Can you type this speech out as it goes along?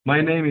My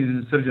name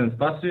is Sergeant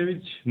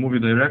Spasievich, movie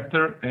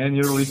director, and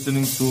you're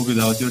listening to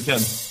Without Your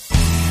Head.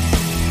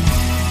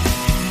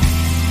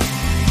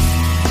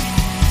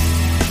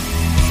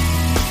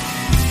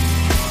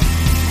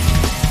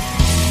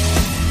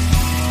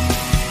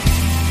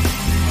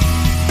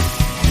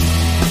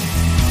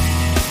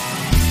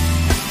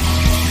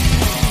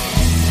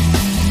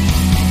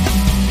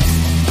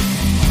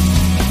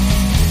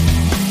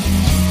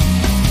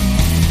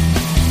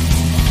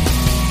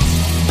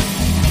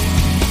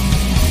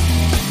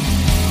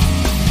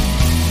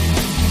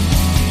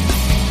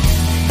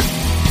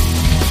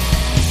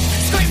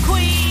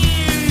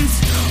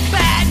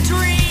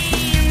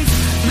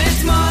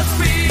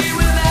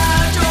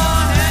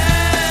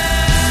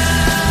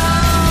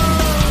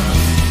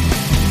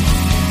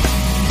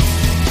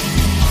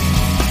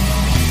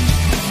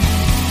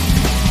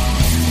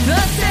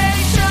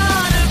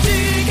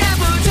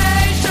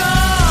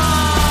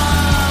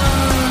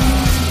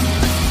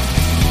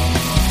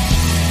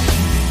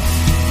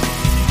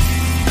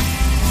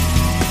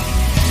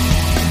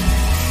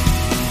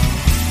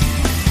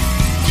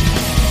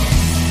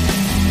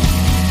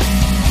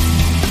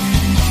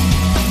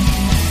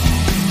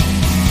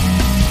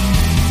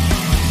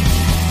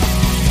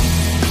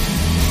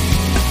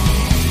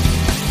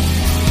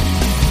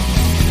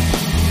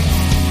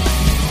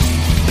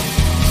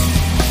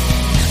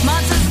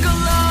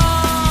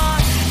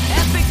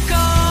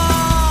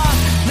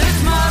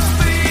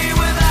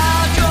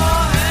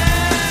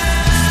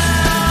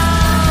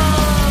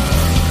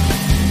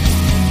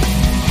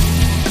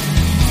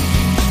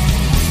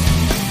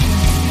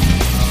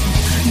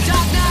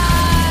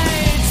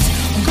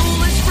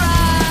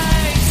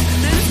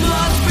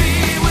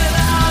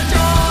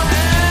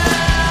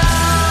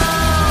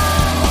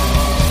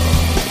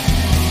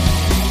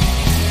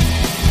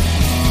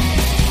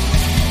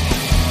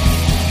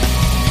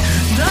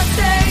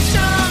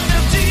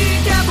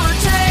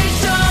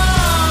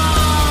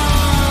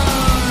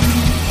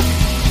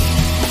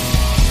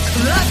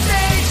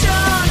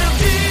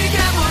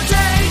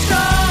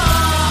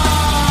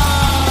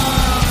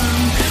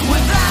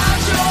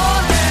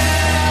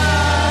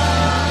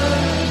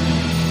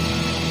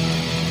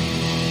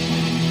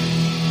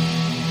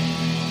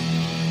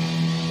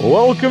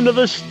 Welcome to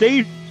the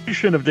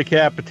station of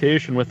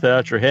decapitation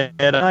without your head.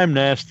 I'm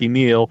Nasty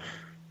Neil.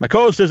 My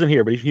co-host isn't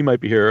here, but he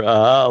might be here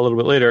a little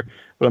bit later.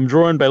 But I'm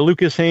joined by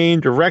Lucas Heyne,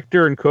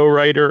 director and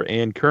co-writer,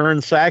 and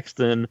Kern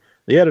Saxton,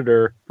 the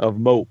editor of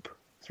Mope.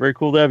 It's very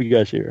cool to have you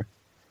guys here.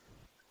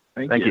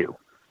 Thank you.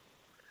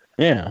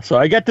 Yeah, so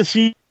I got to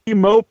see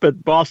Mope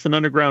at Boston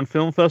Underground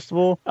Film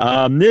Festival.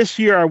 This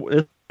year,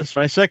 it's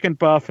my second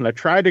buff, and I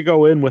tried to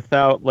go in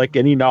without like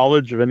any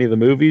knowledge of any of the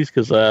movies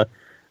because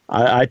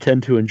I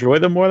tend to enjoy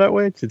them more that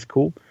way. It's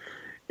cool.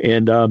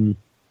 And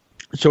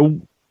so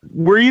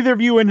were either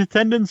of you in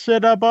attendance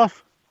at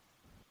Buff?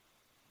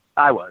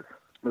 I was.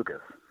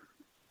 Lucas.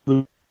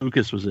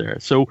 Lucas was there.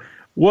 So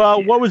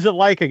what was it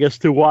like, I guess,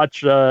 to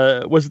watch?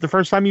 Was it the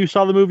first time you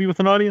saw the movie with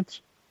an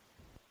audience?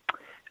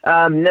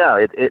 No,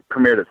 it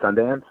premiered at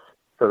Sundance.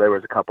 So there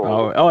was a couple.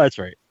 Oh, that's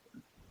right.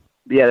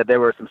 Yeah,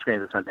 there were some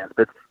screens at Sundance.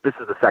 But this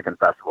is the second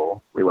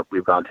festival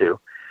we've gone to.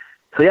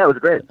 So yeah, it was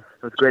great.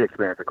 It was a great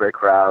experience, a great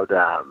crowd.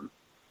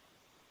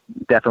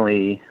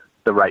 Definitely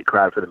the right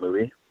crowd for the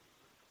movie.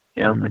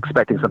 You know,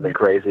 expecting something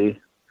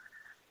crazy.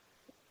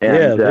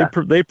 And, yeah,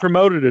 they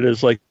promoted it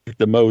as like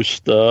the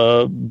most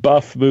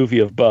buff movie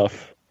of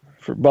buff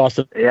for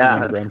Boston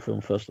Underground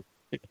Film Festival.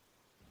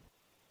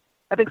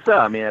 I think so.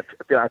 I mean, I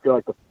feel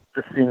like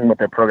just seeing what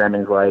their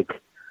programming is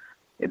like.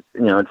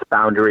 It's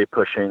boundary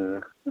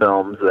pushing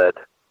films that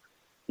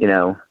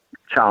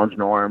challenge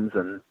norms,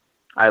 and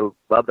I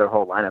love their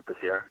whole lineup this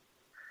year.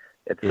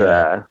 It's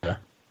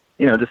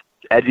just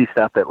edgy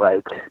stuff that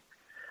like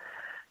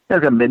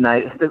it's a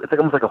midnight. It's like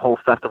almost like a whole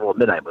festival of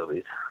midnight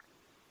movies.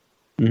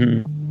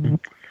 Mm-hmm.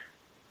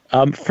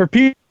 For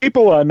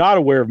people not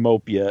aware of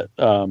Mope yet,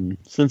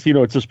 since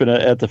it's just been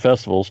at the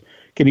festivals,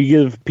 can you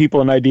give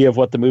people an idea of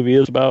what the movie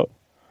is about?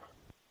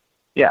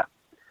 Yeah,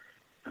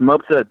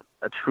 Mope's a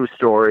true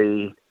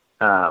story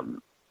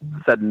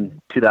set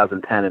in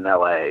 2010 in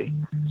LA,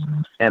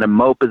 and a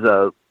mope is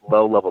a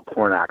low-level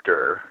porn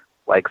actor,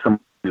 like some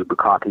do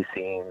bukkake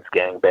scenes,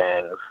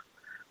 gangbangs,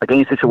 like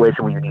any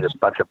situation where you need a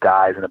bunch of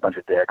guys and a bunch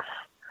of dicks.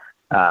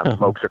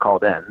 Mopes are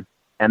called in,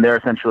 and they're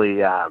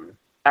essentially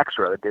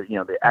extra.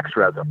 The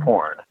extras of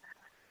porn,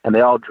 and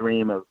they all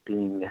dream of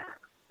being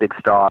big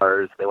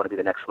stars. They want to be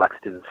the next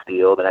Lexington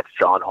Steele, the next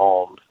John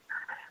Holmes,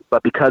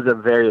 but because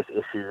of various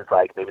issues,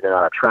 like maybe they're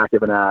not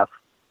attractive enough,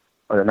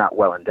 or they're not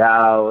well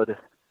endowed,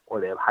 or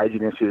they have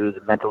hygiene issues,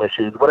 mental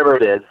issues, whatever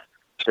it is,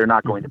 they're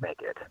not going to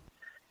make it.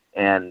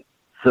 And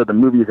so the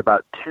movie is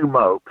about two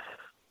mopes,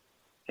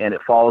 and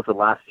it follows the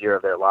last year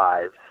of their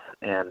lives.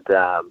 And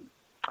I'm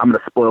going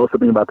to spoil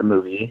something about the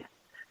movie.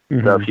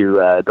 Mm-hmm. So if you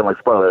don't like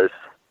spoilers,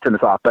 turn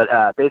this off.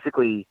 But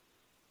basically,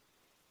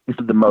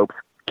 the mopes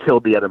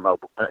killed the other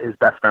mope, his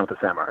best friend with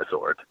a samurai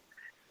sword.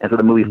 And so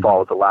the movie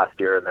follows the last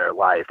year in their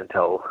life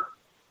until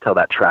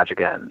that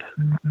tragic end.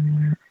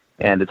 Mm-hmm.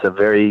 And it's a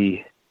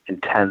very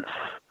intense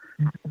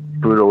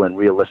brutal and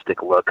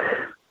realistic look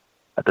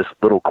at this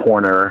little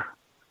corner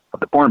of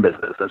the porn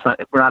business.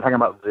 We're not talking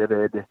about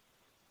vivid.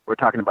 We're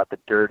talking about the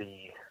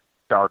dirty,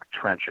 dark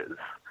trenches.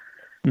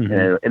 Mm-hmm.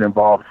 And it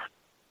involves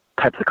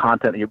types of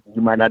content that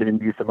you might not even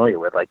be familiar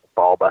with, like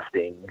ball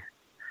busting,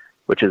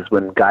 which is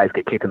when guys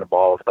get kicked in the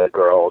balls by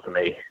girls and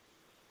they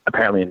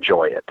apparently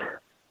enjoy it.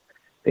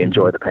 They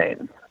enjoy the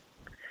pain.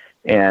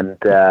 And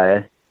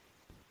so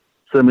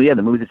the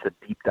movie is just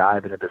a deep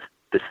dive into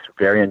this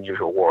very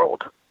unusual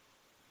world.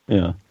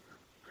 Yeah.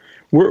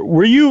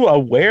 Were you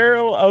aware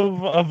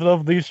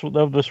of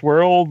this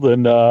world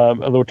and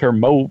the term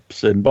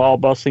mopes and ball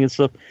busting and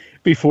stuff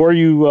before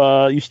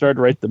you started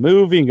to write the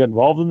movie and get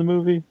involved in the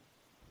movie?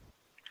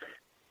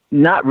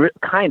 Not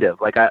kind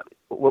of. Like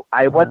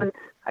I wasn't.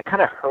 I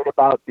kind of heard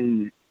about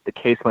the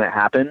case when it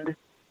happened,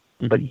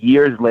 but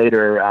years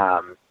later,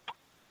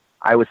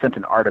 I was sent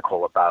an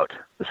article about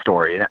the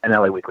story, an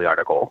LA Weekly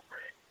article,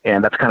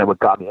 and that's kind of what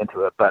got me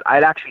into it. But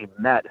I'd actually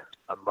met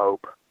a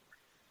mope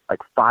like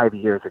 5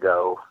 years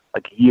ago,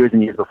 like years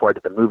and years before I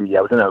did the movie.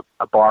 I was in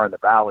a bar in the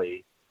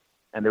Valley,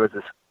 and there was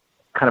this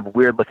kind of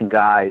weird-looking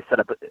guy set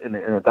up in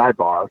a dive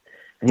bar,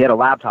 and he had a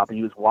laptop, and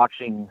he was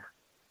watching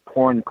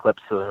porn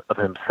clips of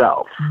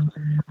himself,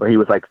 where he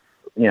was like,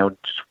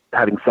 just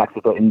having sex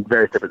with it in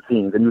various different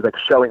scenes, and he was like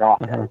showing off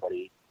to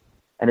everybody,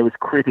 and it was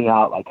creeping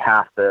out like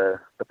half the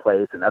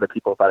place, and other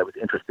people thought it was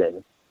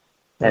interesting,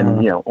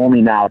 and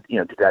only now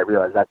did I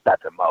realize that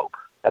that's a mope.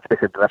 That's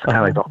kind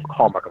of like the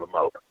hallmark of a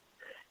mope,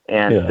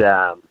 and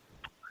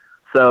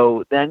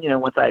so then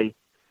once I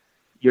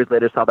years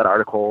later saw that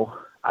article,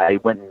 I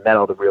went and met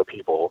all the real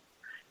people,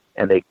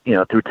 and they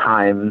through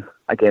time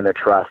I gained their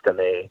trust, and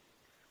they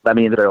let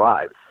me into their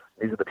lives.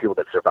 These are the people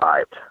that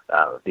survived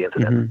the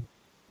incident,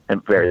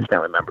 and various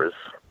family members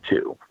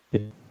too.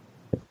 Yeah.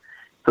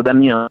 So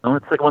then, it's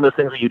like one of those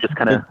things where you just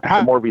kind of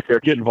more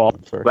research. Get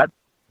involved. Sorry. What?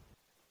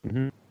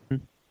 Mm-hmm.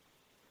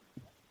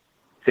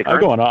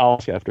 Go on. I'll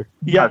ask you after.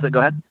 Yeah. Go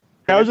ahead.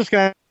 I was just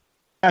going to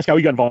ask how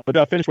you got involved,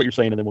 but finish what you're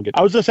saying, and then we'll get.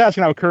 I was just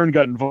asking how Kern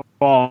got involved,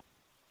 but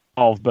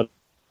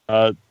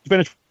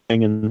finish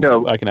and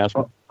I can ask.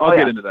 I'll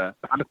get into that.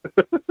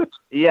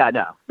 Yeah.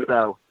 No.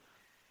 So.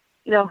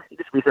 You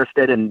just researched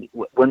it, and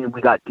when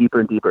we got deeper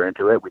and deeper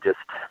into it, we just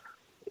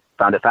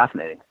found it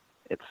fascinating.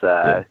 It's,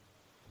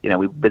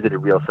 we visited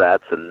real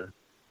sets, and,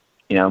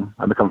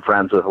 I become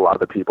friends with a lot of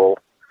the people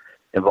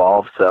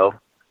involved, so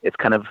it's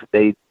kind of,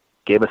 they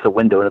gave us a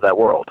window into that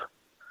world.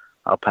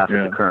 I'll pass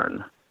it to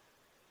Kern.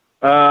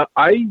 I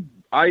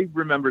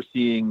remember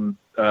seeing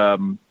there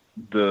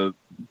was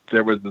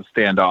a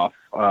standoff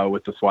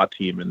with the SWAT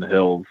team in the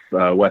hills,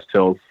 West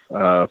Hills,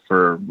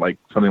 for like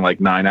something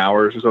like 9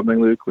 hours or something,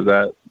 Luke, was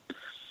that?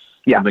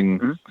 Yeah.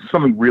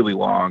 Something really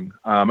long.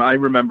 I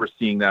remember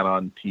seeing that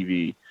on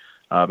TV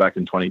back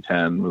in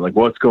 2010. We're like,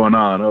 what's going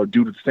on? Oh,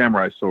 dude with a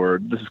samurai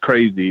sword. This is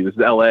crazy. This is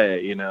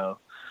LA,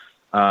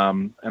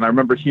 And I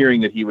remember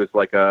hearing that he was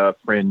like a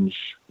fringe,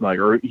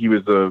 or he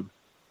was a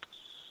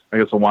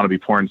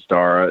wannabe porn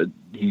star.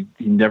 He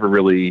never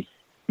really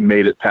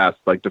made it past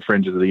like the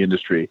fringes of the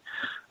industry.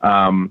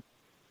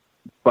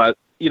 But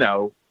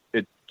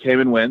it came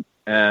and went.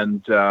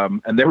 And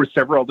there were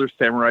several other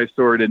samurai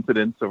sword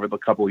incidents over the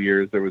couple of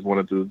years. There was one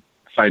at the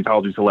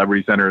Scientology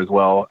Celebrity Center as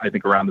well, I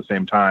think around the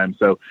same time.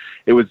 So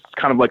it was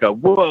kind of like a,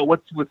 whoa,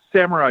 what's with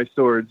samurai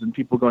swords and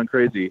people going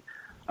crazy.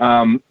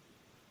 And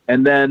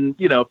then,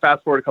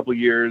 fast forward a couple of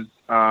years,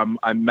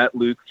 I met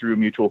Luke through a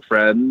mutual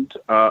friend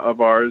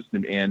of ours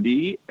named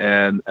Andy,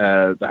 and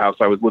the house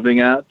I was living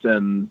at,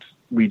 and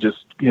we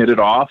just hit it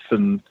off.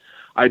 And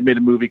I'd made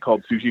a movie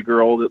called Sushi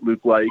Girl that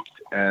Luke liked,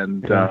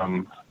 and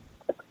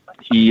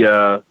he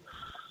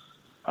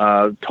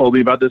told me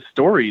about this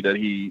story that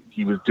he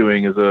was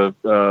doing as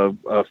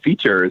a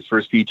feature, his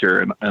first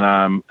feature,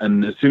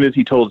 and as soon as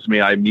he told it to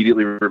me, I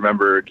immediately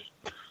remembered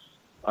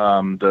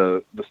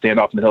the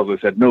standoff in the hills. I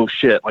said, no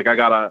shit, like I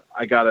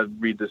gotta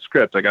read the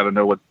script. I gotta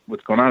know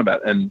what's going on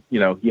about it. And he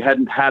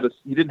didn't have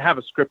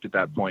a script at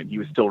that point. He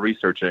was still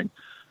researching.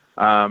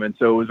 And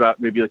so it was about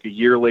maybe like a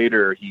year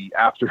later,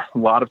 after a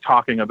lot of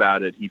talking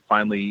about it, he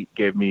finally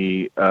gave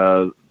me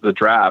the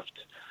draft.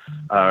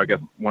 I guess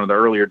one of the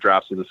earlier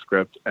drafts of the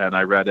script, and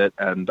I read it,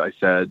 and I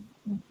said,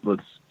 I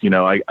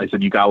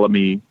said, you gotta let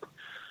me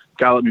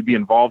be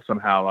involved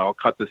somehow. I'll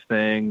cut this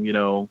thing,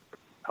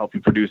 help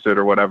you produce it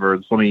or whatever.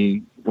 Just let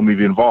me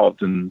be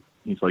involved. And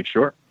he's like,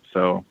 sure.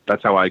 So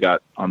that's how I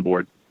got on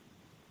board.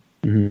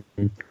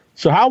 Mm-hmm.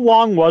 So how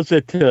long was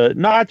it to,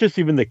 not just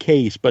even the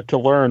case, but to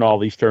learn all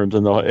these terms,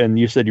 and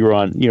you said you were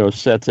on,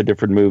 sets of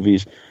different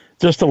movies,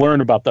 just to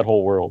learn about that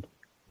whole world?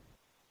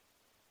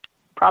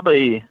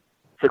 Probably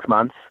 6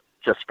 months.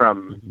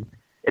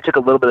 It took a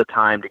little bit of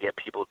time to get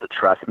people to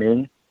trust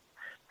me,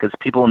 because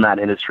people in that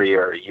industry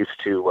are used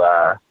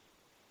to,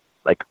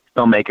 like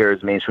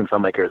filmmakers, mainstream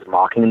filmmakers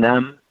mocking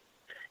them.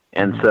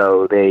 And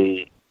so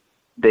they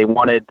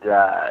wanted,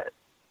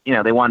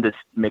 they wanted to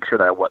make sure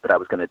that I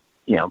was going to,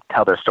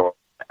 tell their story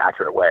in an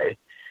accurate way.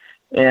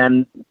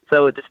 And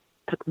so it just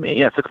took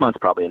me, 6 months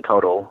probably in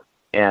total.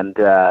 And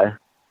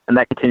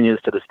that continues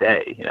to this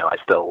day. I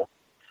still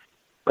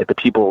like the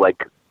people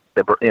like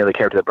the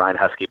character that Brian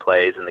Husky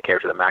plays and the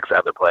character that Max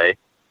Adler play.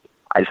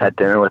 I just had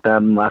dinner with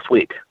them last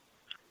week,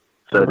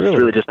 so it's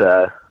really just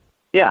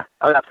yeah.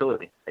 Oh,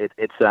 absolutely.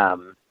 It's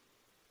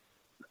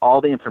all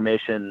the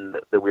information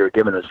that we were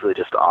given was really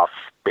just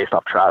based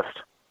off trust.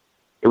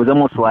 It was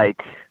almost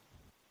like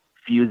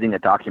fusing a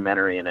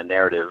documentary and a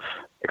narrative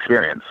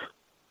experience.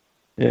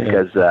 Yeah.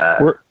 Because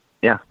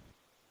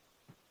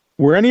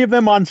were any of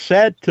them on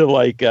set to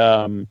like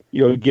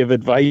give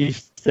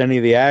advice to any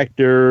of the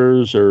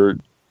actors, or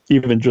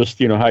even just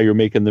how you're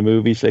making the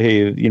movie? Say,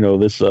 hey,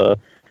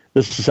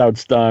 this is how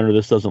it's done, or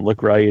this doesn't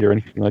look right, or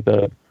anything like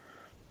that.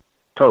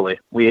 Totally.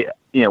 We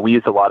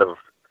used a lot of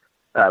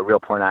real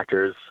porn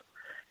actors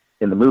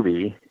in the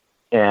movie,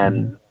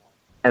 and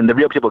the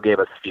real people gave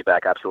us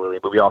feedback, absolutely.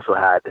 But we also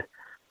had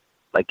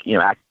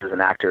actors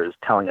and actors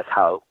telling us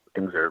how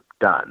things are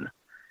done.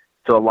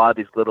 So a lot of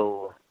these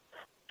little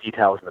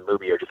details in the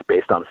movie are just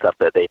based on stuff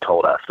that they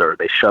told us or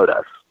they showed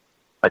us,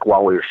 like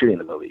while we were shooting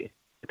the movie.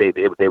 They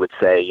would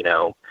say,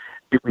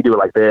 we do it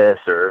like this,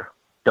 or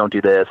don't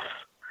do this.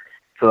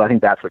 So I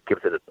think that's what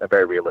gives it a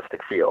very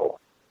realistic feel.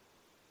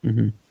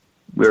 Mm-hmm.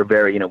 We were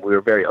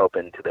very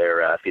open to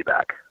their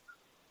feedback.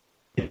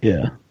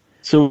 Yeah.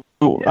 So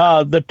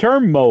the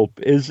term mope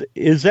is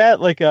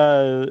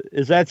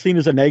that seen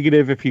as a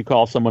negative if you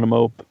call someone a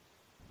mope?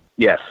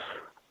 Yes,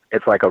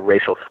 it's like a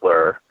racial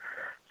slur.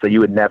 So you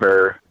would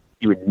never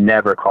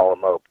call a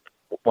mope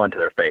one to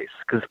their face,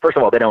 because first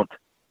of all, they don't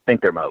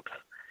think they're mopes.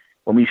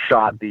 When we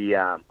shot the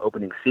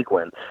opening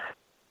sequence,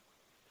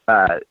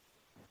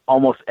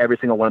 almost every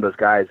single one of those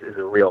guys is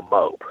a real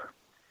mope.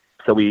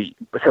 So we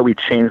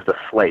changed the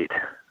slate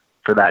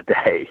for that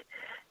day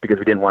because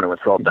we didn't want to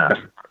insult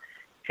them.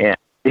 And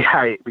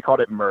we called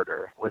it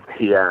murder with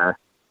the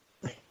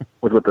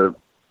with the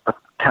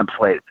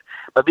template.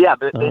 But yeah,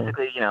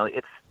 basically,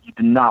 it's, you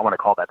do not want to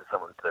call that to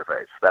someone to their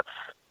face. That's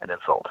an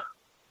insult.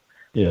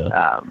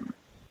 Yeah.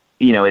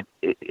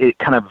 It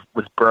kind of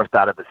was birthed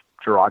out of this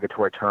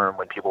derogatory term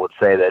when people would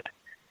say that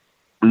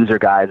loser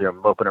guys are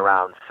moping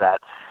around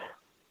sets,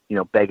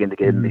 begging to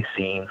get in these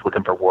scenes,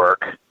 looking for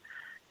work,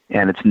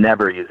 and it's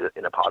never used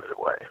in a positive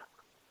way.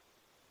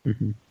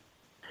 Mm-hmm.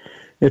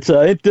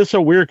 It's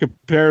a weird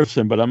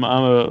comparison, but I'm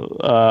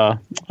a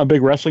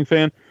big wrestling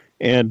fan,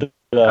 and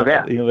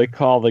they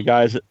call the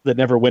guys that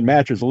never win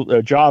matches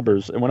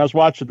jobbers. And when I was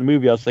watching the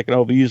movie, I was thinking,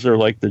 oh, these are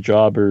like the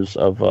jobbers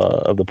of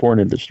the porn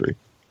industry.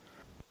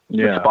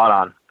 Yeah, spot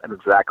on. That's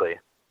exactly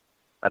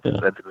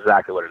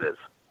what it is.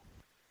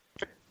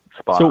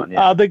 Spot on.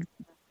 Yeah.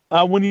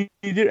 When you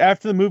did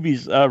after the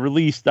movie's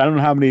released, I don't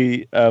know how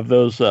many of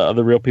those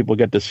other real people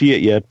get to see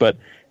it yet, but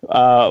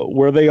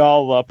were they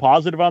all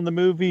positive on the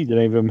movie? Did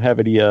any of them have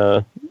any?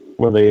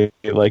 Were they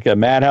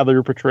mad how they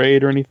were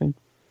portrayed or anything?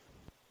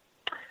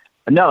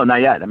 No,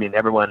 not yet. I mean,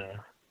 everyone.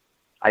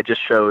 I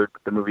just showed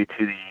the movie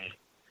to the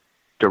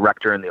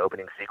director in the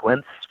opening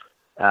sequence.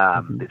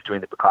 He's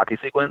doing the bukkake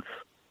sequence,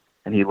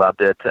 and he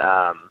loved it.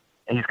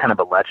 And he's kind of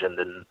a legend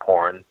in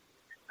porn.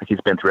 Like,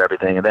 he's been through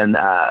everything. And then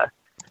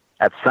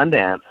at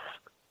Sundance,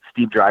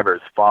 Steve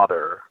Driver's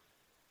father.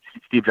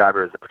 Steve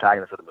Driver is the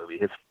protagonist of the movie.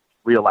 His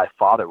real life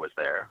father was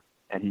there,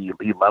 and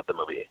he loved the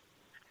movie.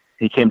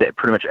 He came to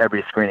pretty much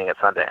every screening at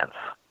Sundance,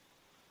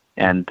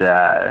 and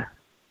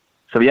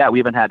so yeah, we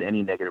haven't had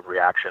any negative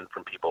reaction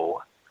from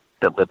people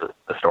that live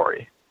the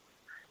story.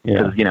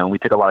 Because we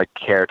took a lot of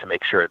care to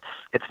make sure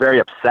it's very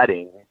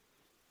upsetting,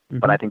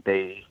 but I think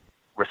they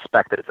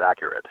respect that it's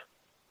accurate.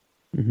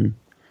 Mm-hmm.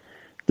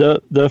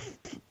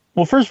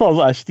 Well, first of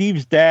all,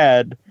 Steve's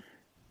dad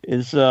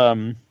is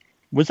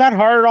was that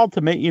hard at all to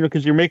make?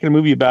 Because you're making a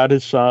movie about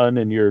his son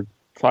and you're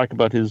talking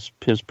about his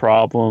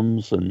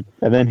problems, and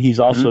then he's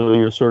also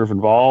you're sort of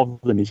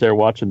involved and he's there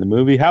watching the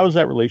movie. How is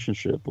that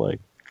relationship like?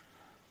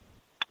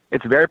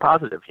 It's very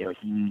positive. I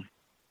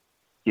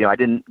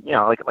didn't,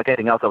 like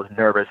anything else, I was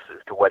nervous as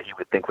to what he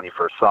would think when he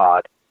first saw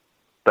it,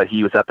 but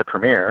he was at the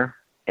premiere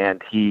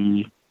and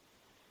he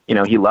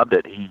loved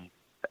it. He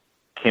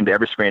came to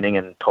every screening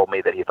and told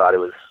me that he thought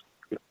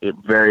it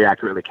very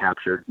accurately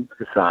captured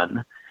his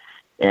son.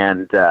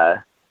 And,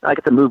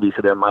 it's a movie,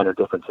 so there are minor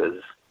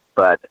differences,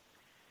 but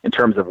in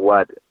terms of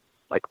what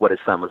his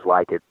son was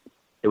like, it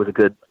was a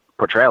good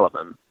portrayal of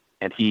him.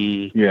 And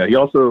he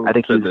also, I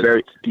think he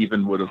was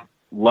Stephen would have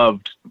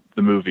loved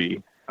the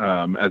movie.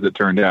 As it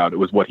turned out, it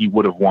was what he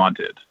would have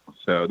wanted.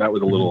 So that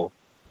was a little,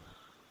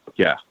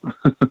 it's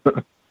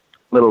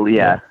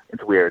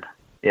weird.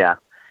 Yeah.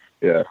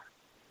 Yeah.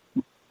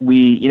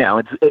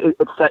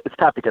 It's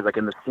tough because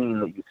in the scene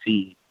that you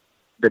see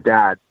the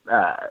dad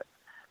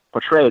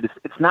portrayed,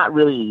 it's not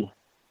really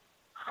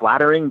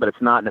flattering, but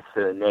it's not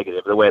necessarily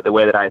negative. The way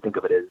that I think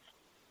of it is,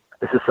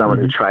 this is someone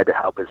who tried to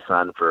help his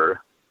son for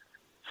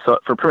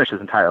pretty much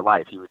his entire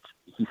life.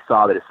 He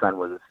saw that his son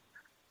was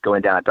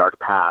going down a dark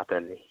path,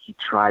 and he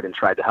tried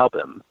to help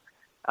him,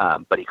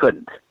 but he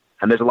couldn't.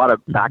 And there's a lot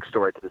of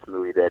backstory to this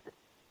movie that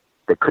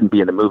couldn't be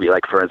in the movie.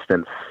 Like, for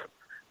instance,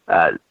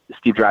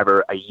 Steve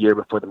Driver, a year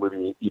before the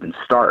movie even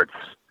starts,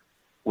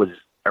 was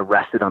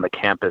arrested on the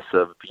campus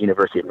of the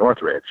University of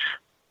Northridge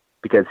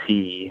because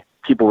he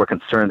people were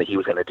concerned that he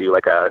was going to do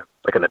like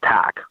an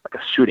attack,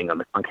 like a shooting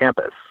on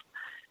campus.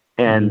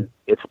 And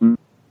it's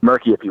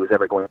murky if he was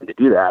ever going to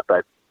do that,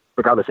 but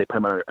regardless, they put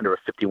him under a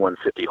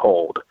 5150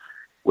 hold,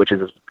 which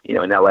is,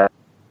 in LA,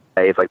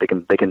 it's like they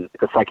can,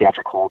 it's a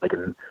psychiatric hold. They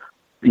can,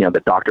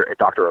 the doctor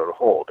wrote a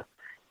hold.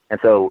 And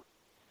so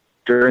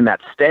during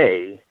that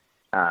stay,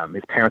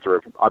 his parents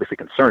were obviously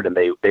concerned, and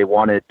they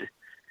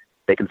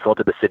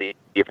consulted the city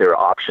if there were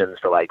options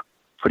for like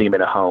putting him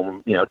in a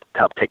home, to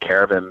help take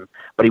care of him.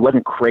 But he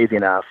wasn't crazy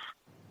enough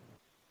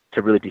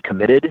to really be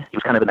committed. He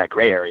was kind of in that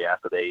gray area,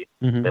 so they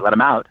let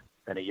him out.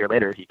 And a year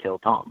later, he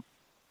killed Tom.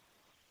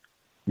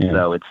 Yeah.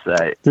 So it's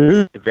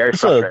very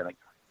frustrating.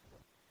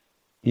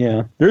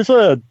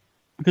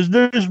 Because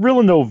there's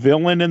really no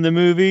villain in the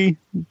movie,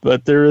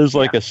 but there is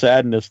like a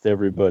sadness to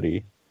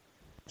everybody.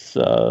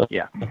 So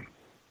and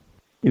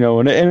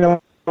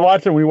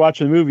when we watch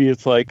the movie,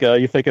 it's like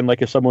you're thinking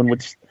like if someone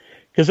would,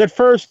 because at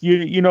first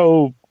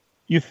you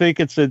think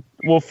it's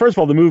first of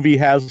all, the movie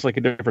has like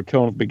a different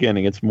tone at the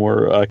beginning. It's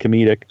more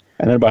comedic,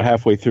 and then about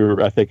halfway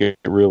through, I think it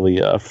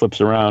really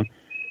flips around,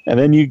 and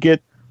then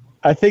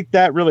I think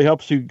that really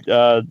helps you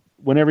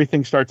when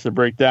everything starts to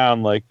break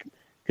down, like,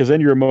 because then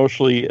you're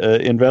emotionally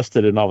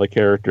invested in all the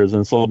characters,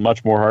 and it's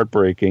much more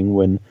heartbreaking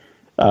when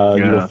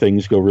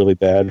things go really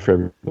bad for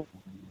everybody.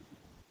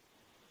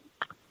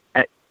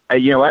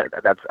 You know what?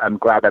 I'm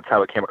glad that's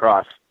how it came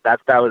across. That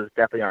was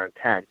definitely our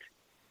intent,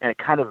 and it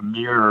kind of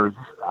mirrors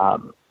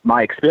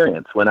my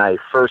experience when I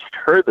first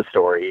heard the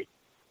story.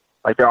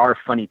 Like, there are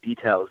funny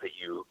details that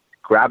you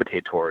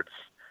gravitate towards,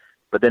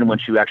 but then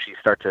once you actually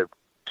start to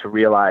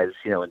realize,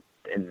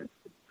 and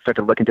start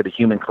to look into the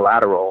human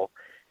collateral,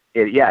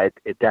 it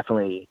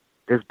definitely,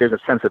 there's a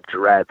sense of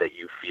dread that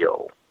you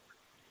feel.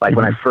 Like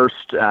when I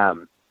first,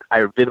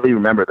 I vividly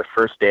remember the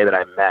first day that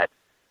I met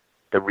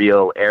the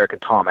real Eric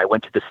and Tom. I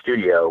went to the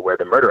studio where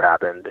the murder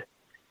happened,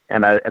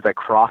 and as I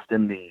crossed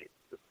into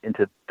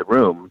the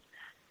room,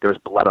 there was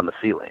blood on the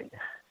ceiling.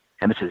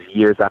 And this is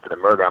years after the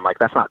murder. I'm like,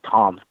 that's not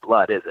Tom's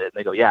blood, is it? And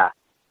they go, yeah,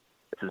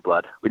 it's his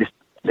blood.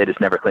 They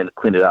just never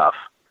cleaned it off.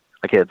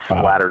 Like, it had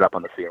splattered up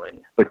on the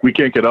ceiling. Like, we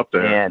can't get up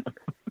there. And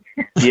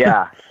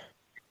yeah.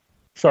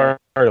 Sorry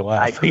to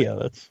laugh.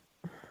 That's.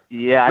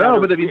 Yeah. No,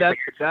 but I mean that's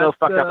so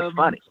fucked up. It's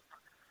funny.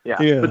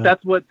 Yeah. But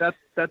that's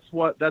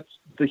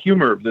the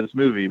humor of this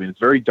movie. I mean, it's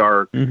very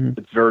dark.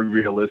 It's very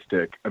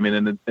realistic. I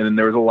mean, and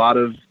there's a lot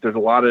of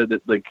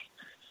that, like,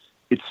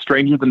 it's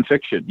stranger than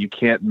fiction. You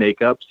can't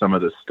make up some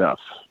of this stuff.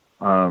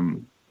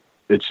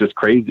 It's just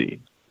crazy.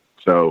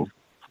 So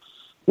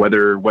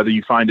whether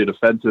you find it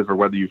offensive or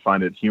whether you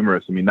find it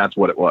humorous, I mean, that's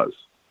what it was.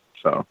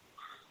 So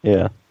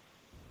yeah.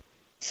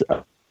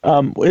 So,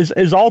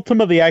 is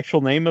Ultima the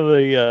actual name of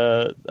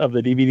the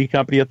DVD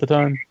company at the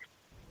time?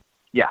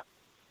 Yeah.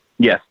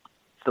 Yes.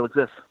 Still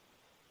exists.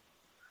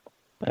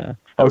 Yeah.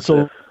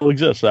 Still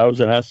exists. That was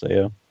an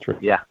essay.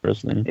 Yeah.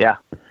 Interesting. Yeah.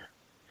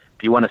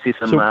 If you want to see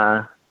some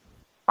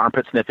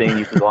armpit sniffing,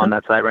 you can go on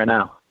that site right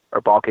now,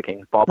 or ball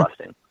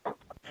busting.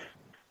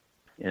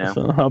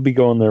 So I'll be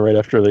going there right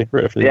after the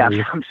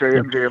interview. I'm sure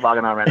you're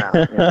logging on right now.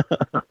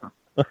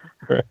 Yeah.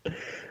 Right.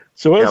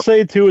 So what I'll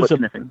say too is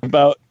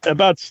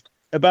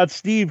about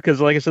Steve, because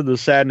like I said,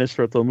 there's sadness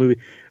throughout the movie.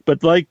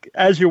 But like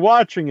as you're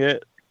watching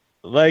it,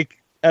 like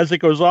as it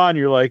goes on,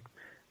 you're like,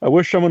 I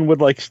wish someone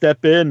would like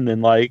step in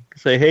and like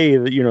say, hey,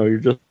 you're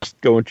just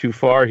going too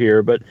far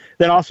here. But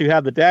then also you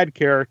have the dad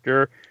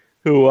character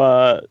who,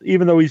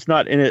 even though he's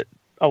not in it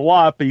a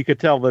lot, but you could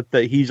tell that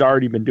he's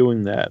already been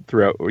doing that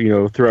throughout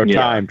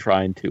time,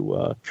 trying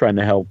to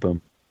help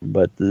him.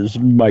 But this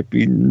might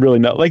be really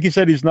not, like you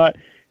said, he's not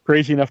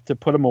crazy enough to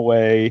put him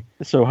away.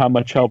 So how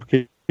much help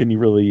can you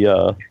really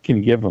can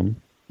you give him?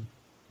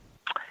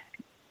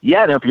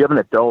 Yeah, no, if you have an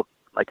adult,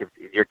 like if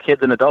your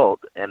kid's an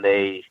adult and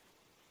he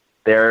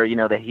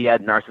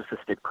had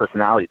narcissistic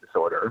personality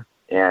disorder,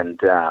 and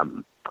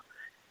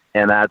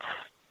that's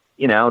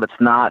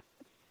that's not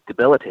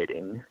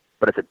debilitating,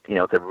 but it's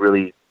a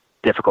really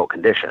difficult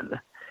condition,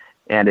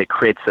 and it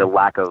creates a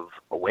lack of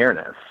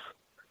awareness.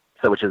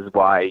 So, which is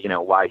why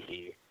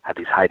he had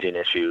these hygiene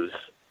issues,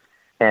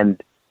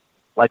 and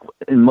like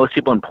most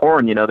people in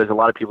porn, there's a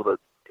lot of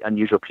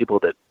unusual people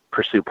that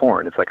pursue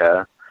porn. It's like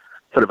a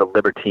sort of a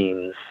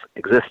libertine's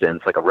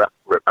existence, like a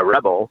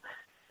rebel,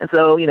 and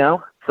so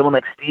someone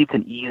like Steve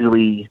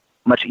can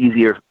much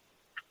easier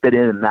fit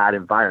in that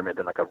environment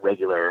than like a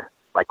regular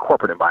like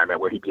corporate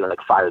environment where he'd be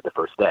like fired the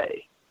first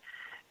day.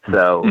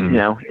 So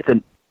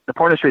the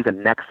porn industry is a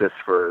nexus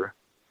for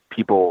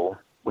people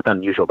with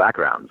unusual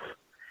backgrounds,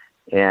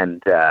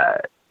 and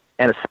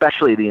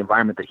especially the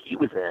environment that he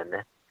was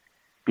in,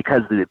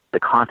 because the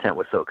content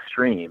was so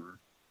extreme.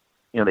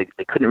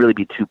 They couldn't really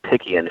be too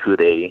picky in who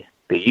they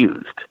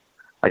used.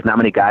 Like, not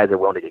many guys are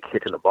willing to get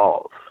kicked in the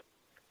balls.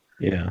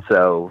 Yeah.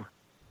 So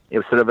it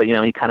was sort of he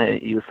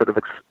was sort of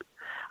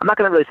I'm not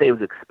going to really say he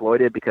was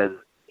exploited, because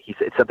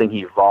it's something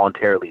he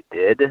voluntarily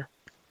did,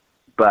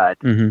 but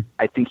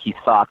I think he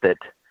thought that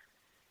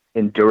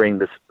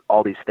enduring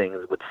all these things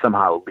would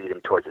somehow lead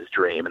him towards his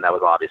dream, and that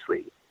was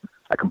obviously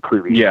a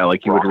completely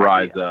like he would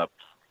rise up.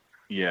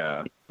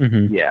 Yeah.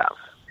 Mm-hmm. Yeah.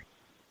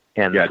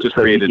 And Yeah, it just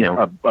so, created you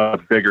know, a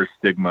bigger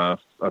stigma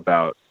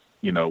about,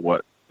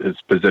 what his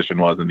position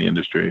was in the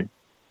industry.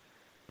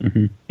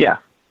 Mm-hmm. yeah.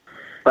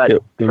 But Yeah,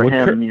 for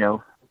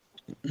him,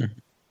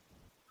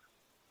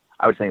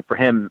 I would say for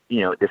him,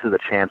 this is a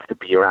chance to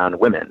be around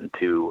women,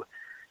 to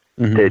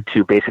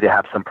basically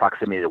have some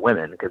proximity to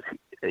women, because,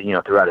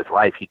 throughout his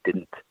life, he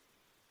didn't,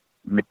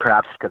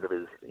 perhaps because of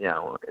his,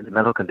 his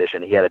mental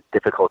condition, he had a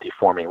difficulty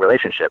forming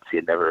relationships. He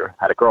had never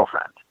had a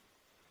girlfriend.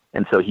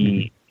 And so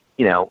he,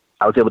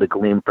 I was able to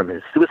glean from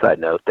his suicide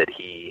note that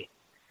he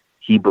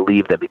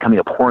believed that becoming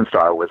a porn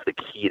star was the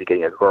key to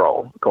getting a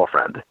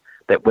girlfriend,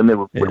 that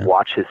women would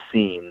watch his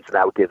scenes, and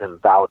that would give him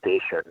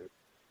validation,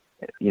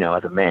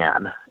 as a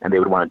man, and they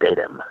would want to date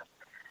him.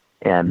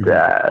 And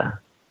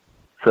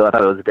so I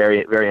thought it was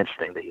very, very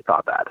interesting that he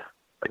thought that,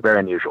 like, very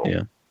unusual.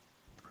 Yeah.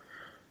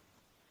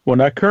 Well,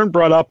 now Kern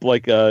brought up,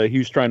 like, he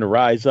was trying to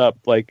rise up,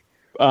 like,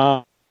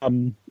 for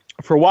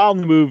a while in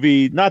the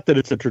movie, not that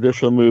it's a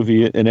traditional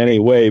movie in any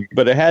way,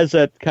 but it has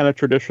that kind of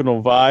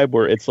traditional vibe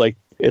where it's like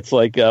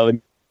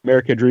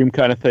American Dream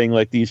kind of thing.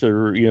 Like, these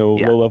are,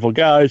 low-level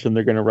guys, and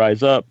they're going to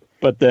rise up.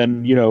 But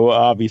then,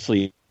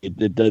 obviously,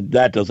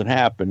 that doesn't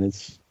happen.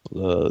 It's,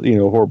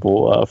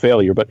 horrible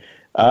failure. But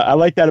I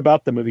like that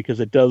about the movie, because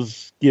it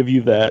does give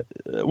you that,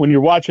 when you're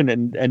watching it,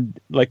 and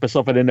like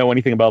myself, I didn't know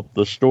anything about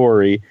the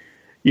story.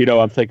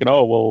 I'm thinking,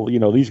 oh,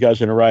 well, these guys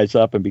are going to rise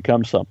up and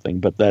become something.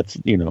 But that's,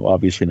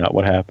 obviously not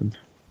what happens.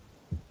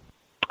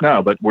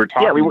 No, but we're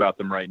talking about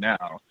them right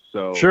now.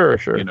 So sure.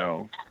 It's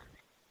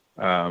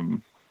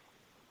an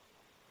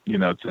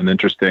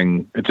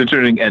interesting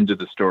end to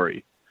the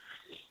story.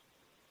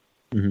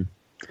 Mm-hmm.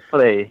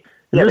 Well,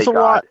 there's a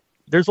lot.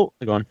 Go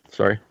on.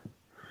 Sorry.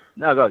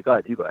 No, go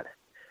ahead. You go ahead.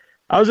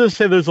 I was going to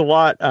say there's a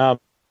lot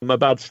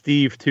about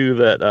Steve too,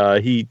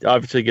 that he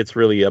obviously gets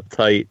really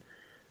uptight.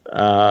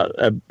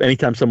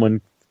 Anytime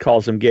someone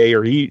calls him gay,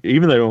 or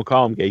even though they don't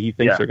call him gay, he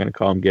thinks they're going to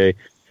call him gay.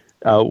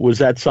 Was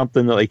that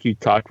something that, like, you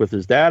talked with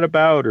his dad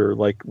about, or,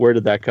 like, where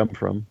did that come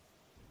from?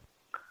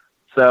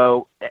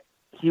 So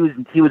he was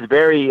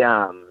very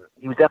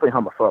he was definitely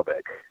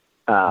homophobic,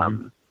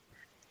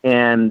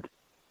 and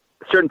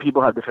certain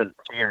people have different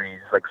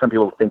theories. Like, some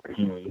people think that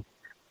he,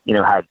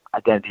 had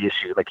identity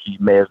issues. Like, he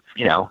may have,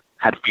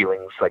 had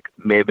feelings, like,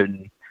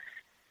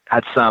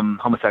 had some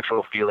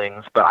homosexual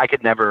feelings, but I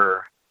could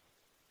never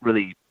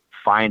really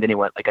find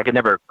anyone, like, I could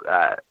never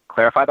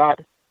clarify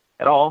that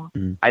at all.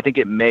 I think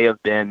it may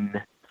have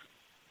been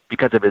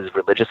because of his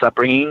religious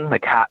upbringing.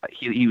 Like,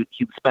 he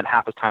spent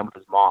half his time with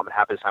his mom and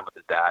half his time with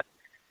his dad.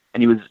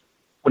 And when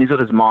he was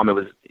with his mom, it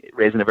was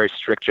raised in a very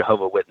strict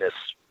Jehovah Witness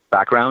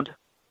background.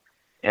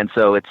 And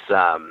so it's,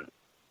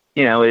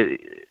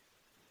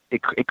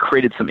 it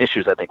created some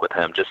issues, I think, with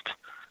him.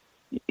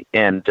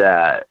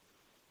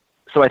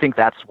 So I think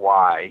that's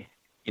why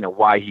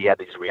he had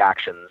these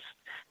reactions,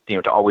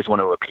 to always want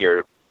to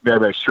appear very,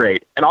 very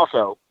straight. And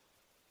also,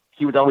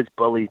 he was always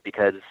bullied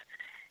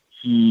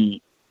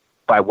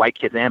by white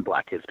kids and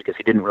black kids, because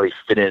he didn't really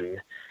fit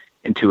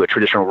into a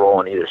traditional role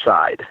on either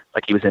side.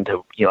 Like, he was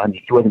into, he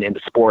wasn't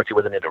into sports, he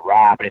wasn't into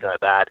rap, anything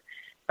like that.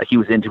 Like, he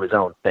was into his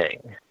own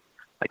thing,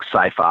 like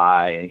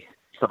sci-fi,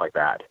 stuff like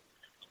that.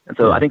 And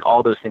so I think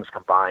all those things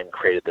combined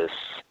created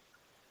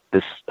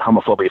this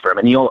homophobia for him.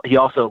 And he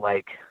also,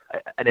 like,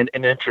 an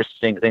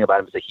interesting thing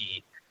about him is that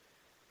he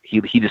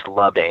just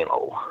loved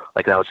anal.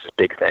 Like, that was his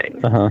big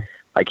thing.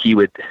 Like, he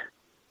would,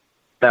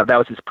 that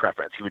was his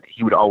preference.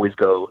 He would always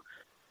go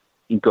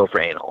for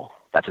anal.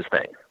 That's his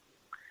thing.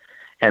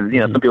 And,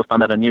 some people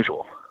found that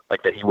unusual,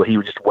 like, that he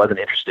just wasn't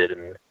interested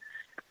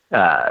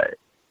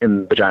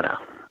in vagina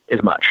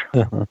as much.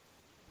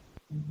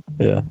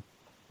 Yeah.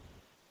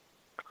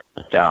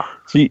 Yeah.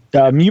 See,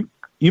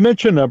 you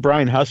mentioned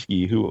Brian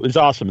Husky, who is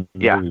awesome in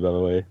the movie, by the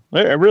way.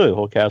 Really, the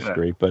whole cast is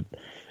great. But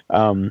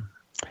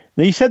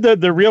you said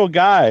that the real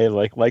guy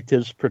liked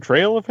his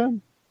portrayal of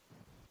him.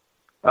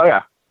 Oh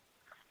yeah,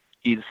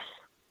 he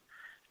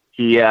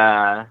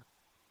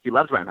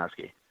loves Brian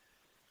Husky.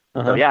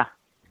 So yeah,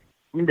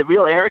 I mean, the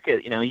real Eric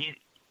is,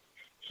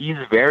 he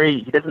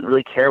doesn't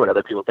really care what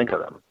other people think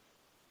of him.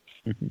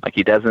 Like,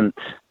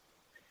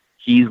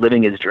 he's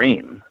living his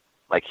dream.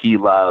 Like, he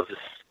loves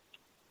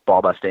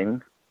ball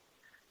busting.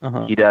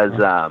 He does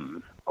a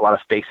lot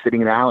of face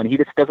sitting now, and he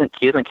doesn't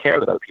care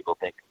what other people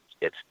think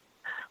it's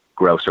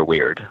gross or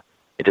weird.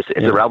 It's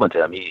irrelevant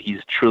to him.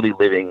 He's truly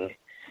living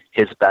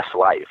his best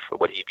life, or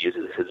what he views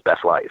as his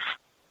best life.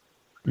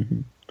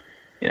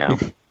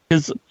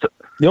 Because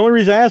the only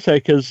reason I ask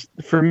that, because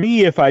for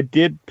me, if I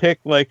did pick,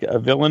 like, a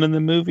villain in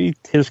the movie,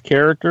 his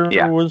character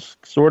was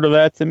sort of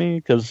that to me,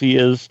 because he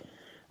is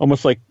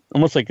almost like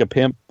a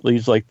pimp.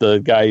 He's like the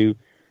guy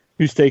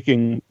who's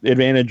taking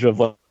advantage of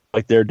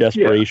like their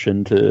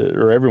desperation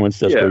or everyone's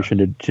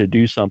desperation to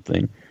do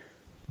something.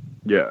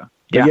 Yeah.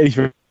 But yet he's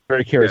very,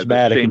 very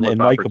charismatic and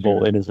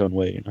likable in his own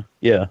way.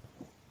 Yeah.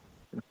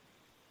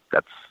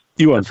 That's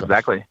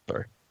exactly.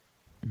 Sorry.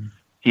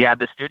 He had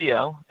the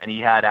studio, and he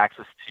had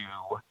access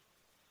to,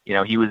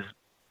 he was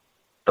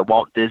the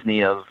Walt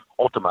Disney of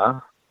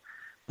Ultima.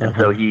 And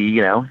so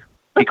he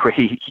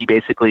he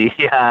basically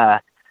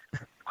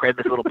created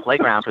this little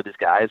playground for these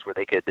guys where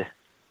they could,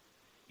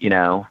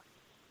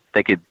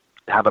 they could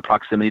have a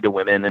proximity to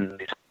women and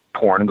these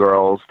porn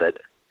girls that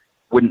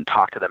wouldn't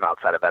talk to them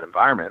outside of that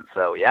environment.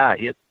 So yeah,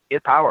 he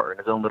had power in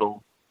his own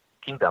little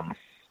kingdom,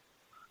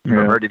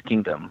 perverted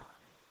kingdom.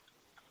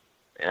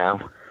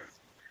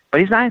 But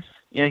he's nice.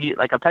 He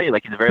I'll tell you,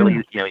 he's a very,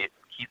 he's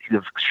an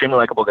extremely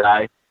likable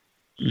guy.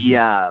 He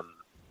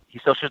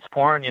still shoots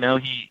porn.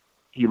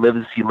 He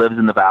lives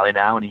in the valley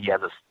now, and he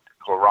has a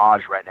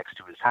garage right next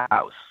to his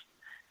house.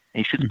 And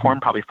he shoots porn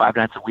probably 5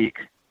 nights a week.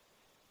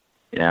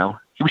 He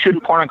was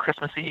shooting porn on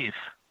Christmas Eve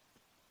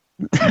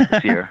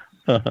this year.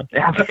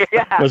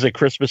 Yeah. Was it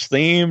Christmas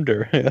themed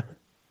or?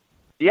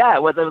 Yeah,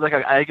 it was. I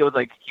think it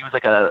was he was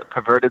like a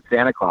perverted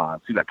Santa Claus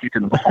who got kicked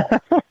in the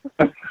balls.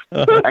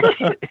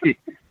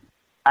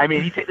 I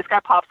mean, this guy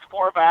pops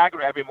 4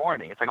 Viagra every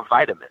morning. It's like a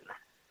vitamin.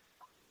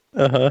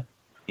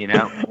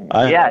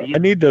 I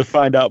need to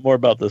find out more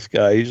about this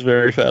guy. He's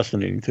very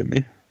fascinating to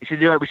me. We should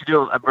do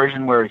a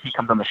version where he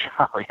comes on the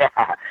show.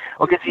 Yeah.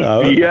 Well, because he's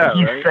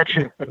such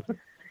a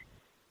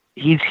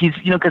he's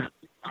because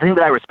the thing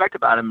that I respect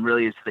about him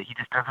really is that he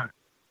just doesn't.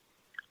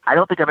 I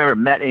don't think I've ever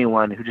met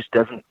anyone who just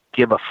doesn't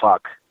give a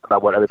fuck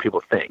about what other people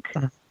think.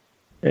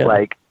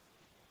 Yeah.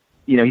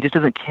 He just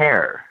doesn't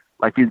care.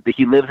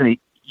 He lives in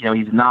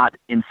he's not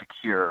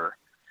insecure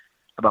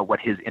about what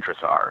his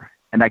interests are,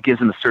 and that gives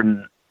him a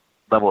certain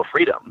level of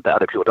freedom that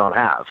other people don't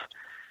have.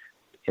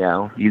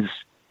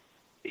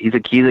 He's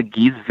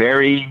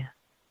very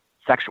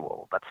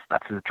sexual.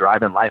 That's his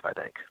drive in life, I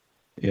think.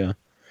 Yeah.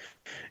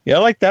 Yeah, I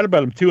like that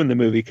about him too in the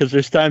movie, because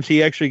there's times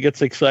he actually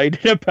gets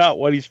excited about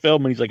what he's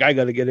filming. He's like, I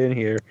got to get in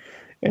here,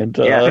 and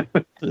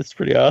it's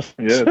pretty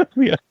awesome. Yeah.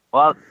 Yeah.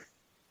 Well,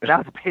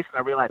 that was based on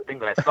a real life thing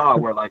that I saw,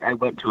 where I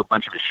went to a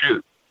bunch of his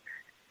shoots,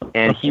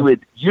 and he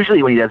would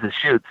usually, when he does his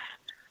shoots,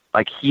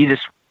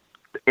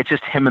 it's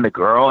just him and the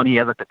girl, and he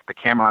has the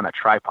camera on a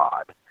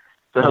tripod.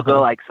 So he'll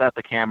go set up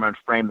the camera and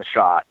frame the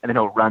shot, and then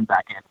he'll run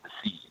back into the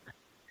scene,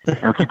 and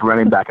he'll keep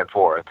running back and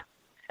forth.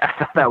 I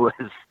thought that was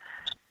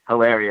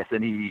hilarious,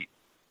 and he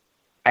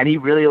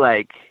really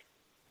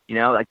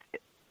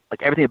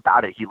everything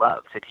about it he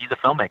loves. He's a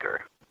filmmaker.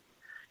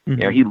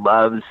 He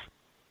loves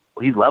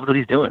what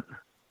he's doing.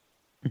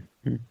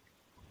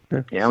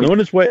 So in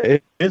his way,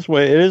 it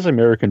is an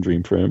American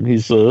dream for him.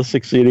 He's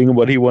succeeding in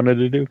what he wanted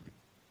to do.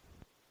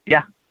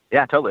 Yeah,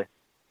 totally.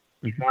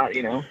 He's not,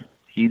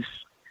 he's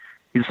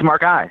a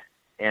smart guy,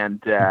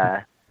 and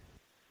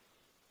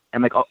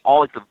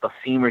all the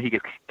scene where he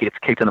gets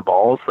kicked in the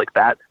balls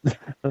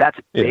that's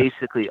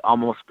basically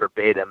almost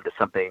verbatim to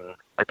something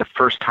the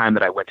first time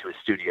that I went to his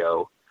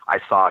studio, I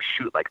saw a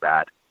shoot like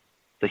that.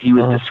 So he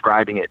was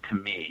describing it to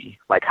me,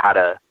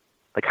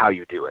 how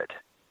you do it.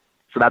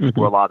 So that's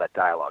where a lot of that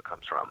dialogue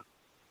comes from.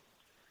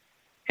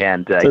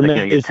 And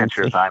you tense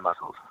your thigh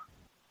muscles.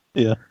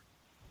 Yeah.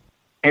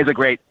 It's a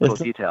great little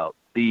detail.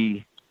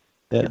 The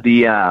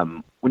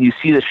when you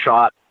see the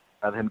shot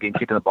of him getting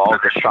kicked in the balls,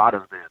 the shot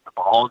of the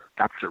balls,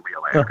 that's the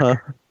real Eric.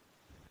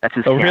 That's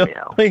his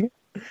cameo. Really?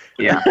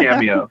 Yeah,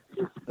 cameo.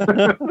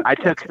 I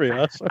took a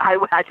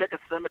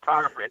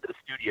cinematographer into the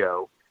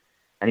studio,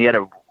 and he had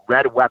a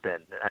red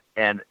weapon,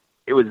 and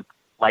it was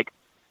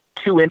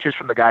 2 inches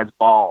from the guy's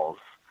balls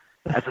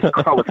as this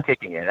girl was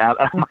kicking it.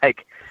 I'm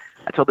like,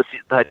 I told the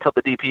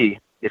DP,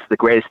 it's the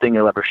greatest thing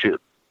you'll ever shoot.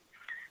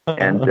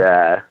 And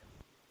so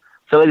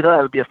I thought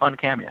that would be a fun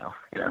cameo,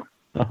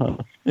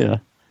 Yeah.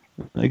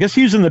 I guess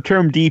using the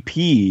term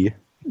DP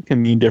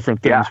can mean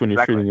different things when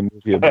you're shooting a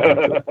movie about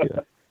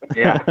it.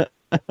 Yeah.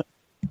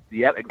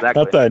 Yep,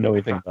 exactly. Not that I know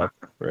anything about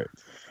that. Right.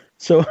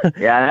 So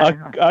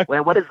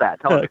what is that?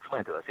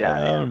 Explain to us.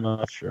 Yeah. I'm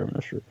not sure.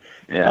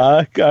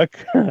 Yeah.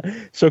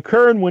 So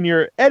Kern, when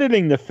you're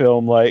editing the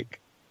film,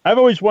 I've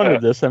always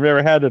wondered this. I've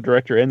never had a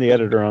director and the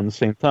editor on the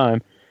same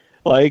time.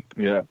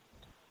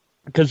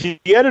 Because the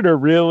editor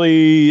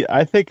really,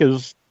 I think,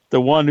 is the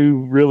one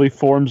who really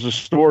forms a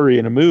story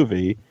in a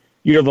movie.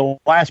 You're the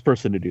last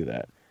person to do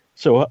that.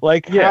 So,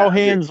 how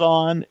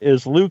hands-on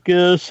is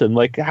Lucas, and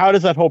how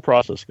does that whole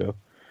process go?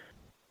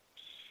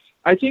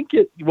 I think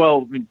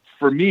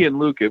for me and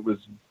Luke, it was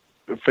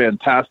a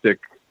fantastic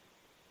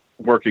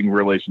working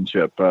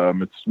relationship.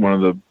 It's one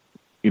of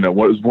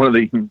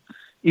the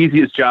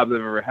easiest jobs I've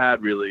ever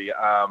had, really.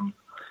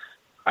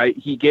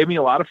 He gave me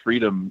a lot of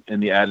freedom in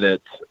the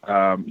edit.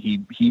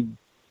 He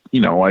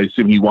I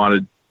assume he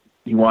wanted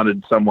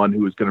someone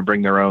who was going to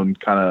bring their own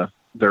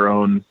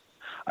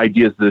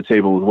ideas to the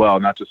table as well,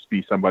 not just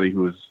be somebody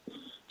who was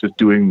just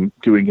doing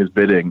his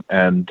bidding.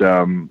 And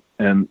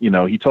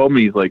he told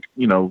me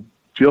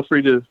feel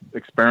free to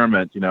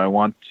experiment. I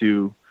want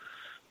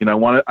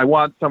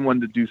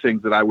someone to do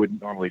things that I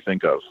wouldn't normally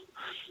think of.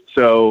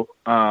 So,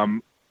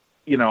 I've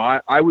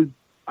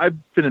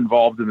been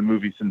involved in the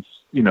movie since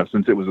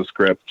it was a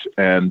script,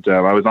 and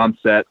I was on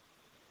set.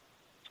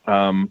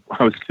 I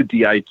was the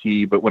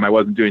DIT, but when I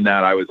wasn't doing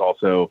that, I was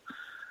also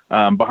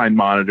behind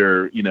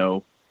monitor,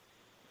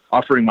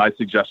 offering my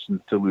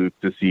suggestions to Luke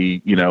to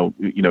see,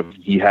 if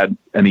he had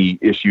any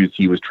issues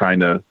he was trying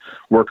to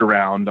work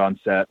around on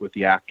set with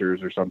the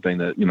actors or something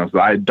that, so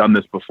I had done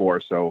this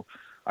before. So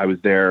I was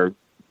there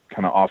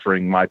kind of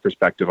offering my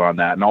perspective on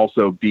that, and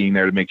also being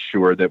there to make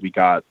sure that we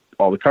got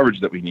all the coverage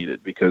that we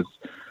needed, because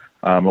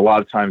a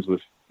lot of times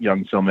with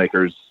young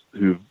filmmakers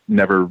who've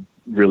never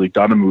really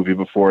done a movie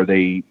before,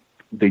 they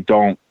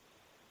don't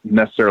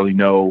necessarily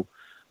know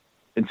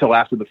until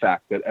after the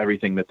fact that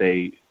everything that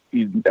they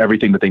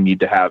need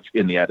to have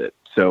in the edit.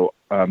 So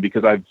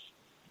because I've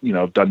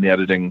done the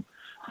editing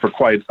for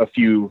quite a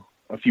few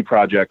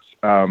projects,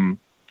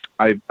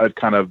 I've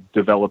kind of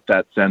developed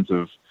that sense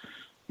of,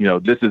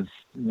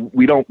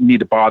 we don't need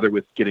to bother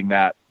with getting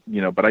that,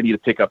 but I need a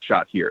pickup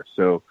shot here.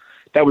 So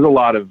that was a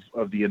lot of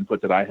the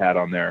input that I had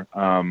on there.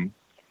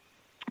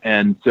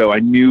 And so I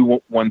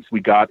knew once we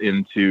got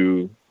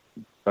into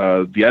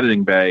the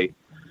editing bay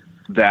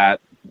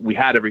that we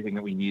had everything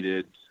that we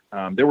needed.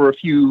 There were a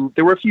few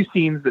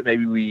scenes that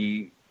maybe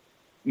we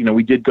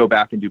did go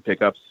back and do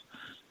pickups,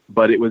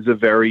 but it was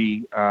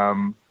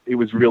it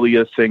was really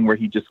a thing where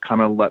he just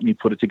kind of let me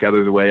put it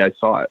together the way I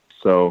saw it.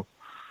 So,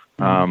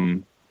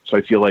 so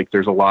I feel like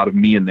there's a lot of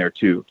me in there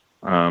too.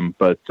 I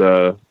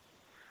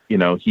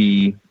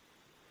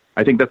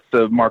think that's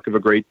the mark of a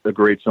great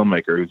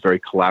filmmaker who's very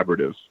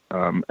collaborative.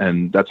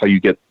 And that's how you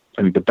get,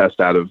 I think, the best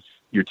out of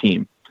your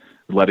team,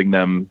 letting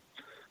them,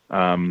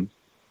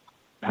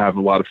 have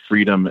a lot of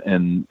freedom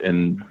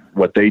in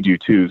what they do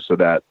too, so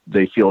that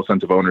they feel a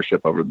sense of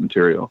ownership over the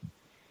material.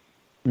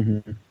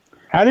 Mm-hmm.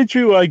 How did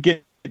you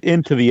get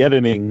into the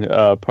editing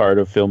part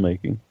of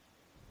filmmaking?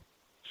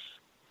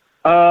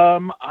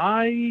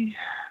 I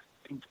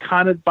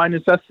kind of by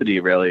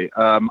necessity, really.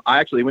 I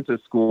actually went to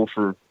school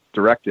for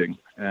directing,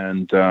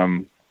 and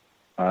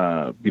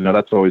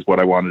that's always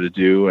what I wanted to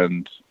do,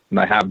 and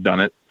I have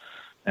done it,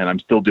 and I'm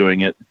still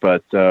doing it.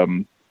 But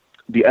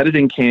the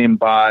editing came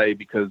by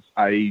because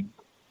I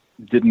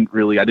didn't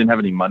have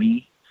any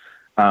money,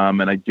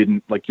 and I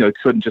didn't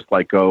couldn't just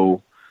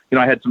go.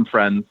 I had some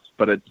friends,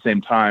 but at the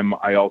same time,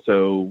 I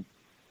also,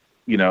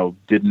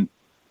 didn't.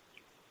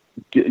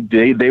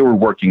 They were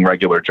working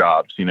regular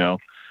jobs,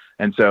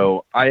 and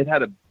so I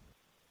had a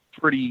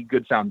pretty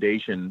good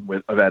foundation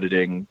of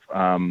editing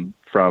from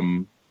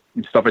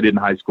stuff I did in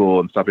high school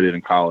and stuff I did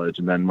in college.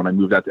 And then when I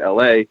moved out to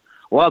LA, a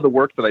lot of the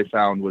work that I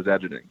found was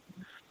editing.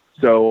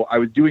 So I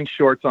was doing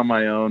shorts on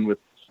my own with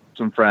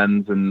some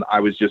friends, and I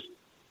was just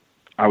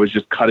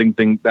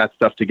cutting that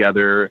stuff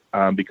together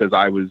because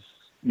I was,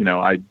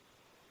 it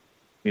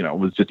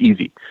was just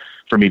easy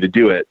for me to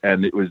do it,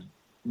 and it was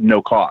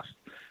no cost.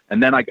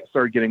 And then I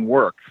started getting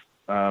work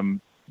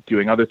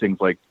doing other things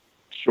like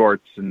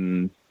shorts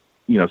and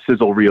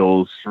sizzle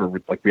reels for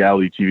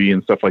reality TV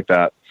and stuff like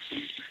that.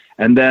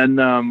 And then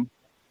I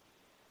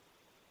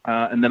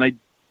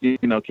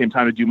came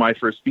time to do my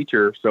first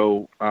feature.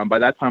 So by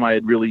that time I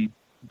had really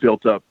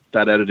built up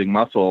that editing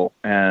muscle,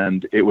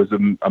 and it was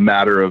a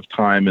matter of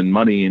time and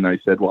money. And I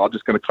said, well, I'm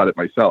just going to cut it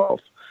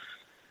myself.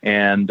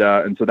 And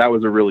so that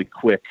was a really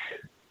quick,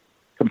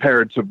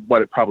 compared to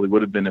what it probably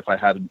would have been if I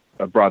had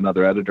brought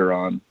another editor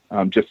on.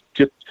 Just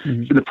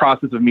in the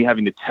process of me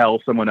having to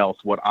tell someone else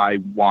what I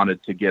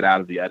wanted to get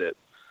out of the edit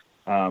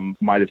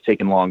might have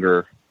taken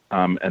longer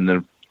and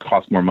then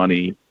cost more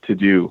money to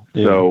do.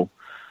 Yeah. So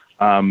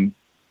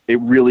it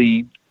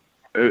really,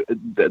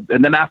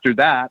 and then after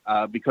that,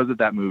 because of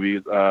that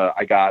movie,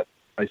 I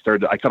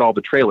cut all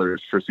the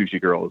trailers for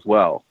Sushi Girl as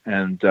well.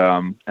 And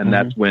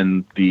that's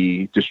when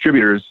the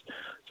distributors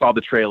saw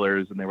the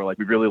trailers and they were like,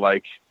 we really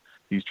like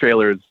these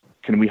trailers.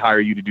 Can we hire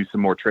you to do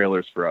some more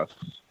trailers for us?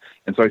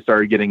 And so I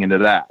started getting into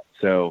that.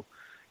 So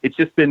it's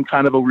just been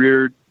kind of a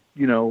weird,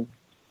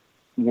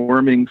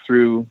 worming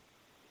through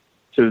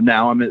to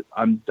now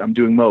I'm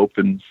doing Mope,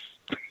 and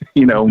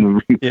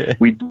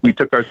we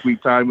took our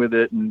sweet time with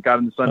it and got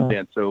into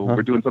Sundance. So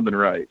we're doing something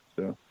right.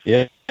 So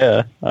yeah.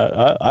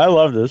 I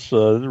love this.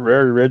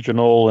 Very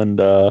original,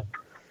 and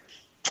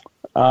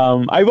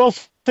I will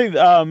say,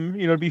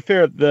 to be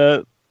fair,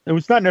 it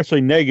was not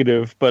necessarily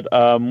negative, but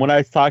when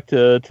I talked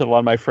to a lot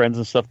of my friends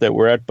and stuff that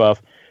were at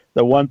Buff,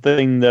 the one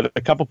thing that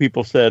a couple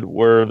people said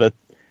were that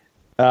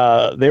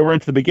they were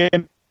into the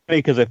beginning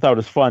because they thought it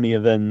was funny,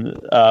 and then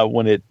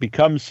when it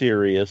becomes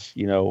serious,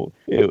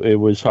 it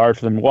was hard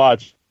for them to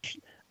watch.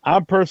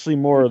 I'm personally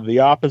more of the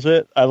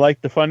opposite. I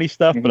like the funny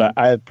stuff, but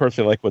I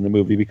personally like when the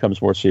movie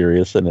becomes more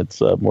serious and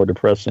it's more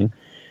depressing.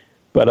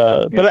 But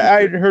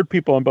I heard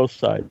people on both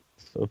sides.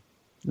 So,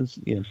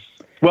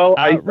 well,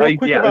 I'm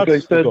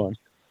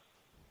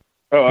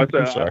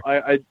sorry.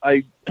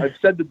 I've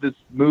said that this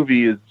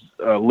movie is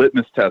a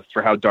litmus test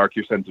for how dark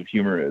your sense of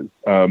humor is,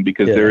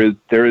 because there is,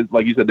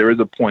 like you said, there is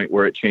a point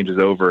where it changes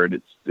over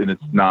and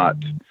it's not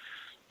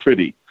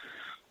pretty.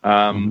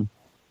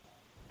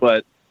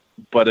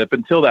 But up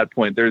until that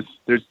point, there's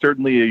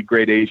certainly a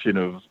gradation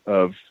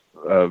of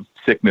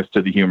sickness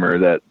to the humor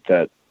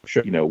that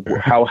sure.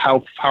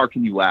 How far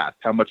can you laugh?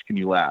 How much can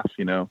you laugh?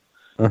 So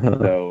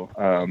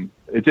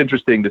it's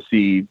interesting to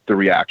see the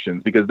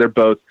reactions, because they're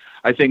both.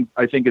 I think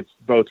it's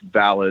both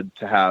valid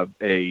to have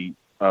to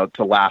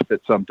laugh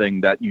at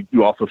something that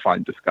you also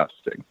find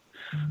disgusting.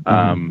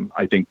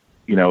 I think,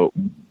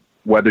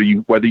 whether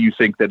you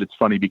think that it's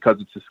funny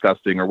because it's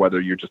disgusting or whether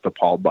you're just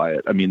appalled by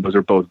it. I mean, those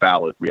are both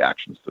valid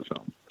reactions to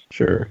film.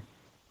 Sure.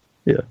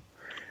 Yeah.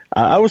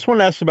 I was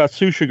want to ask about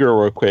Sushi Girl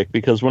real quick,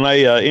 because when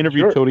I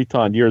interviewed Tony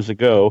Todd years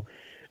ago,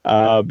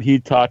 he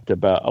talked a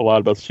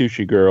lot about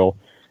Sushi Girl,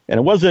 and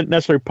it wasn't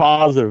necessarily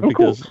positive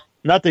because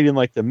not that he didn't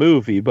like the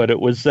movie, but it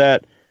was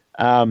that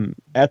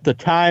at the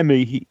time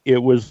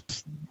it was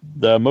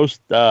the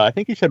most, I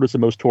think he said it was the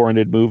most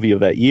torrented movie of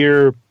that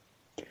year.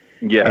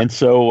 Yeah. And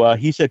so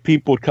he said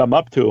people would come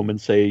up to him and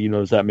say,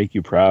 does that make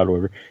you proud or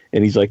whatever?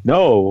 And he's like,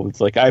 no,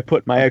 it's like I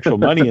put my actual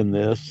money in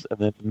this. And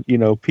then,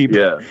 people.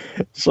 Yeah.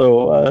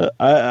 So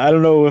I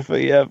don't know if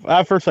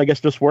at first, I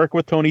guess, just work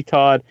with Tony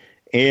Todd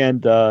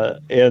and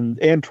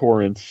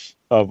torrents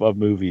of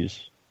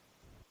movies.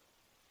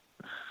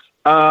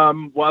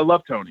 Well, I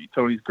love Tony.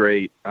 Tony's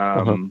great.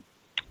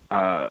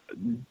 So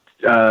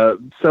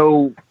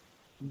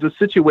the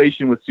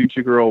situation with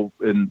Sushi Girl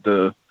and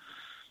the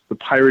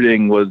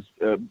pirating was,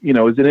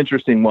 is an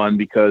interesting one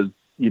because,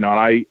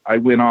 I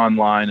went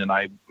online and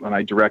I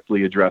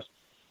directly addressed,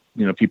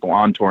 people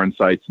on torrent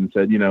sites and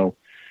said,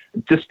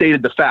 just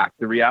stated the fact.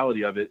 The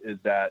reality of it is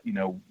that,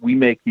 we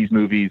make these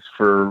movies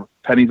for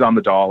pennies on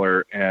the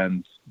dollar,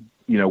 and,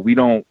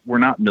 we're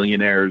not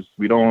millionaires.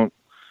 We don't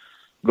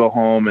go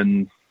home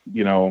and,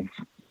 you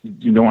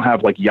don't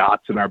have like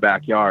yachts in our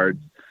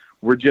backyards.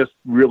 We're just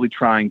really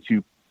trying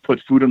to put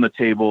food on the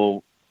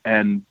table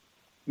and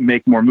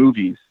make more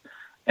movies.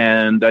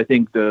 And I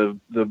think the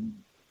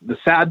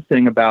sad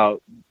thing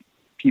about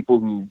people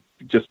who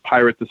just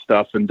pirate the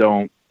stuff and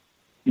don't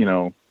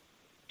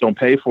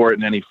pay for it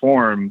in any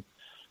form,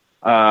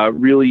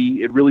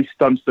 really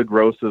stunts the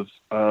growth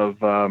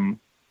of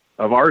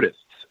artists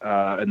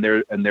and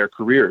their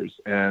careers.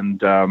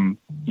 And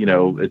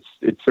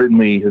it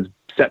certainly has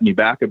set me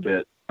back a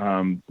bit.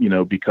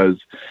 Because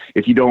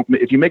if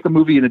you make a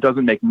movie and it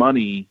doesn't make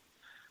money,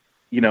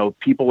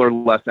 people are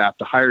less apt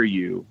to hire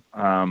you.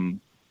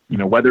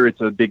 Whether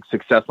it's a big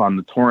success on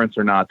the torrents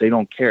or not, they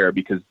don't care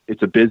because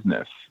it's a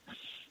business.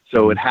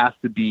 So it has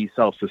to be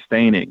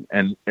self-sustaining.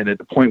 And at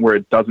the point where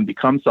it doesn't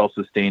become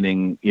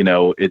self-sustaining,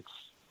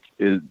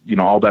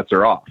 all bets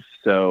are off.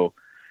 So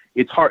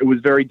it's hard. It was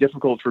very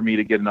difficult for me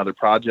to get another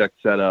project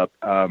set up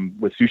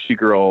with Sushi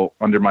Girl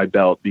under my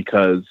belt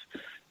because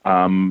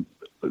a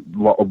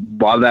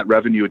lot of that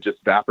revenue had just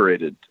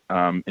evaporated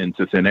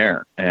into thin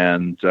air.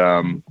 And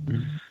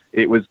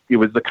it was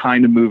the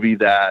kind of movie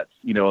that,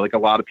 like a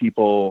lot of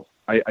people,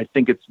 I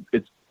think it's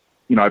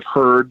I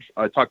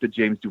talked to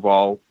James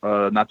Duval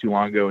not too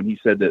long ago, and he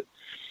said that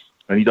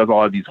he does a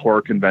lot of these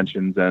horror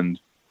conventions, and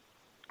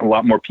a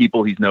lot more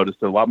people, he's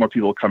noticed a lot more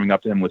people coming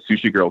up to him with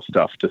Sushi Girl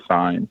stuff to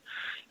sign.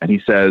 And he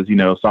says,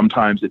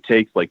 sometimes it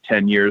takes like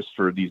 10 years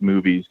for these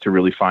movies to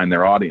really find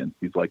their audience,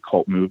 these like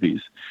cult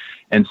movies.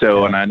 And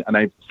so, and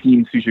I've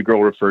seen Sushi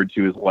Girl referred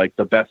to as like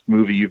the best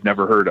movie you've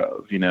never heard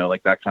of,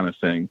 like that kind of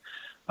thing.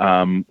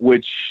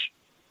 Which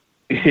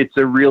it's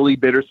a really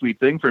bittersweet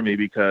thing for me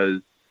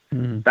because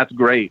that's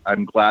great.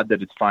 I'm glad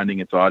that it's finding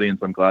its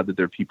audience. I'm glad that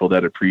there are people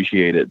that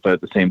appreciate it. But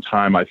at the same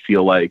time, I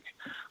feel like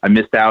I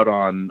missed out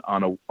on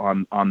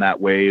that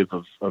wave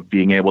of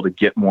being able to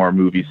get more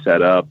movies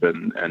set up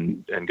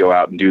and go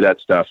out and do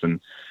that stuff.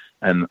 And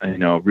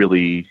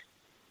really,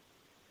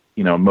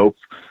 Mope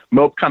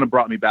kind of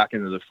brought me back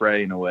into the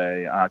fray in a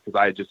way, because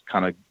I had just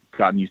kind of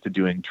gotten used to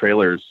doing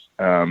trailers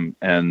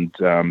and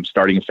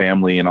starting a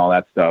family and all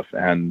that stuff.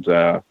 And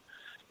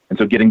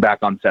so getting back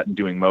on set and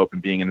doing Mope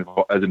and being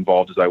as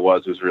involved as I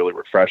was really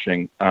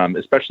refreshing,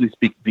 especially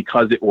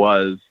because it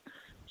was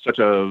such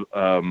a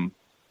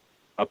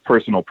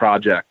personal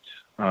project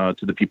to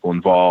the people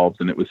involved.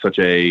 And it was such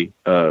a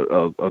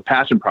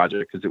passion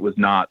project because it was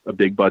not a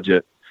big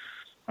budget.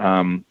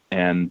 And,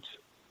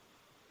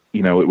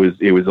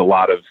 it was a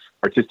lot of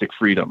artistic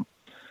freedom.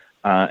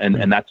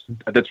 And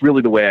that's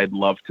really the way I'd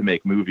love to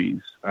make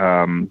movies.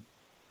 And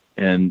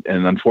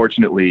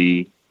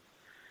unfortunately,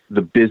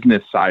 the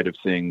business side of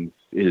things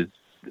is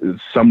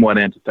somewhat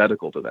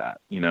antithetical to that,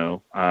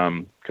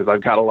 because I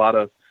got a lot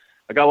of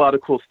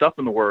cool stuff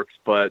in the works,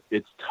 but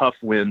it's tough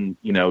when,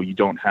 you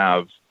don't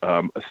have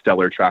a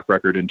stellar track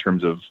record in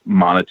terms of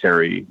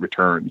monetary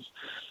returns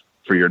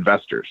for your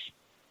investors.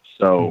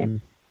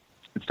 So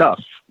it's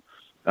tough.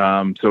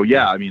 So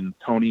yeah, I mean,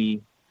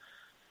 Tony,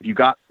 if you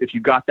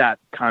got that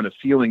kind of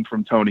feeling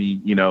from Tony,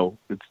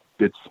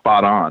 it's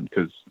spot on,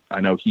 because I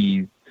know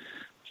he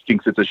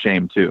thinks it's a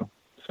shame too.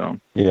 So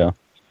yeah.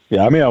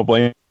 I mean, I'll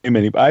blame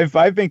anybody.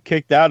 I've been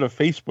kicked out of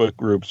Facebook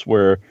groups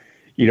where,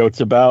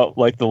 it's about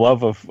like the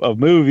love of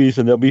movies,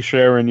 and they'll be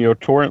sharing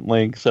torrent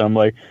links. And I'm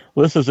like,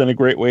 well, this isn't a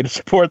great way to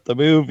support the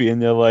movie,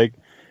 and they're like,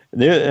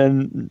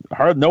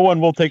 no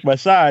one will take my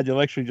side.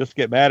 They'll actually just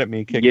get mad at me.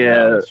 And kick me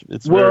out.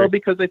 It's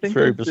because I think it's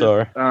very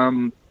bizarre.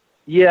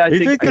 Yeah, I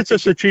think it's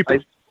just a cheaper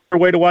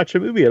way to watch a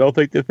movie. I don't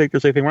think they think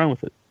there's anything wrong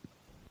with it.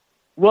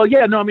 Well,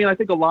 yeah, no, I mean, I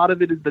think a lot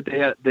of it is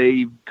that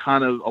they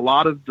kind of, a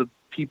lot of the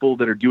people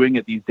that are doing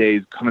it these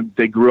days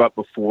they grew up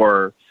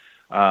before,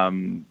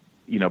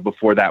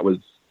 before that was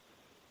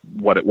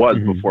what it was,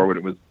 before when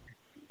it was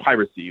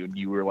piracy, and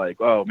you were like,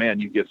 oh man,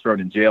 you get thrown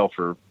in jail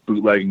for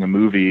bootlegging a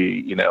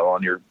movie,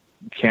 on your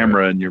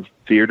camera in your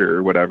theater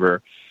or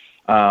whatever.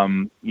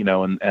 I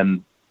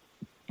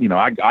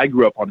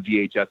grew up on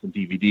VHS and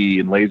DVD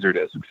and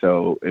Laserdisc,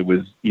 so it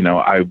was,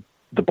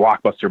 the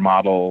Blockbuster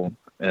model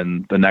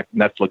and the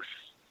Netflix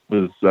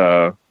was.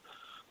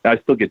 I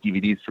still get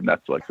DVDs from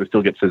Netflix. I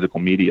still get physical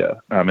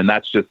media, and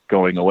that's just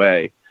going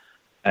away.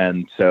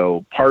 And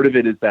so part of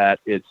it is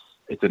that it's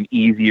an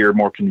easier,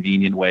 more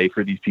convenient way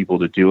for these people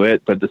to do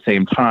it. But at the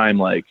same time,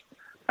 like,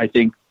 I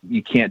think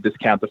you can't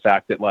discount the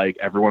fact that like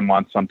everyone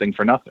wants something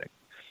for nothing.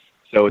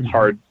 So it's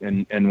hard.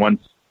 And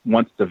once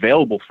it's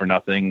available for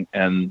nothing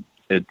and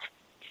it's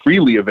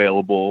freely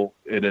available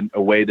in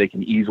a way they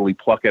can easily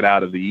pluck it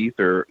out of the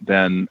ether,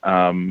 then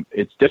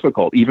it's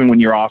difficult, even when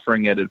you're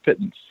offering it at a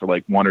pittance for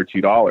like $1 or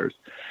 $2.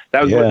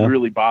 That was what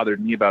really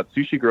bothered me about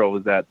Sushi Girl,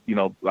 was that,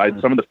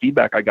 some of the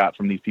feedback I got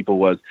from these people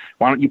was,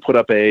 why don't you put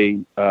up a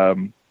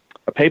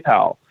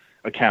PayPal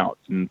account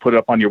and put it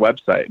up on your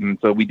website? And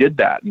so we did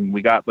that, and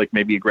we got like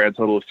maybe a grand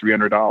total of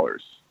 $300.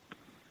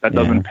 That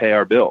doesn't pay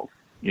our bills,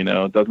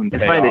 it doesn't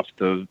pay off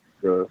the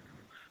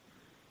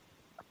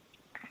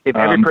if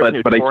every person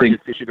who torrented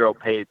Sushi Girl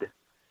paid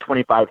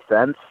 25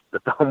 cents, the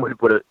film would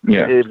put it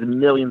was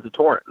millions of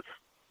torrents.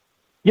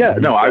 Yeah,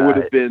 no, I would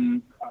have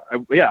been. I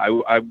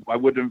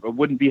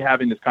wouldn't be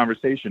having this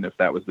conversation if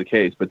that was the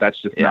case. But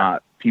that's just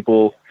not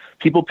people.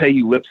 People pay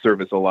you lip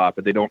service a lot,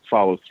 but they don't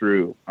follow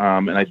through.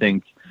 And I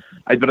think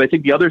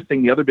the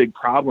other big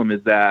problem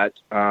is that,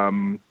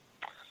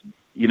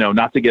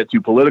 not to get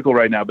too political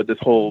right now, but this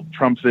whole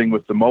Trump thing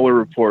with the Mueller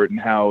report and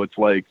how it's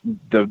like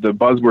the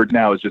buzzword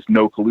now is just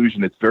no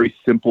collusion. It's very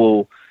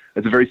simple.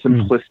 It's a very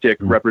simplistic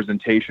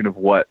representation of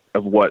what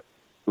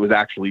was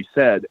actually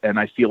said. And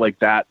I feel like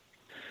that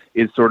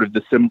is sort of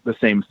the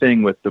same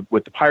thing with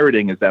the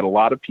pirating, is that a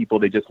lot of people,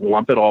 they just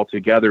lump it all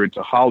together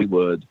into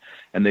Hollywood,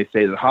 and they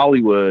say that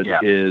Hollywood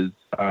is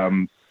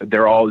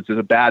it's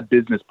a bad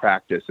business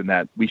practice, and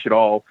that we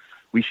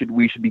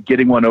should be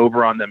getting one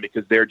over on them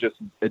because they're just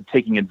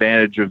taking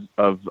advantage of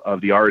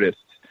the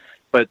artists.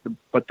 But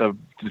the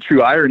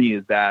true irony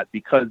is that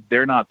because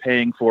they're not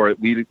paying for it,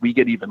 we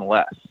get even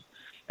less.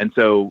 And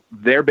so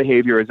their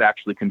behavior has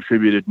actually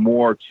contributed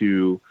more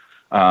to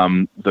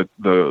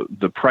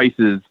the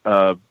prices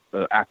of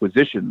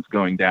acquisitions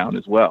going down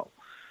as well.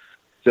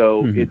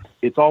 So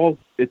it's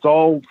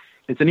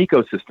an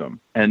ecosystem,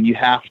 and you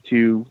have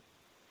to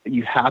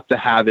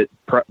have it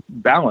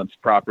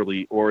balanced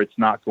properly, or it's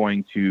not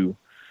going to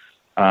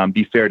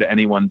be fair to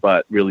anyone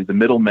but really the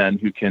middlemen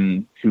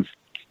who've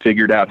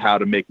figured out how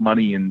to make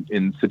money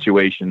in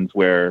situations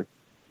where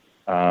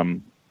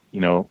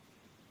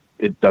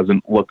it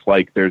doesn't look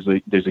like there's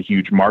a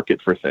huge market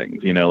for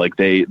things. Like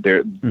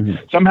they're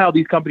somehow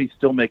these companies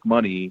still make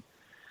money,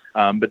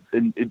 but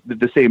at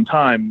the same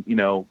time,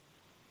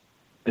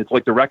 it's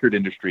like the record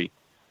industry.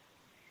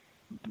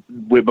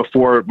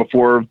 Before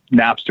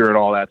Napster and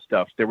all that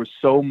stuff, there was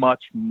so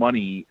much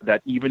money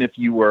that even if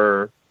you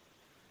were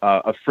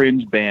a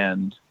fringe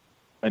band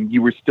and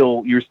you're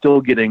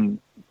still getting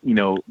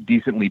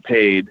decently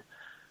paid,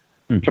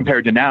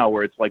 compared to now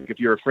where it's like if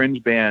you're a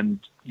fringe band,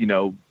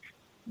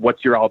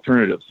 what's your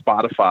alternative?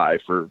 Spotify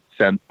for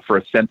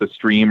a cent a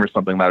stream or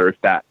something like that, or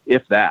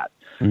if that.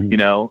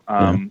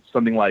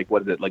 Something like,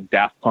 what is it, like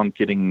Daft Punk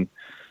getting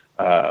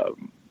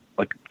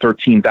like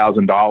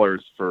 $13,000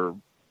 for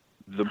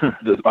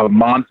a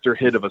monster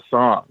hit of a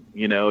song.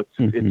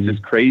 It's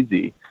just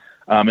crazy,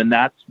 and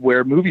that's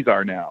where movies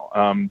are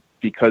now,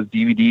 because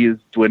DVD is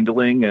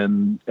dwindling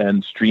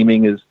and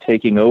streaming is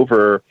taking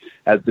over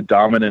as the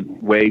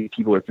dominant way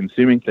people are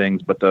consuming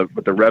things, but the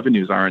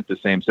revenues aren't the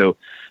same. So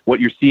what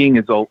you're seeing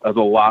is a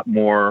lot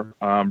more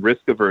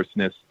risk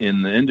averseness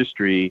in the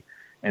industry.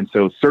 And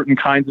so certain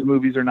kinds of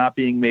movies are not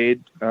being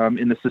made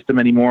in the system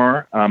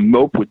anymore.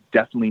 Mope would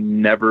definitely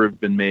never have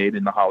been made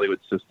in the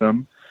Hollywood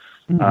system.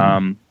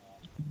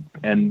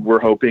 And we're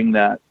hoping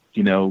that,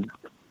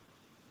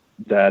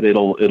 that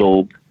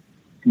it'll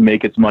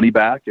make its money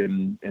back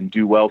and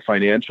do well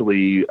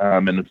financially,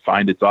 and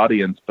find its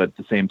audience. But at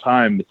the same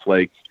time, it's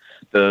like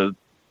the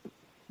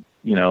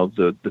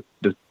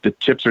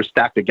chips are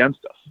stacked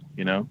against us,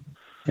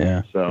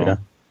 Yeah. So, yeah.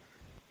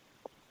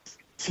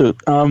 So,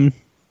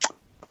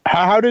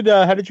 how did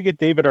you get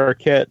David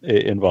Arquette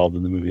involved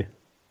in the movie?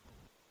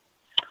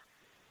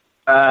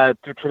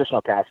 Through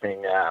traditional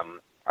casting.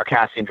 Our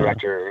casting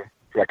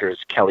directors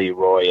Kelly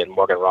Roy and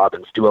Morgan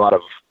Robbins do a lot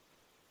of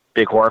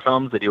big horror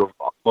films. They do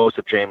most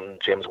of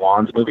James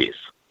Wan's movies,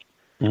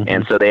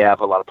 and so they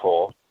have a lot of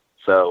pull.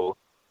 So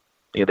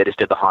they just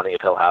did The Haunting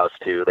of Hill House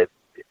too.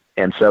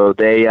 So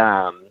they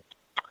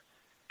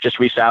just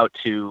reached out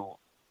to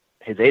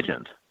his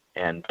agent,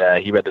 and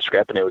he read the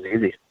script, and it was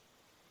easy.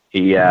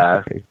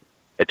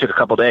 It took a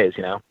couple days,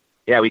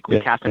 Yeah, we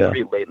cast him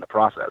pretty late in the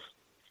process.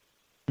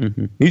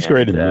 He's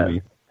great in the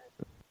movie.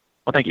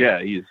 Well, thank you.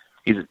 Yeah, he's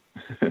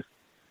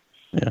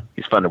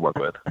he's fun to work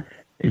with.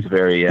 He's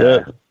very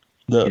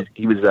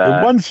he was the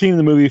one scene in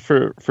the movie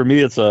for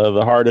me that's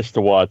the hardest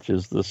to watch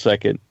is the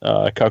second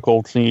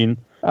cuckold scene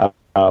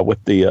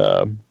with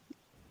the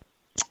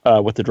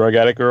drug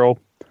addict girl.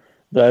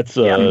 That's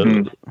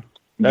definitely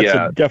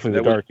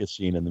the darkest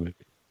scene in the movie.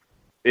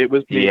 It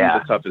was maybe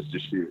the toughest to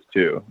shoot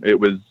too.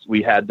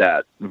 We had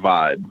that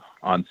vibe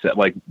on set,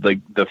 like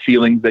the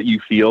feelings that you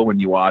feel when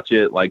you watch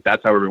it. Like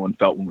that's how everyone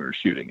felt when we were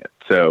shooting it.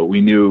 So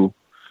we knew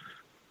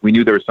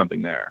there was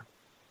something there.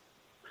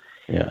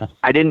 Yeah.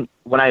 I didn't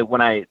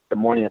the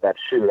morning of that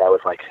shoot, I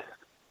was like,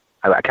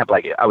 I kept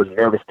like I was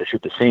nervous to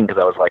shoot the scene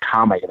because I was like,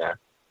 how am I gonna?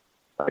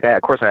 Like,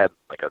 of course, I had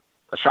like a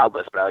shot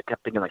list, but I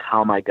kept thinking like,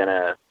 how am I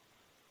gonna,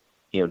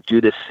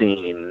 do this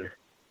scene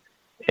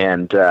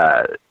and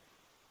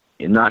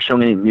not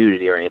showing any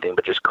nudity or anything,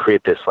 but just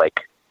create this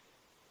like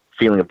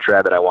feeling of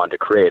dread that I wanted to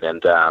create,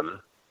 and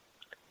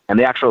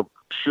the actual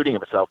shooting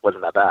of itself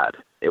wasn't that bad.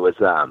 It was,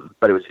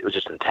 but it was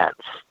just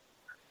intense.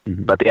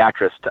 Mm-hmm. But the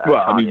actress,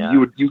 well, Tanya, I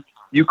mean,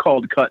 you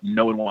called cut and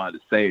no one wanted to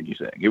say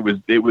anything. It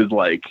was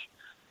like,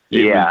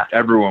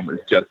 everyone was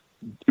just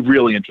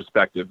really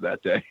introspective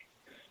that day.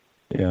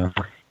 Yeah.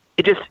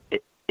 It's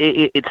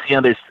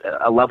there's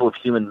a level of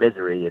human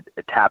misery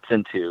it taps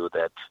into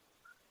that,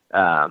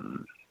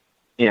 and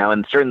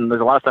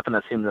there's a lot of stuff in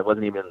that scene that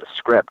wasn't even in the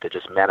script. It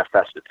just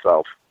manifested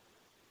itself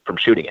from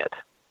shooting it.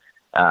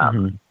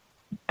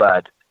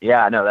 But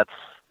that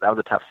was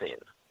a tough scene,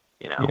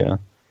 Yeah.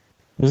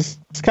 It's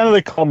kind of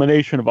the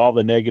culmination of all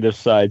the negative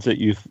sides that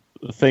you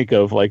think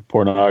of, like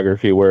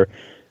pornography, where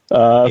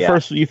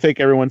first you think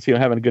everyone's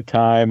having a good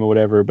time or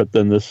whatever, but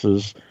then this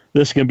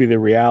can be the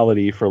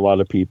reality for a lot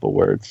of people,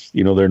 where it's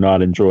they're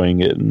not enjoying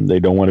it and they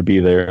don't want to be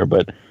there,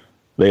 but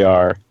they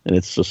are, and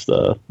it's just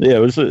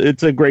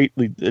it's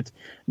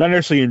not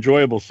necessarily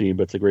enjoyable scene,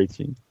 but it's a great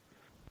scene.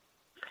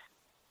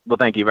 Well,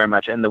 thank you very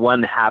much. And the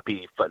one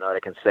happy footnote I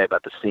can say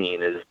about the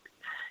scene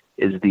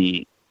is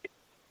the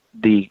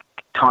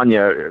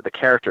Tanya, or the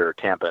character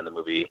Tampa in the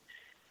movie,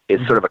 is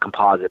sort of a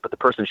composite, but the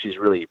person she's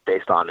really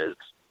based on is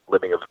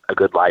living a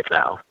good life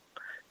now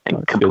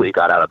and completely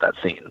got out of that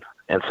scene.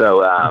 And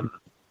so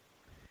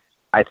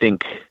I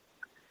think,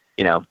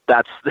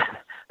 that's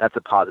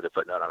a positive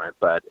footnote on it,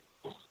 but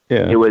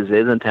it was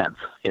intense.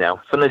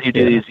 Sometimes you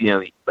do these,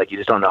 like you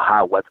just don't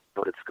know what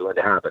it's going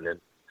to happen. And,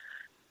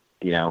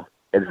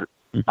 as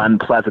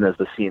unpleasant as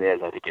the scene is,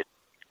 I think it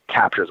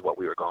captures what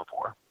we were going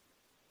for.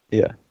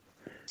 Yeah.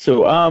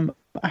 So,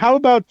 how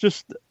about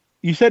just,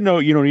 you said no,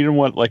 you didn't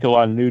want like a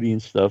lot of nudity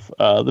and stuff.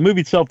 The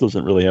movie itself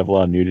doesn't really have a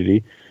lot of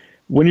nudity.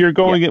 When you're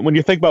when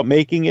you think about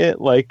making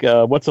it, like,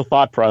 what's the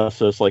thought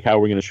process? Like, how are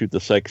we going to shoot the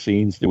sex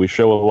scenes? Do we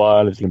show a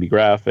lot? Is it going to be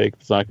graphic?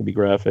 It's not going to be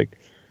graphic.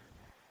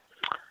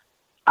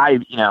 I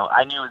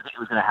knew it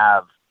was going to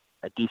have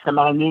a decent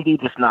amount of nudity,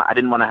 I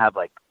didn't want to have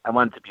I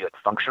wanted it to be like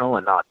functional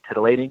and not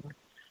titillating.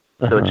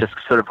 So it's just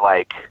sort of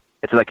like,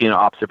 it's like,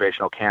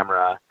 observational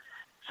camera.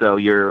 So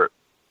if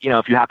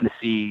you happen to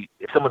see,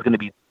 if someone's going to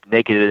be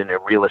naked in a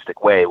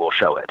realistic way, we'll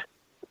show it.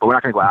 But we're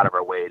not going to go out of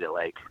our way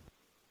to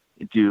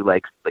do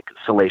like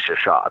salacious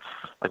shots.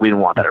 Like, we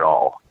didn't want that at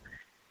all.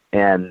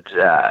 And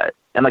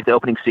like the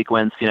opening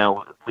sequence,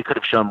 we could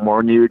have shown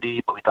more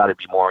nudity, but we thought it'd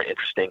be more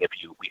interesting if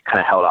we kind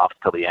of held off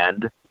till the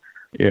end.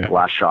 Yeah. The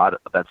last shot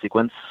of that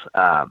sequence.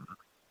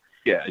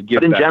 It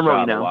gives that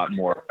shot a lot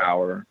more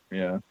power.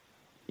 Yeah.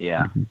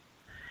 Yeah.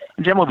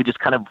 In general, we just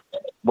kind of,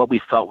 what we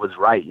felt was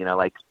right,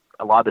 like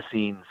a lot of the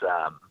scenes,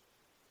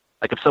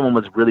 like if someone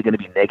was really going to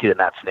be naked in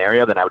that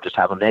scenario, then I would just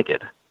have them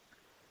naked.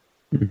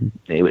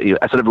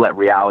 I sort of let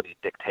reality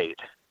dictate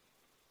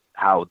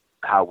how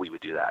we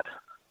would do that.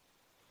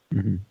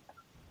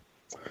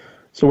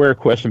 So, weird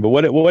question, but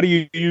what do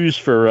you use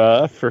for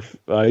I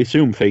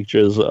assume fake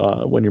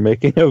jizz when you're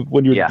making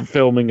when you're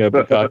filming a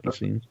bukkake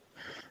scene?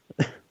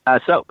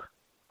 Soap.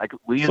 Like,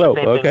 we use soap,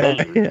 the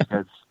same thing.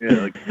 Because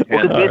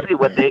basically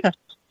what they,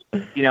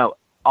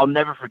 I'll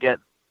never forget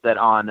that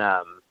on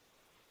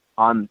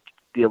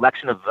the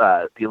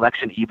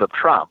election eve of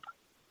Trump,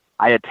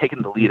 I had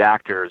taken the lead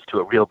actors to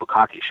a real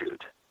bukkake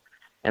shoot,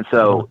 and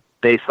so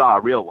they saw a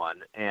real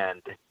one,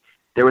 and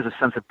there was a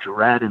sense of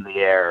dread in the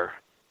air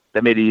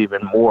that made it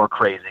even more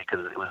crazy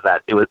because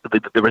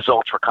the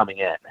results were coming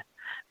in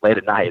late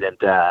at night,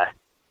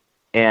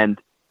 and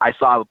I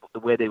saw the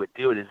way they would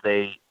do it is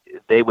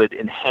they would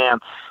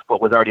enhance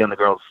what was already on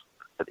the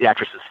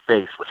actress's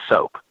face with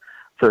soap,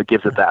 so it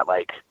gives it that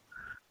white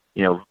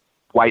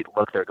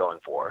look they're going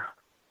for,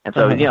 and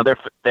so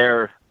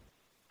they're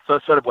so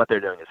sort of what they're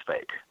doing is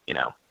fake,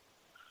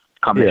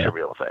 combination of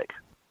real and fake.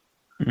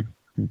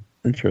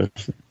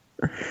 Interesting.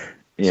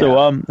 Yeah.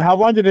 So, how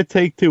long did it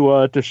take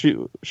to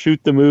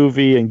shoot the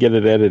movie and get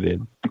it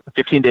edited?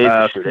 15 days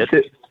to shoot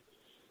it.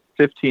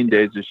 15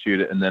 days to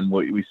shoot it, and then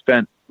we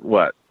spent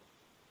a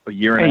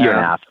year and a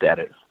half to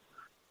edit.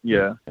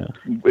 Yeah.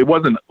 It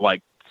wasn't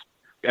like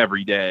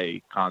every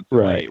day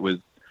constantly. Right. It was,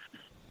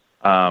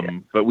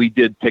 but we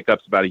did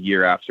pickups about a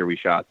year after we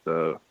shot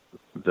the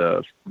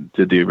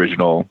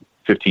original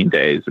 15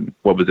 days, and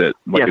what was it,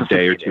 a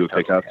day or two of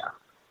pickups?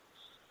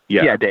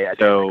 Yeah, a day.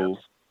 So,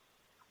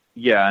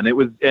 Yeah, and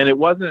it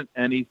wasn't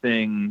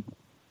anything.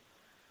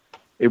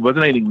 It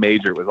wasn't anything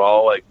major. It was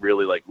all like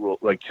really like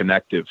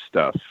connective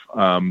stuff.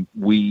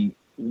 The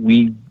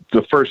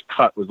first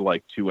cut was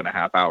like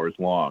 2.5 hours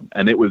long,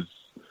 and it was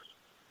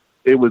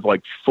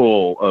like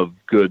full of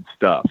good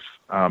stuff.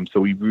 So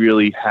we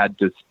really had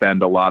to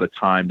spend a lot of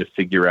time to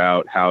figure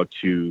out how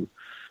to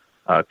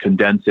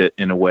condense it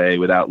in a way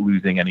without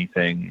losing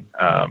anything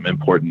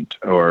important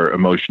or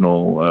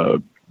emotional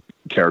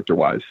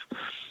character-wise.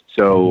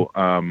 So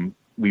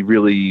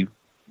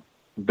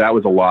that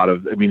was a lot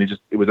of. I mean,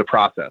 it was a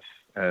process,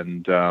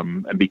 and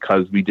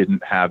because we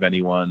didn't have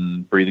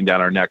anyone breathing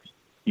down our necks,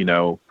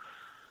 to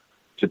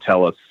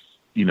tell us,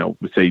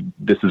 say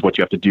this is what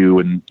you have to do,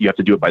 and you have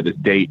to do it by this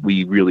date.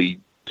 We really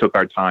took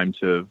our time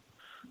to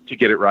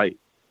get it right,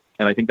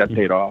 and I think that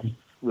paid off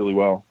really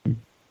well.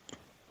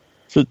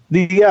 So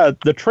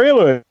the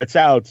trailer it's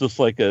out. It's just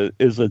like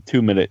is a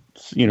 2-minute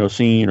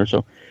scene or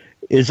so.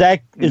 Is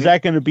that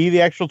going to be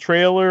the actual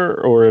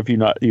trailer, or have you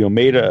not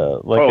made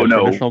a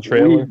traditional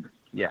trailer?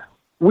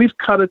 We've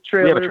cut a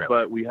trailer,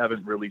 but we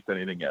haven't released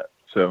anything yet.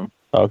 So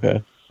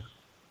okay,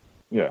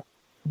 yeah.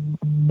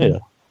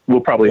 We'll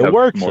probably have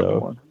works, more though.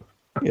 than one.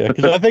 Yeah,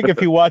 because I think if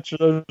you watch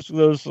those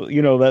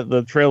that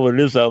the trailer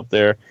is out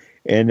there,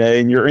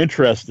 and you're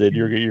interested,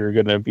 you're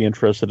going to be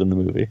interested in the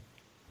movie.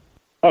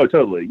 Oh,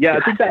 totally. Yeah,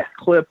 I think that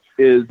clip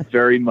is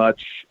very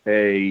much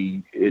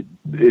it's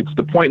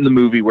the point in the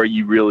movie where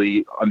you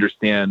really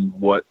understand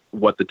what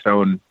the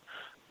tone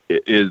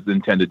is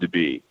intended to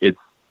be.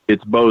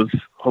 It's both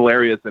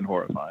hilarious and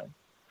horrifying.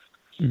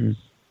 Mm-hmm.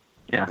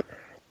 Yeah.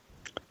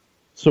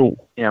 So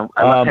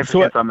I love Texas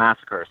Chainsaw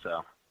Massacre.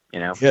 So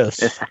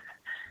yes, I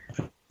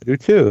do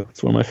too.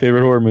 It's one of my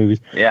favorite horror movies.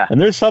 Yeah. And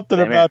there's something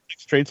about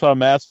Texas Chainsaw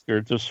Massacre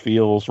that just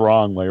feels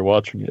wrong while you're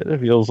watching it. It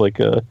feels like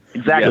a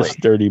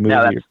dirty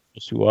movie. You're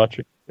supposed to watch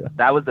it. Yeah.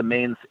 That was the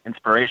main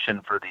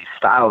inspiration for the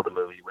style of the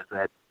movie. Was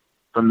that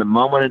from the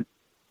moment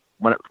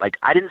when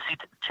I didn't see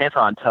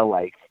Chainsaw until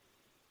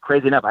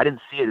crazy enough, I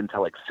didn't see it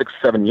until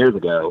 6-7 years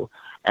ago,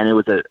 and it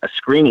was a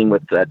screening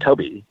with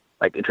Toby,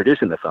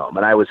 introducing the film,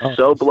 and I was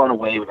so blown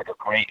away with a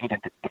great. It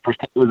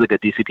was a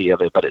DCP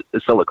of it, but it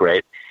still looked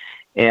great,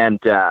 and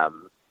I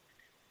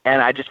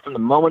just from the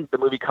moment the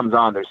movie comes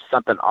on, there's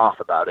something off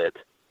about it,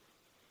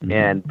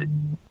 and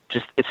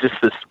it's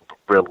just this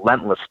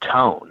relentless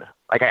tone.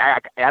 I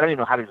don't even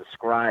know how to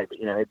describe,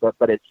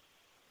 but it's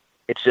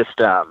just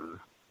from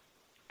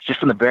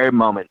the very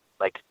moment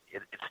it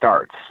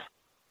starts.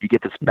 You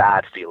get this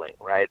bad feeling,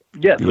 right?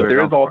 Yes, but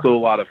there is also a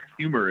lot of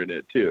humor in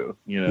it too.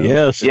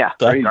 Yes, yeah,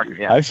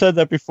 I've said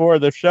that before.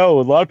 The show.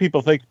 A lot of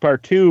people think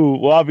part 2.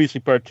 Well,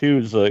 obviously part 2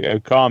 is a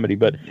comedy,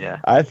 but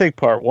I think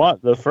part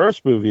 1, the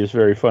first movie, is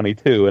very funny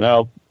too. And I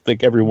don't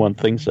think everyone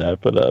thinks that,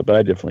 but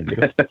I definitely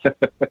do.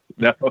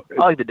 No,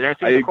 the dinner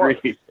scene. I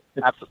agree.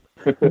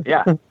 Absolutely.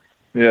 Yeah.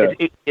 Yeah.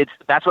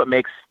 That's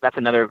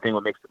another thing.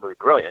 What makes the movie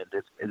brilliant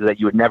is that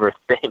you would never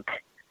think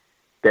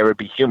there would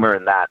be humor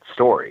in that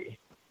story.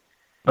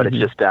 But it's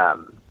just, it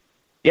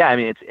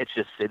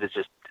is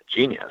just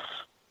genius.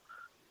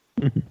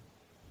 Mm-hmm.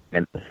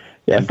 And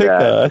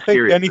I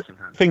think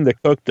anything the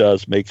cook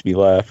does makes me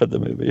laugh at the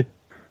movie.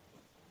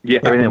 Yeah,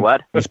 everything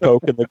what? He's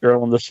poking the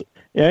girl in the.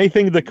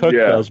 Anything the cook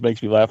does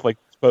makes me laugh, like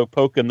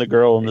poking the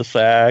girl in the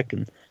sack,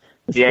 and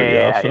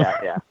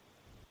yeah.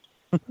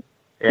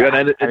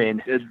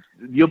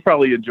 You'll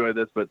probably enjoy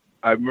this, but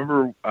I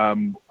remember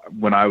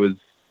when it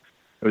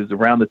was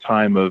around the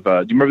time of. Do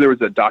you remember there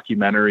was a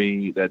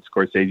documentary that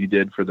Scorsese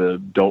did for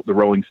the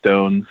Rolling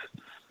Stones?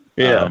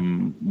 Yeah.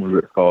 What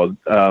was it called?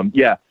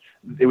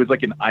 It was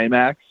like an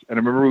IMAX, and I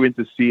remember we went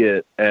to see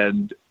it,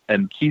 and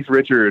Keith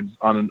Richards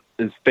on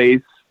his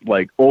face,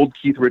 like old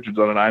Keith Richards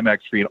on an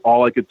IMAX screen.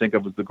 All I could think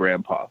of was the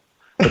grandpa.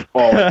 That's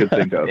all I could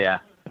think of. Yeah.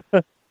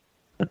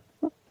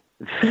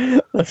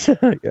 That's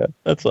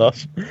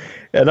awesome,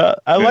 and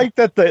I like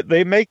that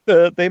they make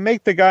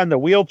the guy in the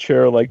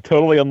wheelchair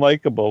totally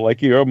unlikable.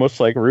 Like you're almost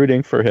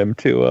rooting for him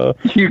to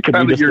you're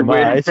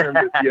waiting for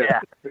him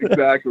to,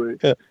 exactly.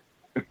 Yeah.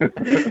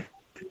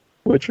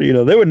 Which they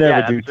would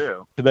never do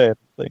today. I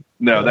think.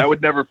 No, that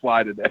would never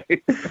fly today.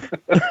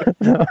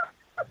 No.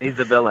 He's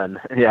the villain.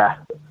 Yeah.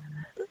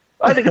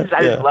 I think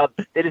I just love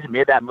they just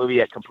made that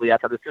movie completely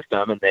outside the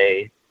system, and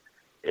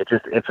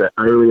it's an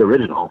early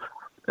original.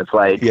 It's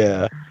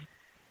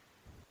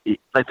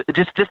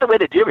just the way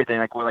they do everything.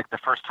 The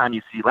first time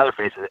you see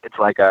Leatherface, it's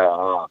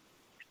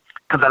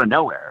comes out of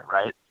nowhere,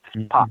 right?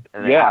 Just pop,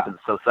 and it happens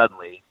so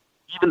suddenly.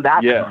 Even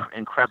that's an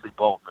incredibly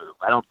bold move.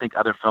 I don't think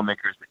other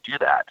filmmakers would do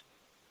that.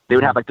 They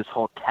would have this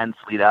whole tense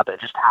lead up, and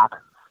it just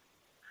happens.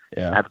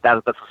 Yeah,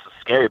 that's what's so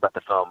scary about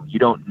the film. You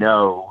don't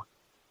know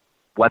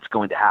what's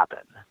going to happen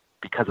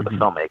because of the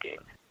filmmaking,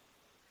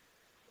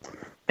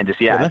 and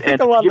just I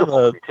think a lot of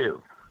movie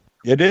too.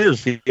 It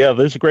is,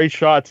 there's great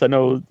shots. I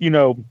know,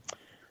 the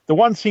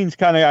one scene's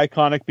kind of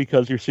iconic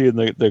because you're seeing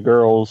the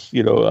girls,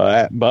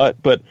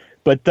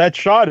 but that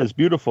shot is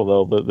beautiful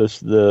though.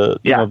 The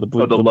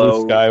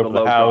blue sky over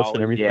the house dollar,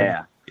 and everything.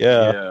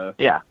 Yeah.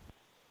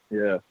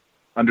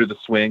 Under the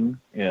swing.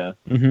 Yeah.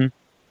 Mm-hmm.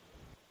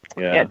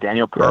 Yeah,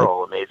 Daniel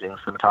Pearl, amazing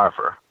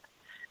cinematographer.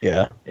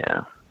 Yeah.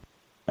 Yeah.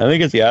 I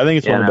think it's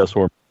one of the best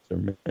horror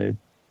movies ever made.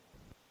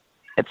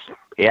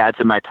 It's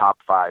in my top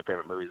 5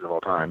 favorite movies of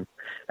all time.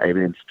 I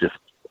mean, it's just,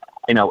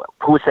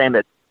 who was saying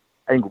that?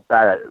 I think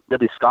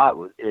Ridley Scott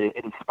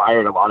it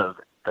inspired a lot of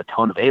the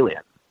tone of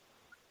Alien,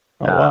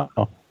 wow.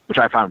 which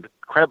I found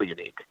incredibly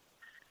unique.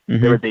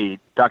 Mm-hmm. There was a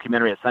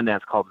documentary at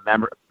Sundance called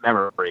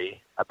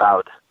Memory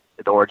about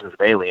the origins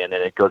of Alien,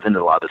 and it goes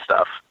into a lot of this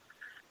stuff.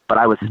 But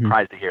I was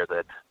surprised to hear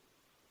that.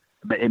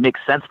 But it makes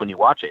sense when you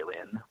watch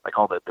Alien, like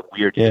all the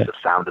weird use of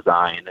sound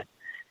design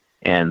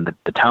and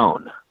the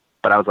tone.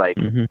 But I was like,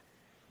 I mean,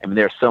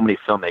 there are so many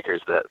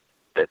filmmakers that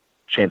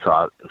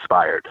Chainsaw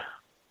inspired.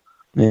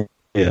 Yeah.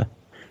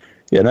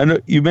 Yeah, and I know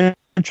you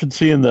mentioned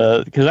seeing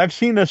because I've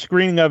seen a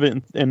screening of it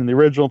in the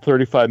original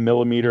 35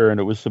 millimeter, and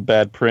it was a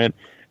bad print.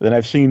 And then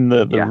I've seen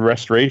the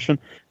restoration,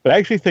 but I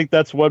actually think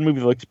that's one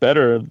movie that looks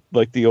better,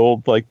 like the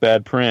old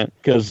bad print,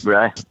 because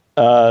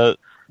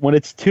when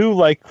it's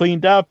too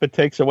cleaned up, it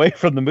takes away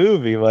from the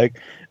movie.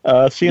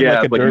 Seeing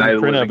a dirty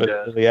print of it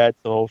really adds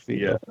the whole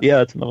feel. Yeah,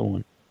 that's another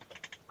one.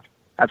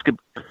 That's good.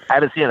 I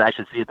haven't seen it. I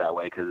should see it that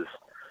way because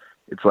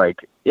it's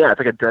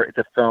it's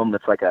a film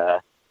that's like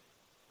a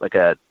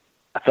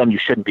film you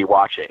shouldn't be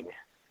watching.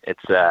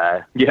 It's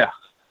yeah.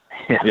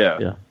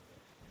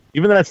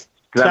 Even that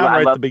sound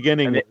right at the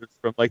beginning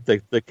from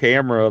the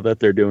camera that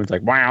they're doing, it's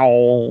like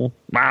wow,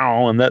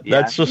 and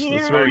that's just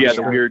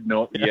the weird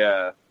note.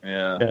 Yeah.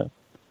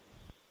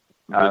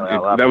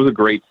 That was a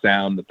great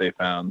sound that they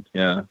found.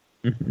 Yeah.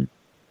 Mm-hmm.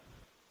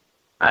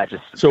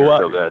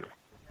 So good.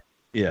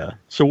 Yeah.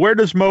 So where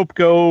does Mope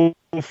go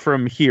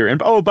from here? And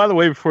by the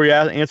way, before you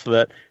answer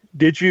that,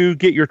 did you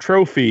get your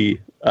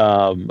trophy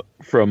from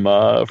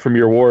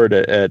your award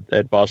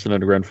at Boston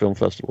Underground Film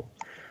Festival?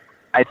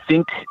 I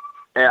think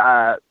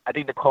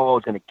Nicole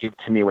is going to give it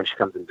to me when she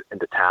comes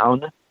into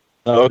town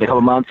in a couple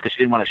months because she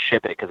didn't want to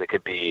ship it because it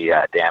could be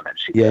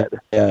damaged. She said.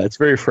 Yeah, it's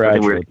very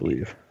fragile, I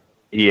believe.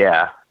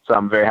 Yeah, so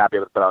I'm very happy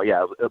with it. But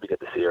it'll be good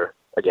to see her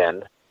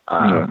again.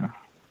 And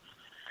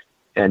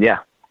yeah.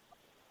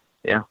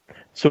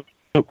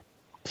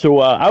 So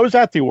I was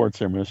at the award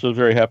ceremony, so I was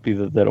very happy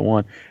that it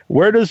won.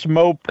 Where does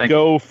Mope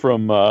go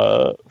from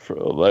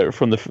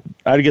the?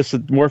 I guess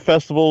more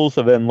festivals,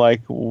 and then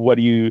where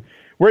do you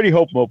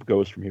hope Mope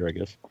goes from here? I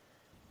guess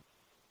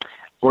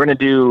we're gonna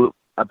do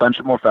a bunch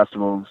of more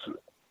festivals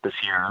this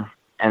year,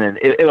 and then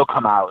it'll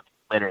come out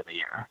later in the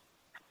year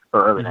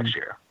or early next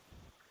year.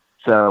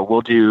 So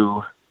we'll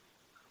do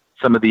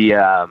some of the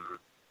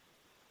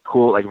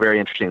cool, very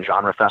interesting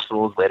genre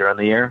festivals later in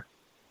the year,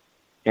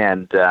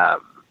 and.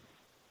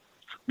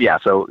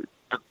 So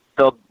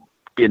they'll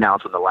be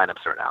announced when the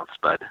lineups are announced,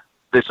 but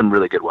there's some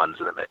really good ones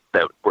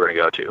that we're going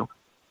to go to.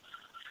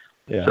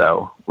 Yeah.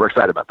 So we're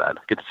excited about that.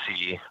 Get to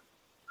see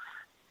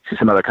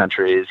some other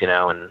countries,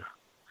 and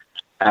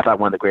I thought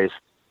one of the greatest,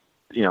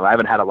 I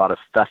haven't had a lot of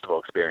festival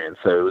experience,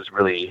 so it's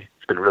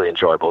been really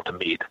enjoyable to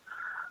meet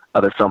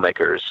other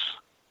filmmakers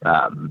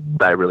that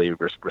I really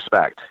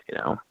respect,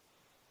 Yeah,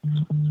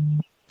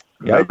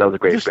 that was a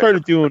great experience. I just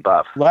started doing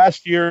Buff.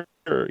 Last year,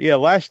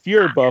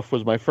 Buff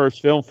was my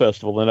first film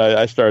festival, and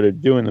I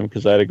started doing them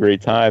because I had a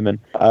great time. And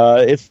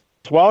it's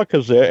wild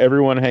because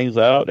everyone hangs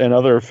out, and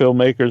other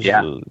filmmakers,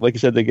 like you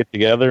said, they get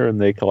together and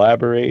they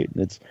collaborate,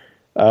 and it's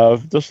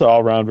just an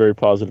all-around very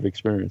positive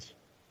experience.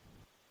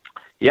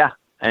 Yeah,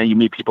 and you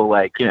meet people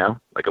I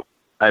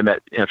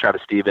met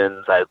Travis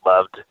Stevens. I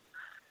loved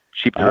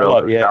Cheap Thrill,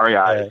 Starry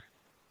Eyes,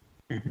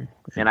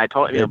 and I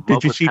told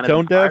did you see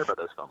Tone Deaf?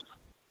 Those films.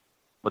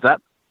 What's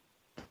that?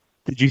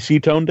 Did you see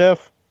Tone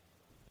Deaf?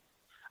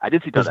 I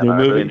did see Tone Deaf. I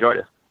really enjoyed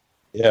it.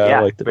 Yeah,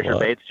 I liked it. Richard a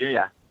lot. Bates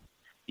Jr.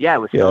 Yeah, it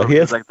was. It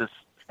was like this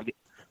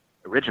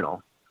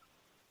original.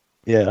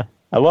 Yeah,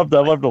 I loved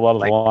a lot of the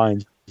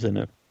lines in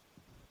it.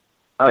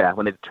 Oh yeah,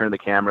 when they turned the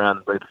camera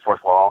and break the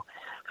fourth wall.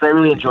 So I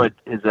really enjoyed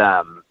his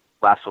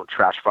last film,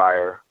 Trash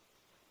Fire,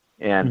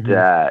 and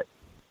I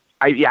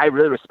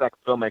really respect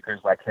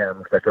filmmakers like him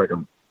because I feel like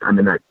I'm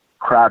in that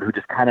crowd who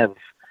just kind of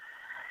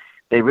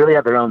they really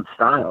have their own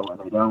style and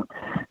they don't.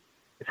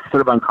 It's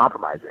sort of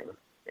uncompromising,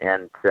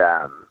 and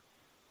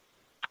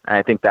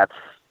I think that's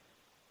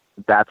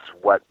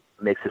what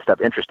makes this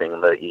stuff interesting.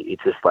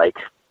 It's just like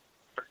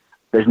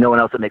there's no one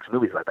else that makes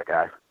movies like that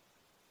guy,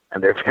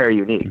 and they're very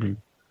unique. Mm-hmm.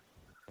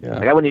 Yeah.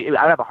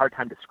 I have a hard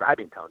time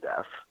describing Tone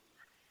Deaf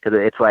because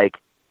it's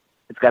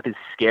got these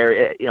scary,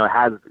 it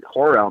has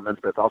horror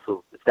elements, but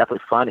it's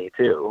definitely funny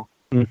too,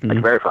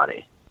 very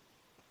funny.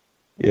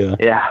 Yeah.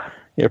 Yeah.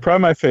 Yeah,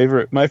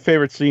 probably my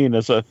favorite scene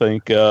is, I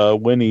think,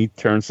 when he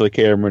turns to the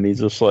camera and he's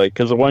just like,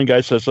 because the one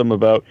guy says something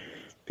about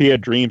he had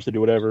dreams to do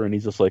whatever, and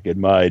he's just like,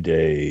 in my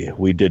day,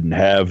 we didn't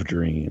have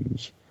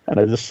dreams. And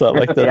I just thought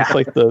that's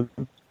the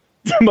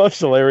most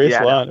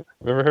hilarious line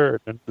I've ever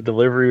heard. And the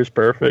delivery was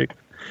perfect,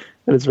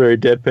 and it's very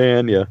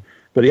deadpan, yeah.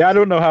 But I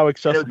don't know how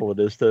accessible it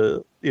is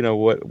to,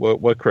 what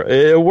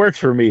it works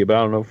for me, but I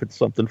don't know if it's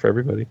something for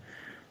everybody.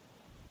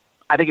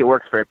 I think it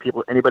works for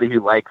anybody who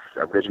likes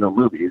original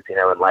movies, and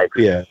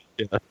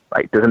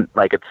doesn't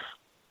it's,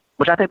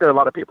 which I think there are a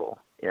lot of people,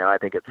 You know, I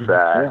think it's.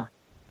 Yeah.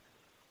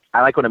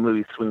 I like when a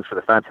movie swings for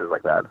the fences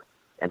like that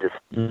and just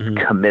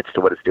commits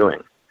to what it's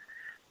doing.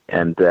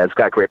 And it's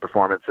got great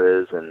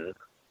performances, and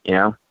you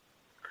know,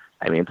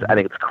 I mean, I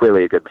think it's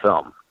clearly a good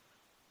film.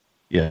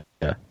 Yeah.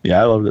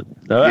 I loved it.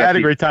 I had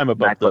a great time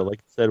about it. Like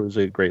I said, it was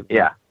a great.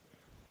 Yeah.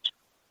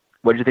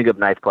 What did you think of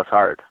Knife Plus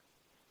Hard?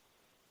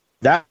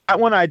 That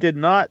one I did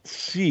not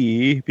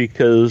see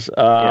because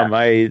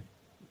I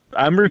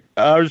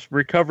was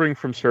recovering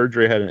from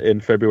surgery in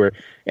February,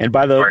 and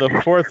by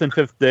the fourth and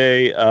fifth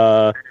day,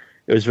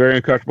 it was very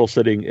uncomfortable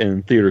sitting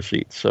in theater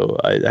seats, so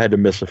I had to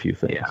miss a few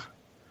things.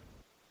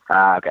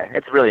 Yeah. Okay.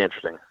 It's really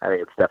interesting. I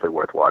think it's definitely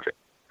worth watching.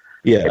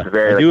 Yeah, it's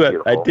very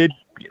beautiful. I did.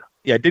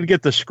 Yeah, I did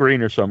get the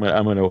screener, so I'm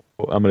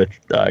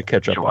gonna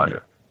catch up on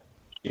it.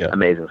 Yeah,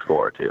 amazing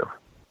score too.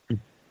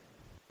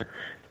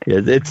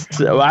 Yeah,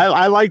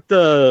 I like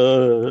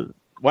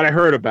what I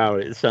heard about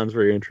it. It sounds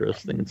very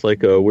interesting. It's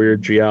like a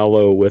weird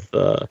giallo with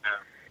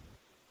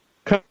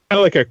kind of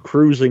like a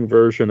cruising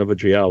version of a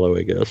giallo,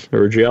 I guess,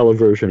 or a giallo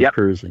version of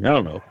cruising. I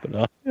don't know,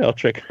 but I'll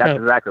check it out. That's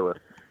exactly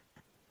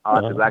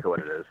what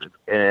it is.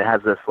 And it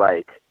has this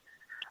like,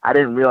 I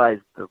didn't realize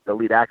the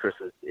lead actress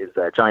is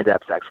Johnny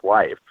Depp's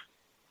ex-wife,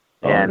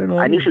 and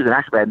I knew she was an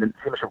actress, but I didn't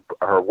see much of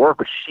her work.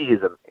 But she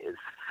is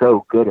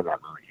so good in that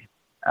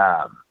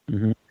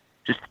movie.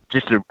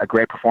 Just a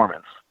great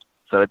performance.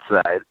 So it's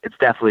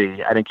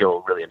definitely, I think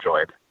you'll really enjoy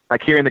it.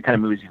 Like hearing the kind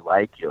of movies you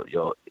like,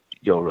 you'll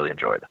really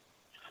enjoy it.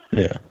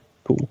 Yeah,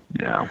 cool.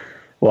 Yeah.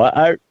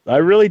 Well, I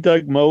really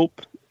dug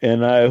Mope,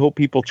 and I hope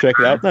people check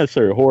it out. Not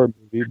necessarily a horror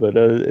movie, but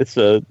it's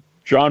a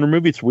genre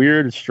movie. It's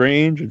weird, it's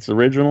strange, it's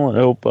original, and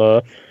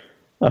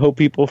I hope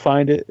people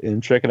find it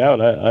and check it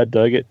out. I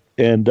dug it.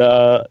 And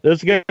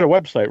there's a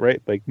website,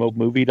 right? Like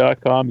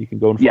mopemovie.com. You can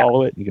go and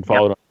follow it. You can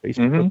follow it on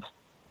Facebook.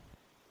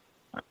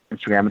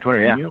 Instagram and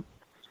Twitter,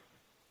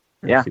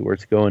 yeah. See where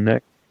it's going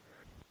next.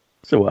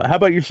 So how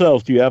about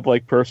yourselves? Do you have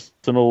like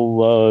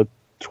personal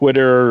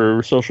Twitter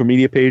or social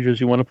media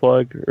pages you want to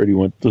plug, or do you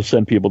want to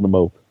send people to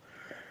Mope?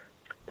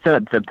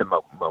 Send them to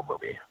Mope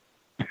movie.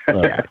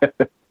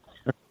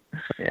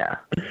 Yeah.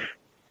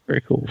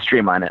 Very cool.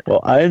 Streamline it.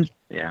 Well, all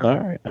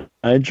right.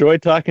 I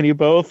enjoyed talking to you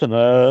both, and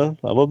I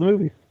love the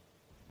movie.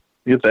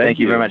 Yeah, thank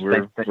you very much.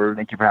 Thank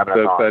you for having us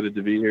on. So excited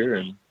to be here,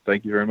 and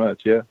thank you very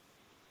much. Yeah.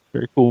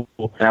 Very cool.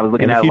 And I was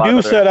looking at a lot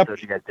of other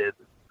episodes you guys did.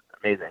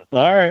 Amazing.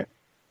 All right.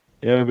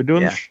 Yeah, we've been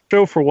doing the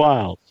show for a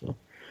while, so.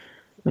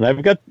 And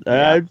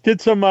I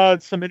did some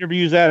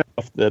interviews that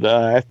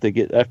I have to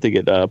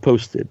get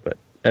posted, but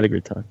I had a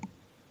great time.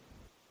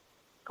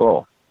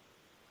 Cool.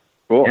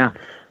 Yeah.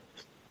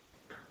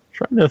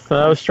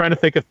 I was trying to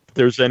think if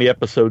there's any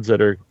episodes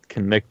that are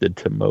connected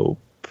to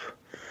Mope.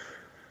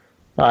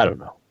 I don't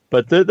know,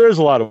 but there's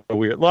a lot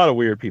of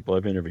weird people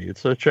I've interviewed,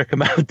 so check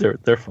them out.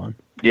 They're fun.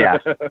 Yeah.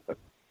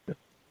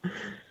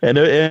 And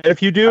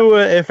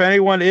if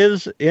anyone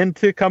is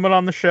into coming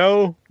on the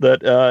show,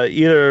 that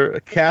either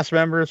cast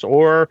members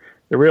or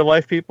the real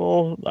life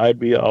people, I'd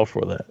be all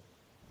for that.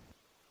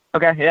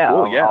 Okay, yeah,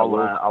 cool,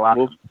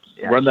 we'll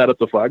run that up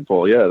the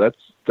flagpole. Yeah,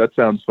 that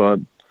sounds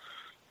fun.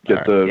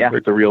 Get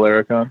the real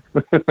Eric on.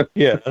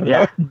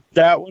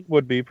 That one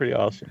would be pretty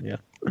awesome. Yeah.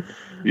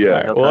 Yeah.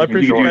 Right, well, I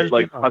appreciate you guys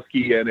like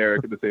Husky and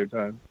Eric at the same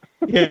time.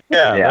 Yeah.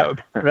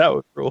 That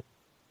would be cool.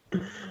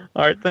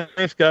 All right,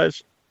 thanks,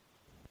 guys.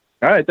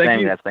 All right, thank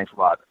you. Guys. Thanks a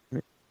lot.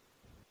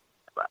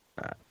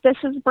 This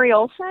is Brie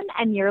Olson,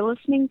 and you're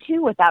listening to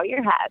Without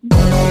Your Head.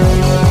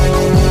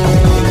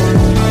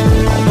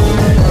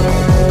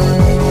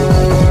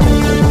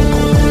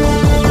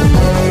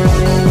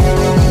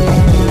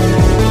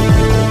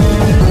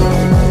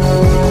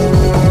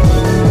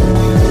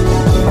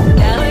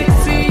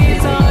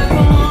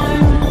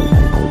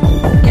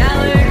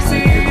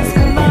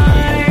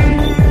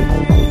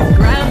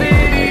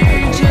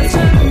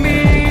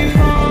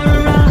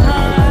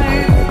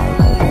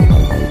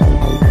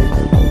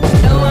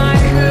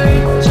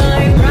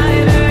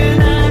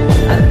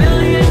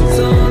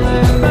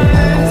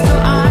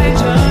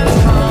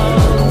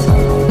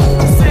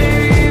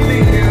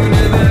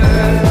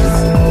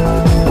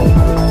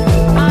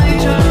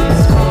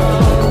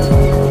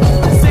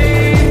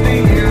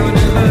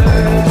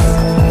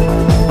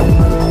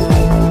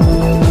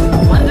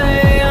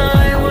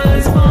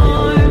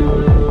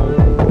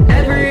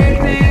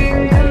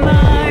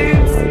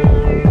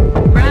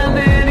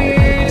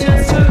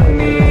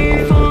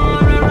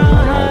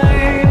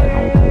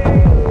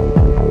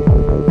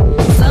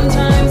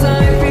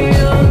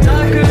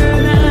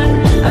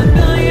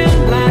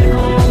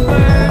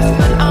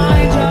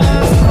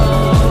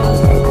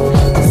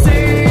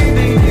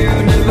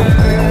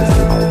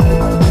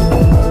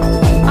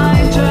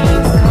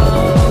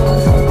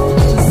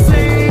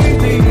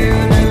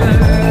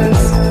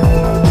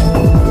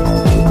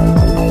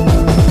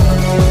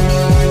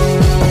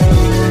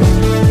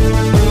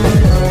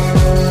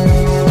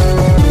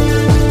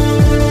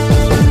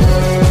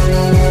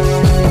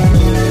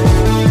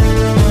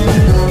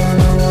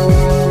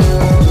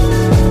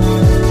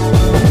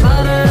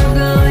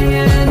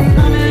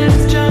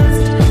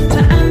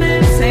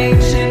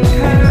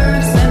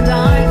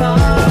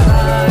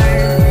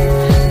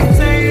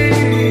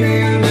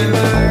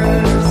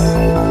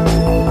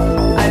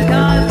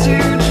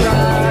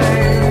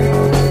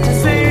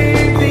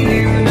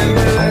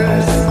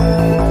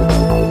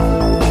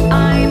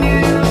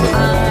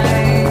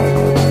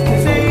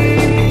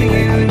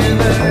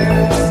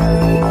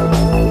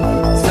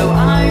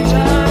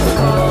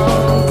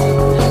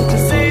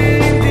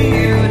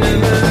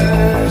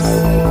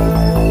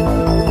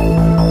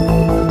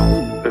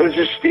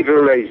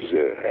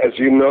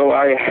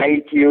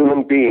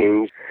 human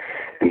beings,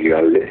 and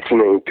you're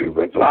listening to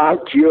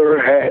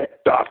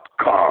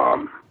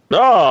WithoutYourHead.com.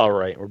 All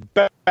right, we're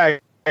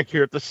back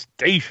here at the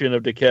station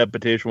of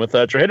decapitation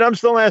without your head. I'm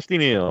still Nasty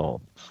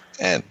Neil.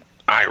 And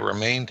I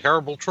remain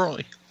Terrible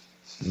Troy.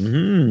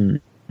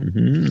 And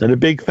a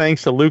big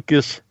thanks to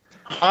Lucas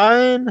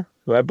Heyne,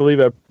 who I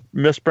believe I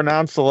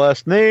mispronounced the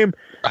last name,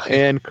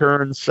 and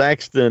Kern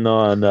Saxton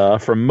on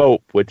from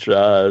Mope, which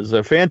is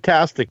a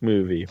fantastic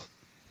movie.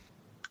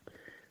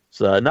 It's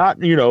not,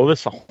 this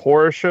is a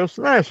horror show. It's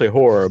not actually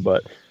horror,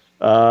 but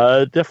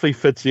it definitely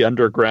fits the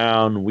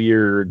underground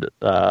weird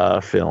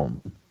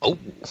film. Oh,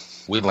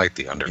 we like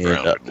the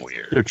underground and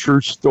weird. A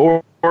true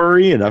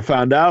story, and I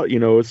found out,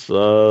 it's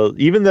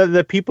even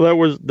the people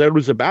that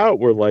was about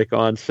were like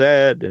on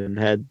set and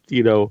had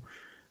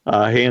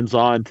hands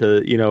on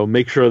to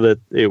make sure that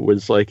it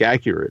was like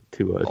accurate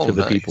to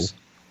the people.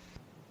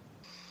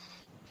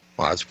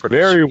 Well, that's pretty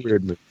very sweet.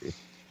 Weird movie.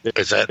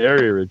 Is that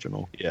very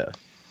original? Yeah,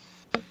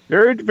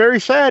 very very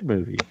sad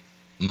movie.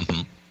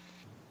 Mm-hmm.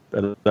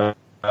 But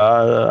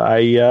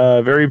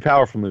very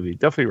powerful movie.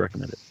 Definitely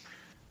recommend it.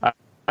 I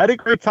had a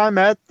great time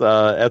at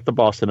the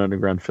Boston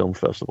Underground Film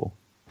Festival.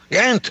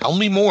 Yeah, and tell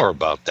me more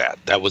about that.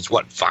 That was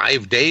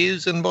 5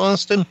 days in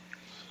Boston?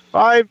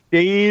 5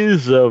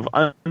 days of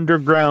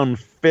underground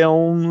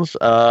films.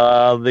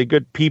 The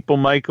good people,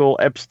 Michael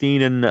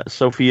Epstein and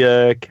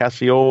Sophia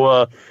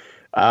Cacciola,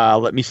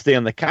 let me stay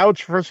on the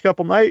couch for the first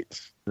couple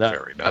nights.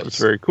 Very nice. That was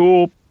very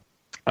cool.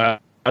 I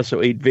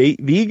also ate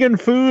vegan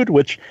food,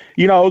 which,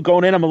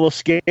 going in I'm a little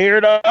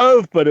scared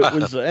of, but it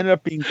was ended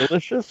up being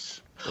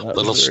delicious. A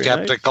little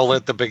skeptical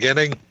at the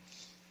beginning?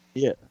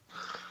 Yeah.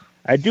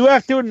 I do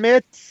have to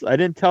admit, I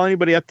didn't tell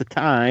anybody at the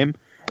time.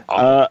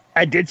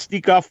 I did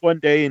sneak off one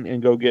day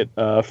and go get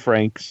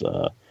Frank's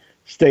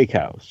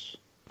steakhouse.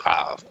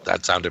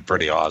 That sounded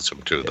pretty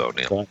awesome too, though,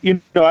 Neil.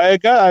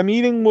 I'm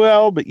eating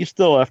well, but you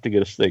still have to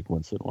get a steak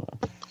once in a while.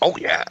 Oh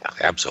yeah,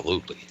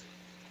 absolutely.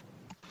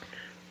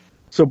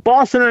 So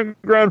Boston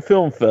Underground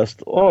Film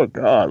Festival. Oh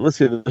God, let's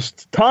see. There's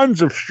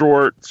tons of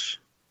shorts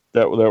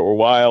that were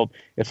wild.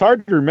 It's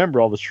hard to remember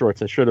all the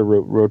shorts. I should have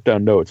wrote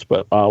down notes,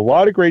 but a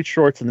lot of great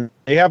shorts, and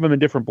they have them in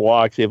different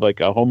blocks. They have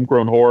like a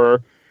homegrown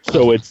horror,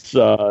 so it's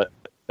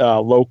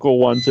local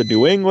ones in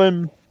New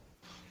England.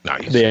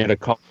 Nice. They had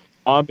a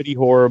comedy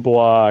horror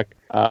block.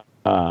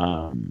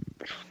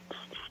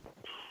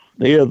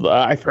 They have,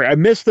 I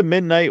missed the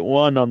midnight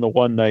one on the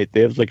one night.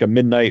 They have like a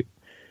midnight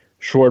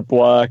short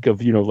block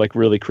of like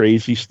really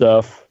crazy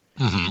stuff.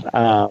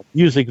 Mm-hmm.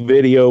 Music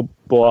video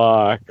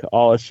block,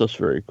 all that stuff's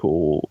very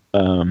cool.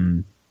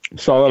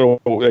 Saw a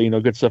lot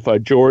of good stuff.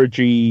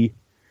 Georgie,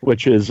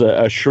 which is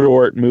a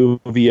short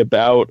movie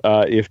about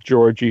if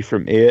Georgie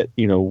from It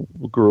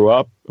grew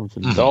up as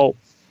an adult.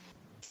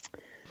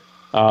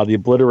 The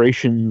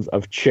Obliterations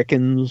of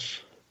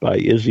Chickens by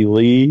Izzy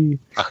Lee,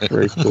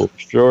 very cool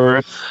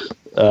short.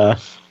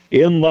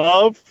 In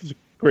Love,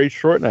 great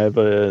short, and I have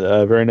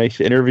a very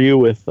nice interview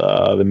with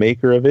the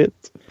maker of it.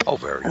 Oh,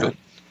 very good.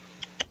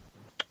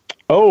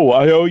 Oh,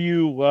 I owe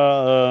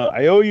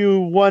you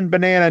one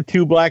banana,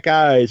 two black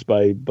eyes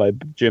by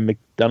Jim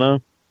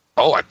McDonough.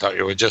 Oh, I thought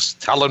you were just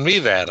telling me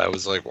that. I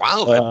was like,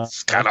 wow,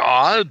 that's kind of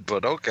odd,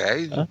 but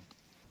okay. That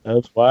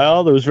was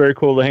wild. It was very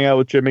cool to hang out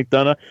with Jim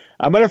McDonough.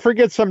 I'm going to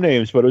forget some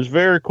names, but it was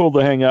very cool to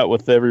hang out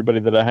with everybody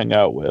that I hung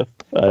out with.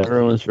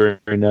 Everyone was very,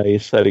 very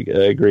nice. Had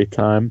a great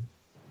time.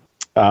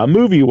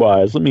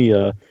 Movie-wise, let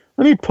me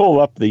pull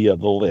up the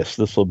list.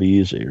 This will be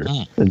easier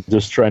than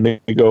just trying to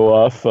go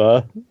off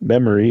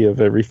memory of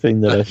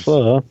everything that I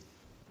saw.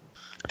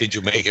 Did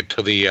you make it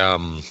to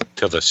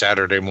the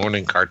Saturday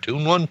morning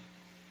cartoon one?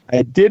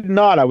 I did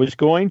not. I was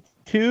going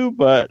to,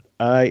 but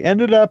I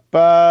ended up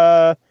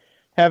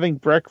having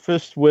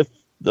breakfast with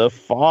the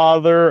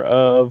father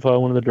of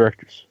one of the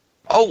directors.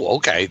 Oh,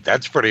 okay.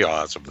 That's pretty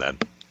awesome then.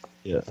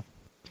 Yeah,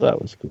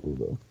 that was cool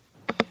though.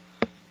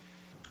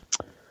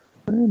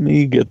 Let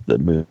me get the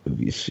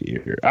movies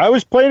here. I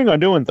was planning on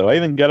doing it, though. I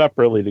even got up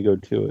early to go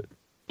to it.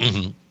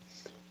 Mm-hmm.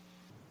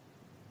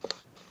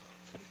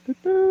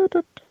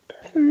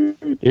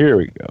 Here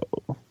we go.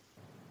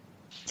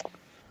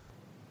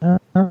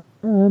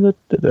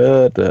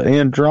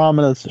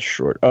 Andromeda's a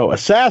short. Oh,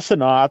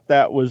 Assassinaut.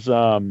 That was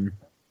on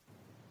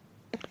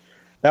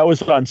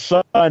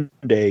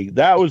Sunday.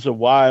 That was a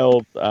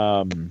wild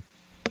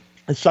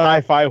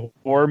sci-fi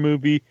horror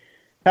movie.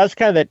 Has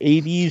kind of that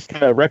 80s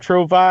kind of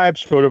retro vibe,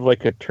 sort of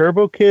like a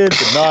Turbo Kid,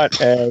 but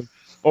not as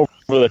over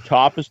the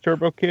top as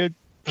Turbo Kid.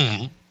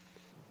 Mm-hmm.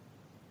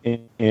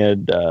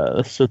 And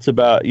so it's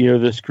about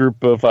this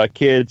group of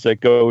kids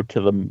that go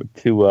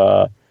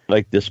to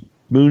like this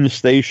moon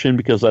station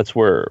because that's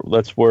where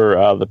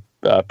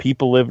the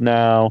people live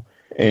now,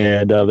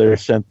 and they're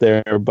sent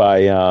there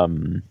by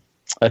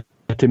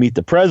to meet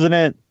the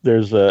president.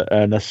 There's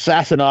an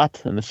assassin on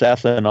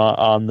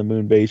the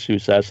moon base who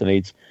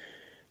assassinates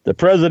the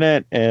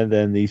president, and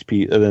then these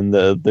people, and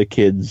then the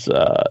kids.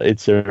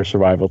 It's their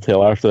survival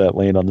tale after that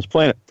land on this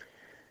planet.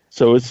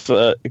 So it's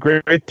a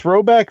great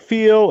throwback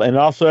feel, and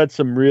also had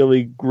some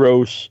really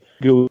gross,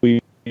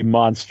 gooey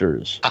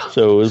monsters.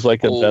 So it was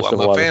like a best I'm of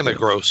a a lot fan of of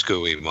gross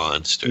gooey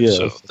monsters.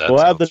 Yeah, So that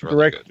we'll have the sounds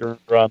really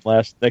director on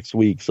next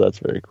week, so that's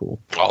very cool.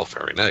 good. Oh,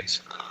 very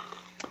nice.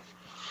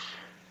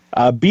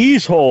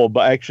 Bee's Hole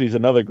actually is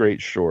another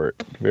great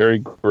short. Very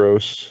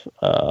gross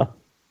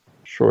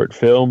short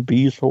film,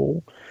 Bee's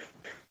Hole.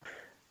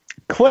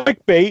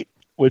 Clickbait,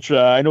 which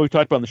I know we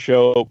talked about on the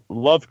show.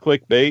 Love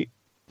Clickbait.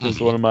 It's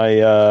one of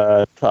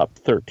my top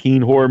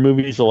 13 horror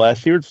movies of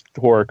last year. It's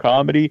a horror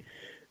comedy.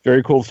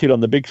 Very cool to see it on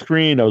the big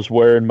screen. I was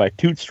wearing my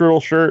Toot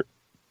Strudel shirt.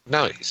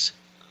 Nice.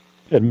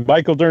 And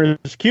Michael during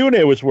his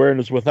Q&A was wearing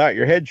his Without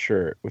Your Head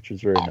shirt, which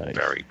is very nice.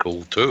 Very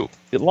cool, too.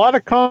 A lot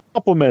of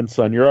compliments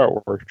on your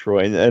artwork,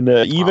 Troy, and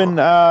even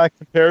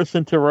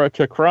comparison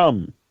to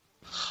Crumb.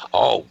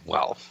 Oh,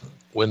 well,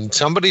 when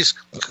somebody's,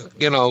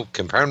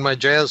 comparing my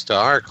jazz to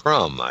our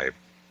Crumb, I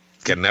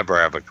can never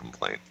have a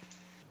complaint.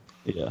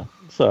 Yeah.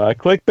 So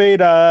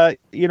Clickbait,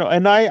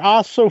 and I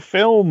also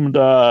filmed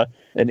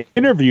an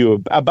interview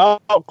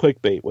about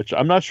Clickbait, which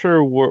I'm not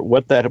sure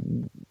where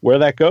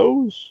that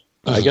goes.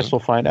 I guess we'll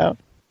find out.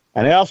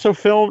 And I also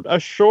filmed a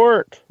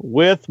short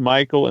with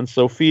Michael and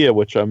Sophia,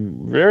 which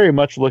I'm very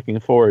much looking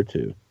forward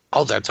to.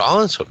 Oh, that's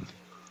awesome.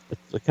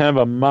 It's a kind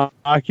of a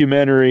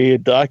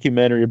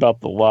documentary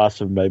about the loss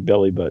of my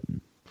belly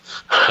button.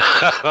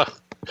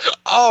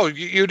 Oh,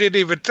 you didn't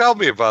even tell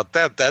me about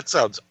that. That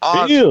sounds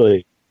awesome.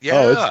 Really? Yeah.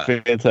 Oh,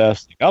 it's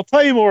fantastic. I'll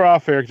tell you more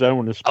off air because I don't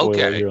want to spoil it.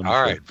 Okay,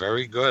 all right,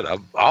 very good.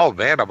 I'm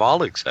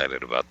all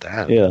excited about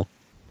that. Yeah.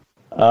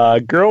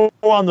 Girl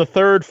on the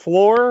Third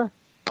Floor.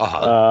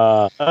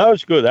 Uh-huh. That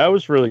was good. That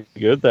was really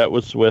good. That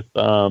was with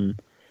CM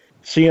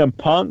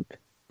Punk.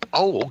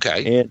 Oh,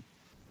 okay. And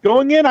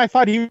going in, I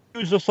thought he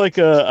was just like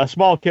a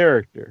small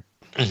character.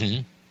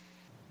 Mm-hmm.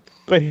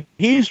 But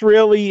he's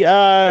really,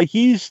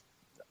 he's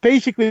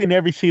basically in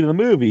every scene of the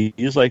movie.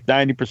 He's like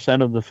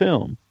 90% of the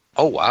film.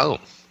 Oh, wow.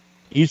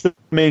 He's the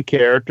main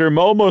character.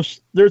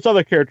 There's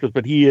other characters,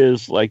 but he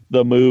is like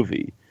the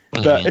movie.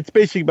 Mm-hmm. It's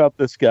basically about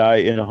this guy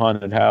in a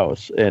haunted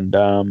house.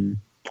 And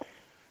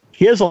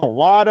he has a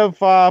lot of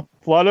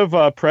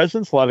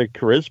presence, a lot of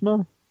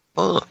charisma.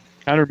 Huh.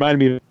 Kind of reminded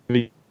me of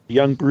a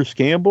young Bruce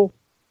Campbell.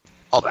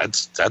 Oh,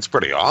 that's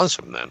pretty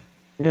awesome then.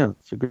 Yeah,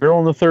 it's a Girl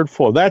on the Third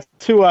Floor. That's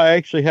who I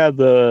actually had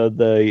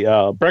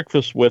the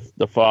breakfast with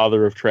the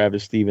father of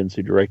Travis Stevens,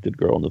 who directed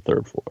Girl on the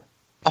Third Floor.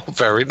 Oh,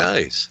 very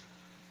nice.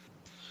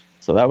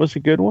 So that was a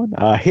good one.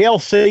 Hail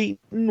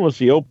Satan was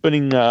the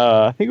opening.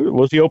 I think it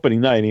was the opening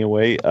night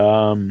anyway.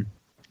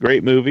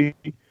 Great movie,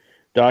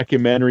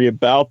 documentary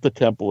about the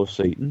Temple of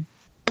Satan.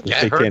 Yeah,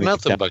 I heard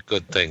nothing but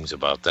good things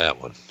about that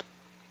one.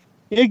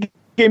 It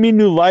gave me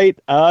new light.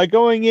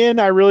 Going in,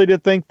 I really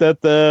did think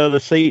that the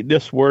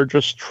Satanists were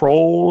just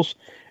trolls,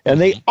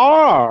 and they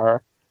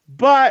are,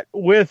 but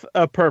with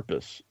a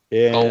purpose.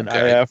 And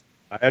okay.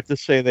 I have to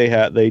say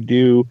they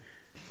do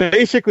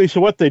basically.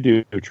 So what they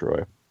do,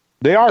 Troy?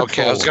 They are okay.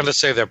 trolls. I was going to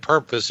say their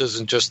purpose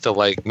isn't just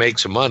to make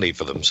some money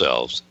for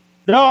themselves.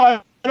 No,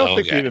 I don't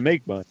think they even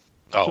make money.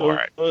 Oh, so, all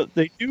right.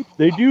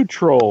 They do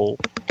troll.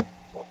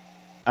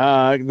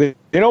 They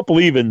don't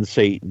believe in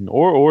Satan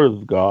or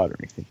God or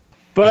anything.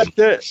 But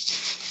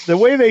the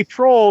way they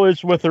troll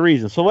is with a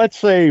reason. So let's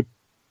say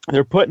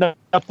they're putting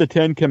up the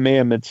Ten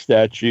Commandments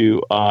statue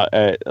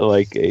at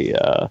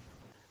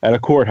a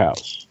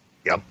courthouse.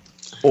 Yep.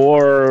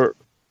 Or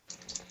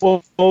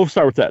we'll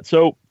start with that.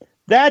 So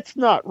that's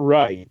not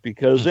right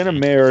because in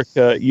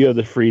America you have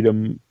the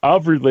freedom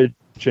of religion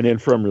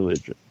and from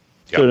religion.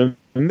 Yep. So to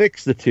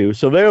mix the two.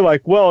 So they're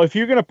like, well, if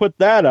you're going to put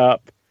that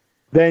up,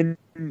 then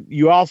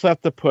you also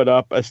have to put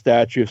up a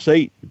statue of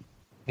Satan.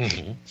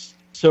 Mm-hmm.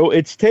 So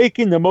it's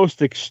taking the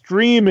most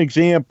extreme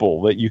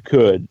example that you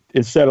could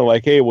instead of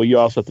like, hey, well, you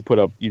also have to put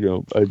up,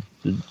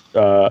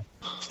 a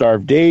Star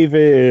of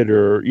David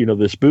or,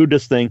 this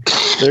Buddhist thing.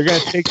 They're going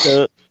to take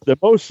the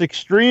most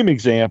extreme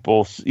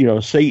example,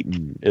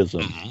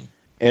 Satanism. Mm-hmm.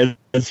 And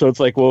so it's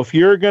like, well, if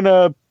you're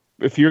gonna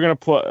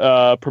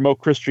promote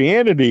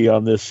Christianity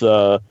on this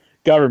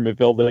government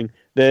building,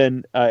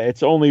 then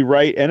it's only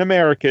right and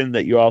American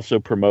that you also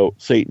promote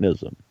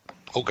Satanism.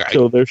 Okay.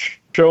 So they're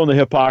showing the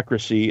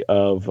hypocrisy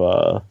of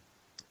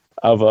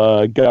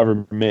a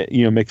government,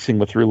 mixing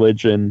with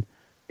religion,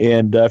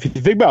 and if you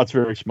think about it, it's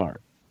very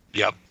smart.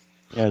 Yep.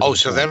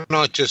 So they're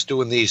not just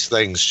doing these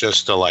things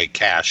just to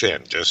cash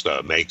in, just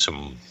to make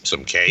some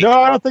cake. No,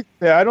 I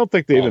don't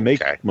think they even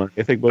make money.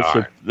 I think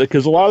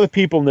because a lot of the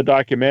people in the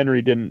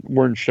documentary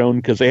weren't shown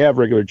because they have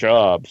regular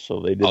jobs, so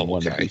they didn't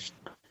want to be.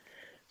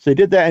 So they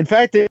did that. In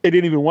fact, they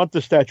didn't even want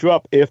the statue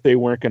up if they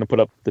weren't going to put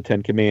up the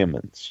Ten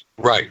Commandments.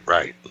 Right.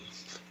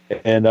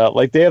 And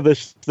they have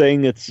this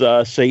thing. It's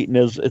Satan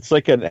is. It's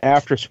like an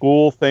after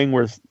school thing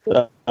where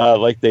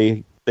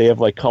they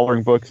have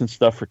coloring books and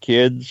stuff for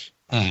kids.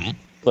 Mm-hmm.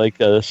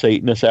 Like a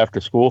Satanist after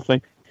school thing.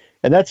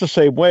 And that's the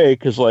same way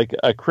because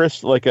a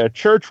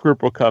church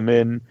group will come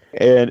in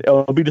and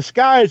it'll be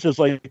disguised as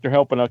they're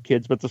helping out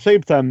kids, but at the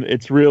same time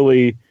it's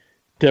really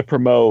to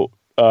promote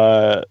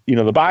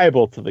the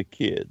Bible to the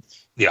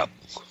kids. Yeah.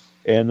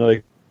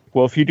 And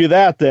well, if you do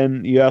that,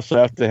 then you also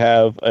have to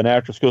have an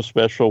after school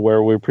special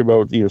where we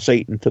promote,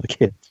 Satan to the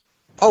kids.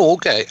 Oh,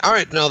 okay. All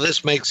right. Now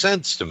this makes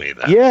sense to me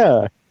then.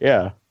 Yeah.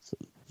 It's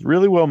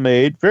really well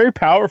made. Very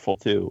powerful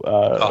too.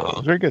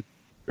 Very good.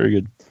 Very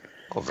good.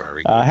 Oh,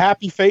 very good.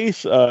 Happy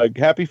Face.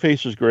 Happy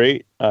Face was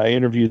great. I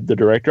interviewed the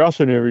director.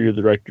 Also interviewed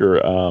the director,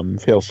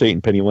 Hail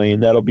Satan, Penny Lane.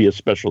 That'll be a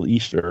special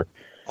Easter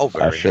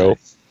show.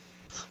 Nice.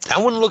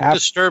 That one looked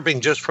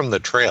disturbing just from the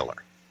trailer.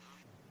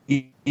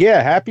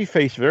 Yeah, Happy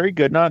Face, very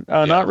good. Not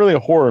really a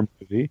horror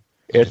movie.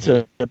 It's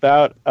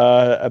about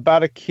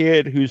a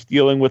kid who's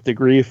dealing with the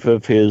grief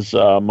of his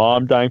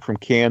mom dying from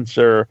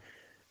cancer,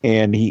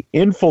 and he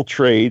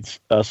infiltrates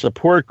a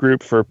support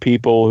group for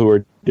people who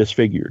are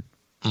disfigured.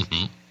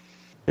 Mm-hmm.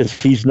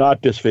 He's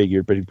not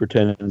disfigured, but he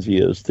pretends he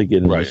is to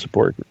get into the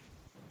support group.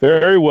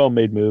 Very well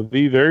made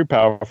movie, very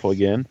powerful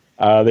again.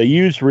 They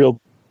use real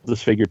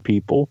disfigured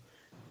people.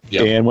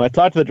 Yep. And when I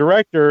talked to the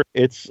director,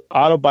 it's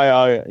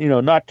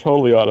not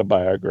totally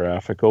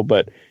autobiographical,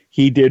 but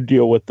he did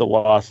deal with the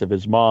loss of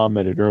his mom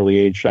at an early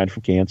age, died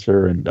from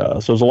cancer, and so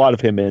there's a lot of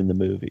him in the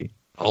movie.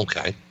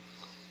 Okay.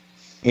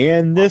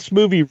 And this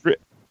movie,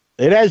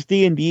 it has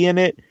D&D in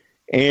it,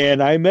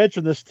 and I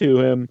mentioned this to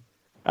him,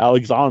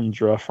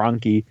 Alexandra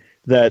Franke,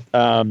 that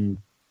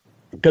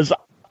because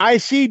I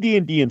see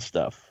D&D and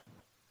stuff,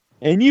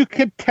 and you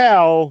could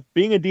tell,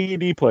 being a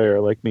D&D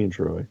player like me and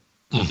Troy,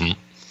 mm-hmm.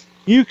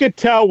 You could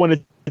tell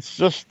when it's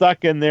just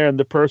stuck in there and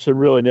the person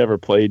really never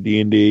played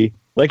D&D.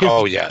 Like,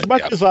 as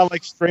much as I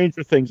like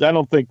Stranger Things, I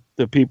don't think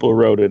the people who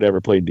wrote it ever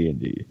played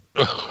D&D.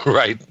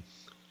 Right.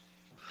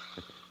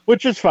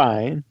 Which is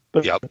fine,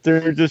 but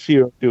they're just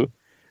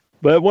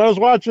But when I was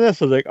watching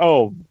this, I was like,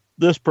 oh,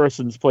 this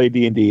person's played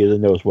D&D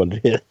and knows what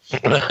it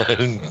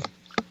is.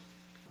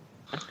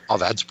 Oh,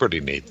 that's pretty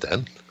neat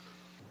then.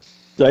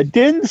 So I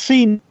didn't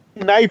see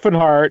Knife and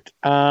Heart,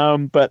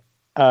 but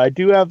I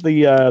do have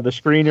the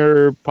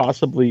screener,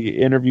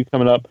 possibly interview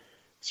coming up.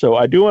 So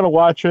I do want to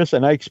watch this,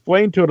 and I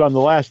explained to it on the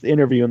last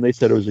interview, and they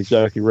said it was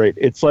exactly right.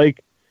 It's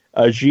like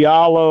a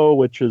Giallo,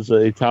 which is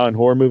an Italian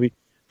horror movie,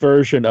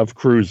 version of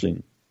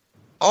Cruising.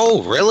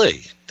 Oh,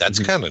 really? That's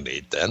kind of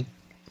neat then.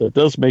 So it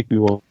does make me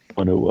want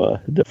to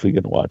definitely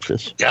going to watch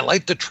this. Yeah, I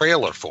like the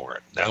trailer for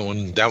it.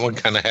 That one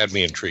kind of had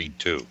me intrigued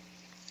too.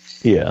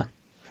 Yeah.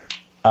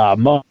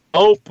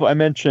 Mope, I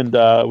mentioned,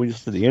 we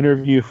just did the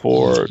interview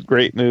for.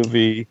 Great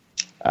movie.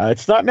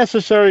 It's not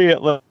necessarily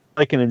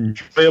like an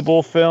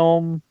enjoyable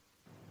film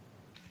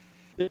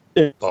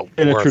in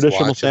a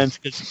traditional sense.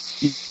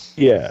 It's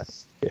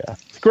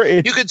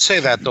great. You could say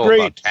that though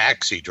about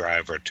Taxi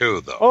Driver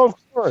too, though. Oh,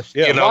 of course,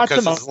 yeah.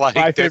 Because it's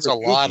like there's a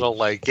lot of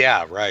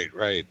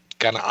right,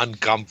 kind of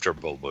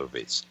uncomfortable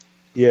movies.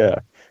 Yeah,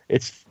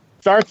 it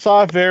starts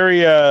off very.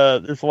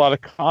 There's a lot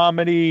of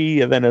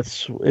comedy, and then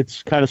it's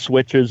kind of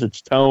switches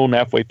its tone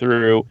halfway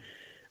through,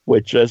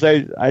 which, as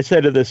I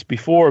said to this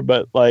before,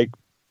 but like.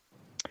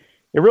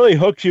 It really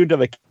hooks you into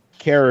the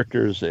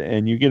characters,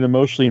 and you get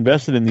emotionally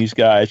invested in these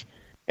guys,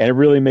 and it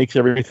really makes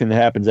everything that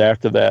happens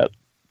after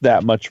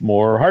that much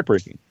more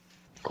heartbreaking.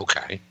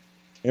 Okay.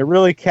 It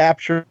really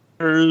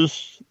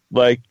captures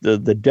like the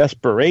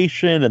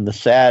desperation and the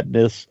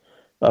sadness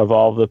of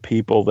all the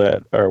people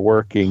that are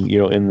working,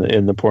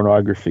 in the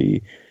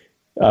pornography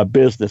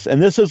business.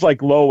 And this is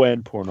like low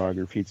end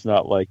pornography. It's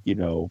not like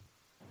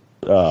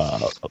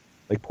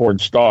like porn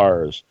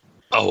stars.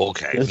 Oh,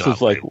 okay. This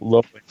is like low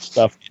end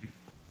stuff.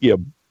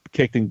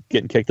 Getting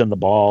kicked in the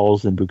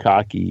balls and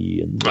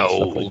bukkake and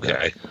stuff like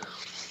that.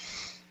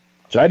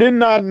 So I did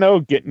not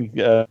know getting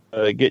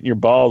your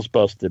balls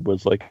busted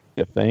was like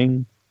a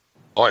thing.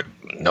 Oh,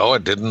 no, I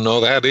didn't know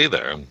that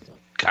either. I'm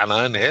kind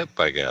of unhip,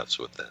 I guess,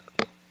 with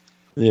that.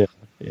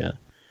 Yeah.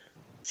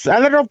 So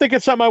I don't think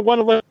it's something I want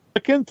to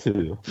look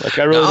into. Like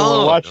I really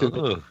don't want to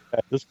watch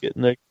it. Just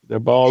getting their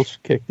balls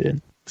kicked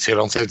in. So you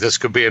don't think this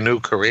could be a new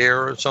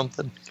career or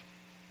something?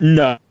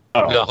 No.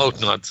 No,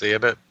 not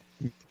seeing it.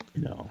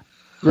 No.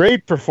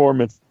 Great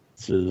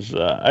performances.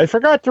 I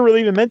forgot to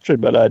really even mention,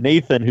 but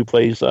Nathan, who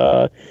plays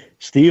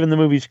Steve in the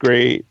movie's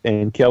great,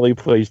 and Kelly, who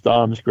plays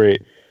Dom's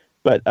great.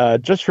 But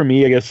just for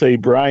me, I gotta say,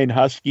 Brian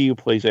Husky, who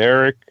plays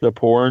Eric, the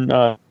porn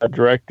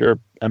director,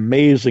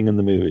 amazing in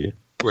the movie.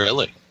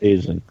 Really?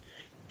 Amazing.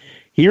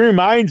 He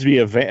reminds me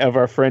of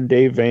our friend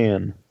Dave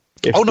Van.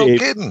 No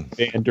kidding.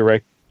 Van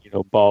direct,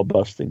 ball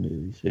busting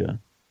movies, yeah.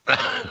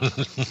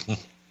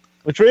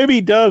 Which maybe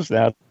he does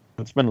now.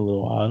 It's been a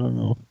little while. I don't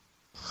know.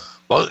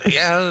 Well,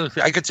 yeah,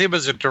 I could see him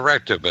as a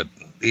director, but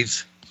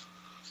he's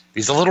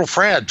a little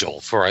fragile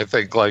for, I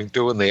think, like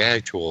doing the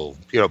actual,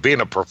 being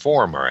a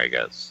performer, I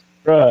guess.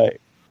 Right.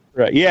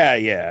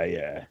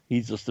 Yeah.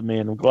 He's just a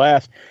man of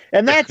glass,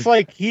 and that's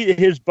like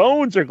his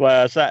bones are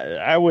glass.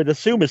 I would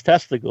assume his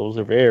testicles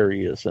are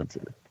very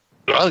sensitive.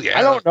 Well, yeah.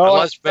 I don't know.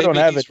 Unless maybe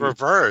he's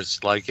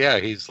reversed. Like, yeah,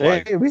 he's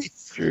like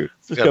it's true.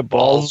 He's got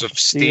balls of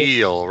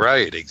steel.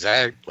 Right?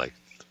 Exactly.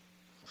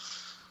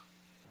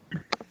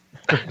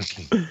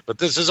 But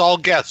this is all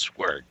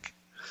guesswork.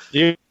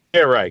 Yeah,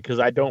 right. Because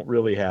I don't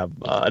really have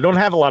a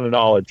lot of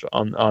knowledge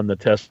on the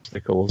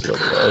testicles of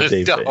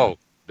Dave.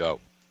 No.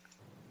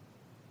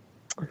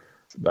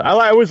 But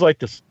I always like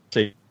to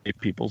say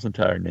people's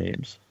entire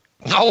names.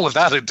 No,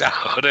 without a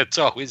doubt. It's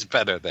always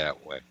better that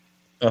way.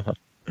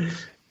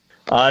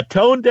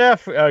 Tone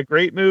Deaf,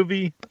 great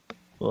movie.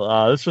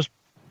 This was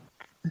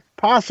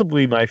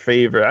possibly my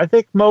favorite. I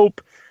think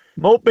Mope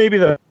may be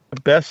the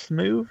best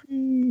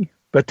movie,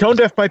 but Tone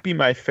Deaf might be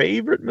my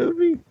favorite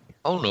movie.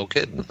 Oh, no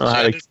kidding.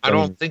 I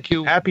don't think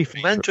you Happy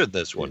mentioned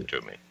this one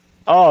to me.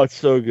 Oh, it's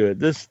so good.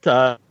 This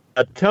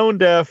Tone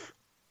Deaf,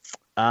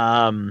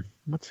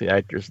 what's the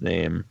actor's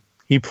name?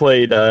 He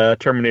played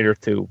Terminator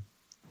 2.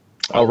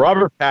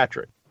 Robert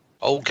Patrick.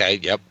 Okay,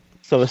 yep.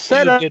 So the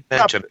setup... You did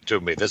mention it to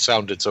me. This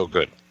sounded so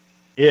good.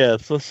 Yeah,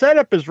 so the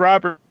setup is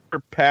Robert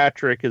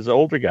Patrick is an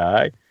older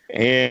guy,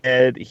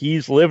 and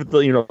he's lived,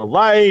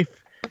 life,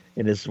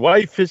 and his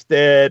wife is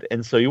dead,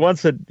 and so he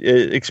wants to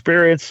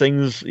experience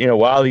things,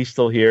 while he's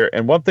still here,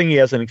 and one thing he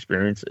hasn't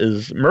experienced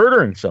is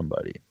murdering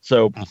somebody.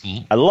 So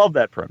I love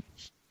that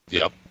premise.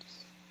 Yep.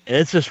 And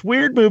it's this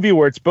weird movie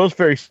where it's both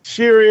very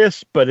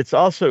serious, but it's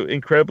also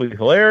incredibly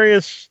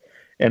hilarious,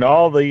 and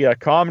all the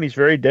comedy's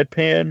very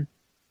deadpan.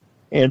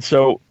 And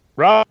so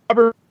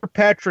Robert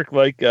Patrick,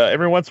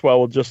 every once in a while,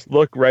 will just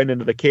look right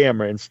into the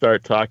camera and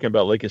start talking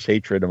about his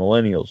hatred of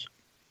millennials.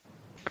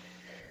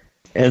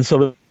 And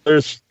so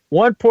there's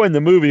one point in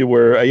the movie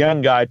where a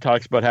young guy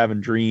talks about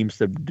having dreams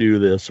to do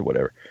this or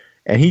whatever,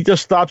 and he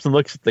just stops and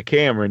looks at the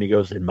camera and he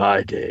goes, "In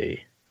my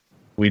day,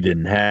 we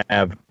didn't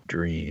have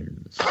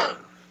dreams."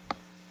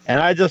 And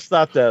I just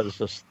thought that was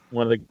just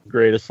one of the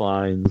greatest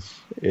lines.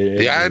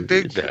 I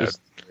dig that.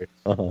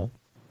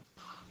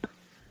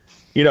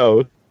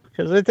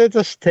 Because it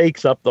just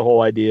takes up the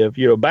whole idea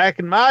of, back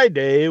in my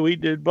day, we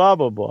did blah,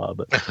 blah, blah.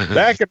 But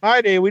back in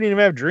my day, we didn't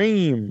even have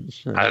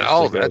dreams. I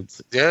know.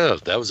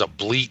 That was a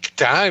bleak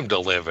time to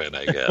live in,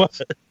 I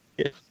guess.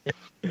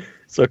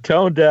 So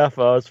Tone Deaf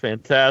was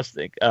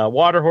fantastic.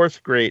 Water Horse,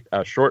 great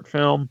short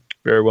film.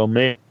 Very well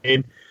made.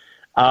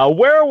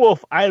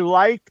 Werewolf, I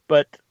liked,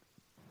 but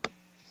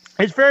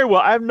it's very well.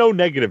 I have no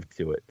negative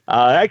to it.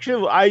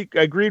 Actually, I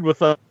agreed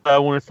with when I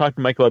was talking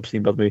to Michael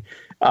Epstein about the movie.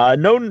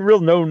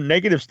 No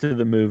negatives to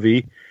the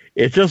movie.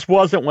 It just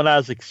wasn't what I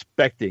was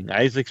expecting.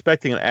 I was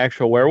expecting an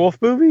actual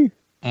werewolf movie.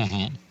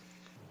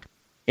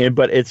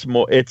 But it's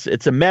more.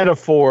 It's a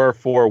metaphor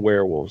for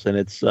werewolves, and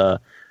it's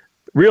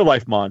real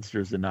life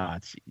monsters and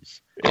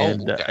Nazis.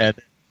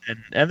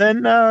 And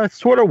then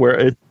sort of where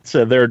it's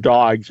their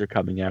dogs are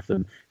coming after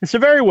them. It's a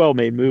very well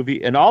made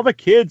movie, and all the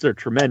kids are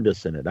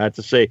tremendous in it. I have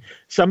to say,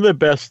 some of the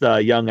best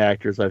young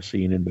actors I've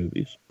seen in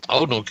movies.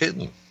 Oh, no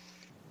kidding.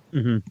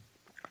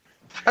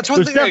 That's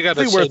one thing I got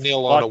to say,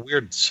 Neil, on a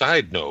weird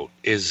side note,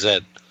 is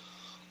that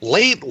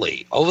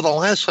lately, over the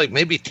last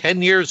maybe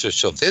 10 years or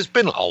so, there's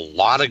been a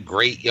lot of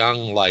great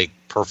young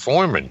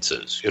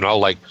performances.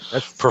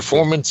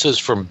 Performances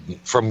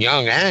from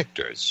young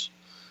actors.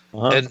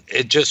 And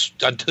it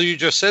just, until you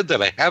just said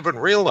that, I haven't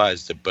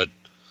realized it, but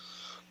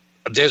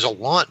there's a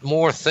lot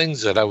more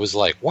things that I was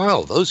like,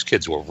 wow, those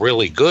kids were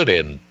really good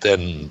in,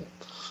 than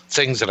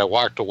things that I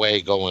walked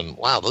away going,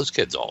 wow, those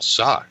kids all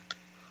sucked.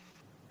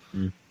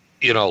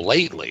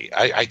 Lately.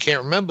 I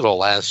can't remember the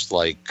last,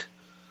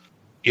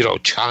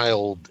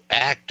 child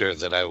actor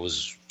that I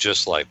was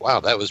just like, wow,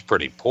 that was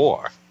pretty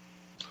poor.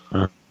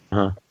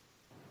 I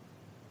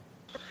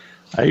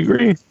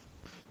agree.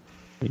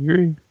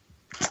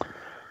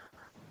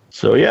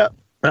 So yeah,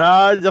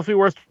 definitely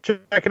worth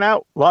checking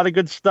out. A lot of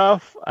good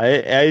stuff.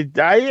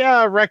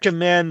 I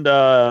recommend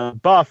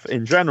Buff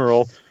in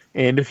general.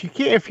 And if you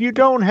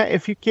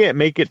can't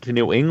make it to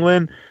New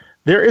England,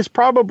 there is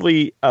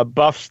probably a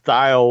Buff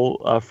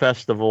style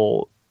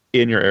festival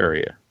in your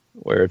area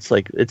where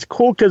it's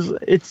cool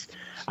because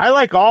I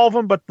like all of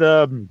them, but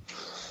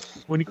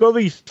when you go to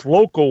these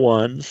local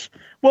ones.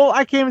 Well,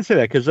 I can't even say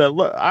that because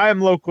I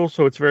am local,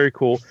 so it's very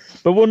cool.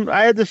 But when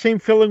I had the same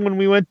feeling when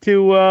we went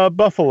to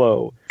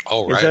Buffalo.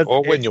 Oh, right.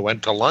 Or when you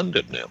went to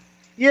London now.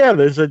 Yeah,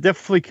 there's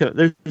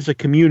a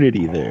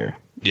community there.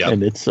 Yeah.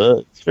 And it's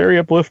very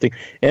uplifting.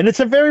 And it's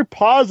a very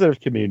positive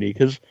community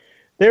because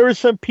there were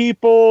some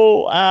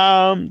people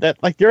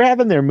that they're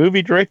having their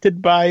movie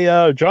directed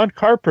by John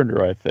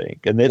Carpenter, I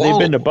think. And they've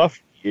been to Buff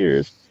for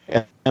years.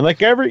 And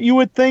you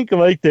would think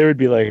they would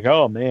be like,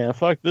 oh man,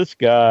 fuck this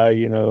guy,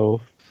 Yeah.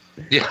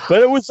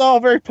 But it was all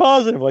very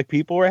positive.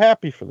 People were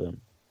happy for them.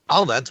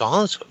 Oh, that's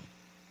awesome.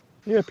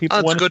 Yeah,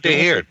 people. That's good to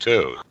hear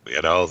too.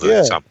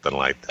 There's something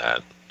like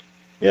that.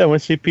 Yeah, when I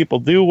see people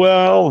do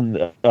well,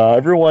 and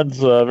everyone's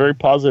very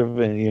positive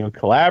and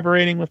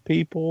collaborating with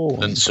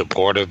people and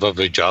supportive of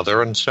each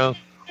other and stuff.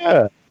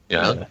 Yeah,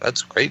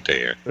 that's great to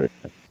hear.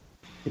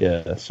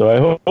 Yeah, so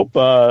I hope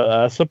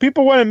so.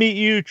 People want to meet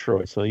you,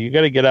 Troy. So you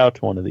got to get out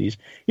to one of these.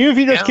 Even if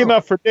you just came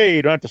out for a day,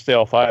 you don't have to stay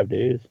all 5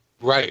 days.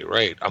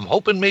 Right. I'm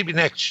hoping maybe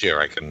next year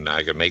I can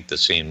make the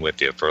scene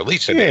with you for at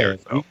least a day or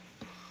so.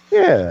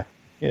 Yeah,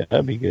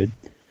 that'd be good.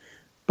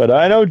 But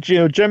I know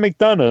Jim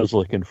McDonough is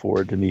looking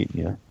forward to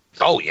meeting you.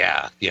 Oh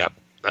yeah.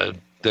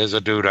 There's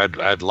a dude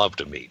I'd love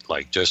to meet.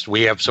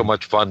 We have so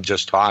much fun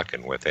just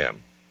talking with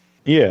him.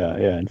 Yeah,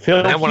 and Phil.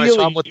 And then when I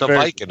saw him with the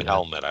Viking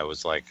helmet, I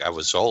was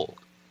sold.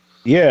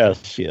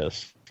 Yes.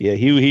 Yeah,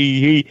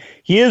 he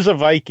is a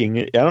Viking.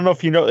 I don't know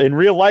if you know. In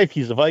real life,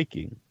 he's a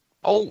Viking.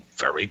 Oh,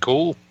 very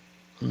cool.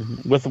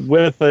 Mm-hmm.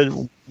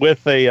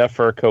 With a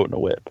fur coat and a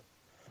whip.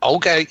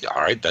 Okay,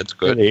 all right, that's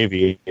good. And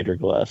aviator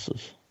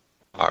glasses.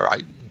 All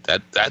right,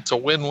 that's a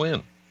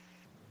win-win.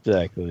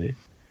 Exactly.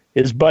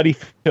 His buddy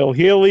Phil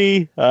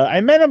Healy.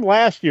 I met him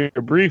last year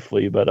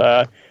briefly,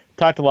 but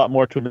talked a lot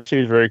more to him. He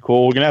was very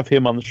cool. We're gonna have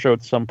him on the show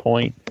at some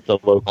point. The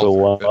local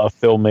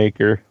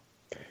filmmaker.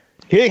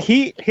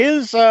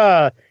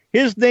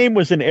 His name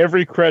was in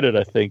every credit,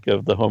 I think,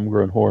 of the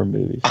Homegrown Horror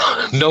movies.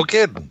 No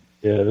kidding.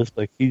 Yeah, it's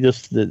like he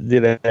just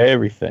did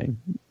everything.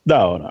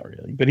 No, not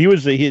really, but he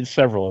had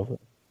several of them.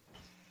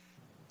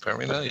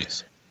 Very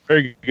nice.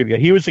 Very good guy.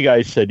 He was the guy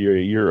who said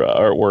your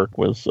artwork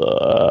was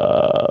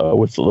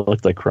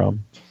looked like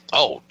crumb.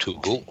 Oh, too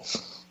cool.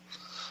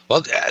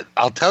 Well,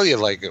 I'll tell you,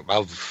 like,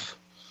 of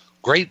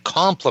great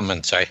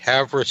compliments I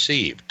have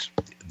received,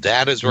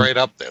 that is right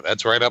up there.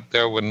 That's right up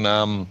there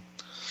when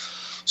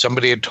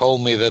somebody had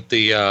told me that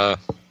the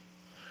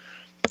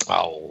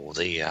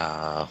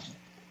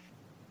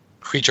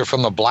Creature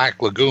from the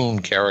Black Lagoon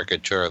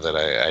caricature that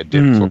I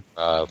did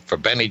for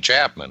Benny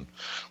Chapman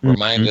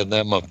reminded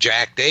them of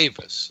Jack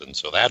Davis, and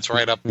so that's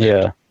right up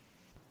there.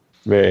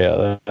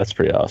 Yeah, that's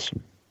pretty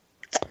awesome.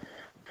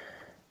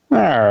 All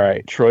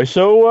right, Troy.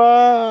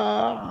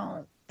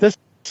 So this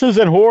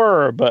isn't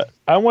horror, but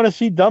I want to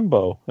see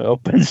Dumbo. It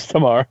opens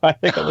tomorrow. I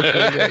think it looks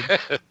really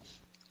good.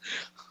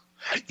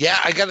 Yeah,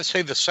 I got to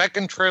say the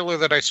second trailer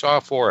that I saw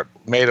for it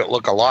made it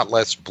look a lot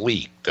less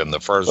bleak than the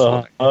first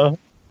one.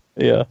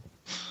 Yeah.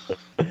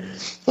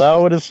 So I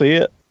want to see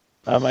it.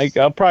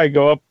 I'll probably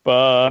go up.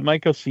 I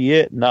might go see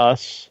it and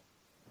Us.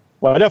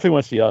 Well, I definitely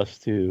want to see Us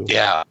too.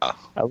 Yeah,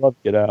 I love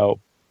Get Out.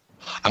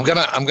 I'm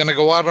gonna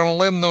go out on a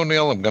limb though,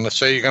 Neil. I'm gonna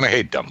say you're gonna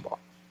hate Dumbo.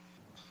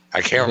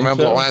 I can't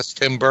remember the last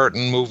Tim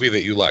Burton movie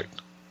that you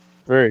liked.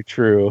 Very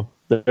true.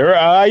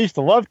 I used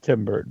to love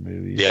Tim Burton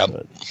movies. Yeah,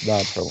 but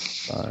not for a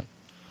long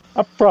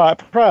time.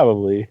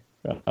 Probably.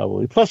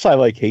 Plus,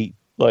 I hate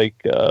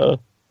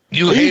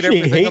you hate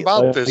everything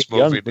about this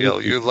movie,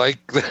 Neil. You like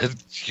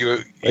you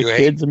hate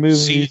kids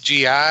movies.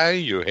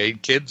 CGI. You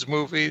hate kids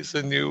movies,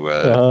 and you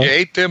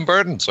hate Tim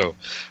Burton. So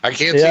I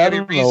can't see any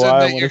reason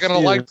that you're going to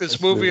like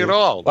this movie at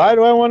all. Why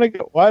do I want to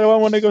go? Why do I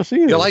want to go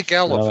see it? You like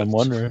elephants? I'm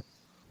wondering.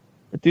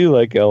 I do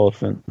like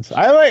elephants.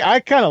 I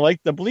kind of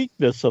like the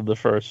bleakness of the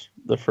first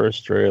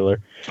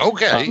trailer.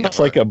 Okay, it's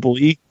like a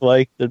bleak,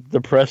 the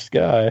depressed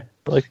guy.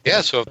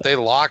 So if they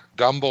lock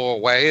Dumbo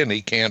away and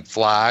he can't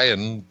fly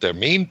and they're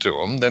mean to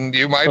him, then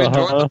you might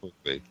enjoy the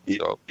movie.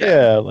 So,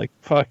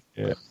 fuck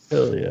yeah,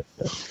 hell yeah.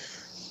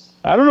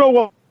 I don't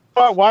know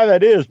why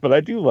that is, but I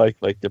do like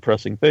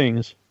depressing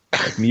things,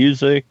 like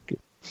music.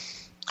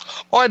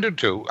 Oh, I do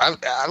too.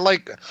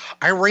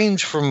 I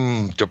range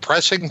from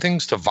depressing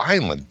things to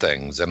violent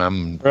things, and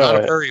I'm not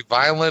a very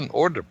violent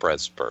or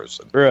depressed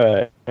person.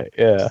 Right.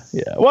 Yeah.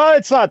 Well,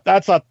 it's not.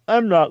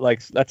 I'm not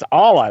that's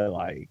all I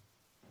like.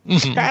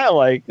 Kind of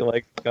like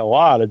a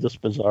lot of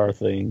just bizarre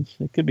things.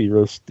 It could be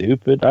real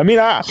stupid. I mean,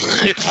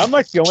 I'm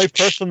like the only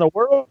person in the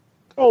world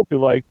who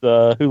liked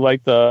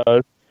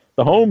the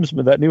Holmes,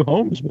 that new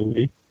Holmes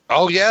movie.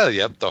 Oh yeah,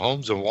 the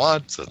Holmes and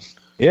Watson.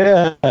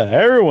 Yeah,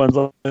 everyone's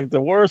like the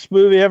worst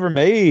movie ever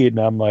made, and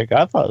I'm like,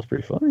 I thought it was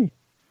pretty funny.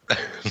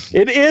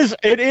 It is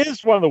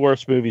one of the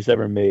worst movies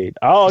ever made.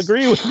 I'll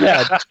agree with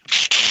that.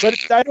 But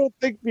I don't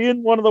think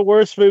being one of the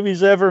worst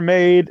movies ever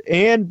made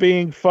and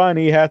being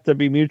funny have to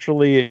be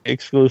mutually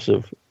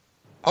exclusive.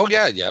 Oh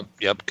yeah,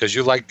 because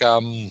you like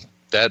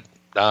that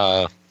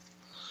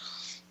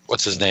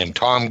what's his name?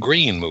 Tom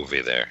Green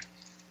movie there.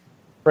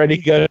 Freddie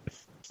got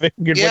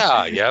fingered.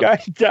 Yeah.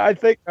 I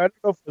think I don't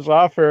know if it was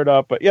off air or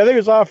not, but yeah, I think it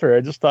was off air.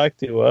 I just talked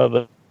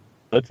to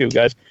the two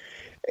guys.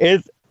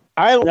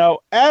 I know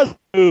as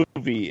a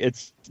movie,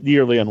 it's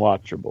nearly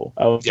unwatchable.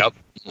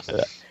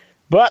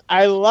 But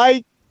I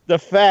like the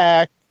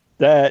fact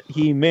that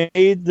he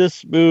made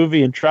this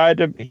movie and tried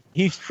to.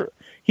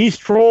 He's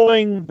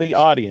trolling the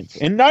audience,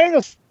 and not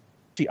even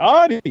the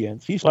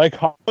audience. He's like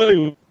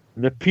Hollywood,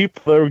 the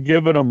people that are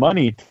giving him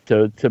money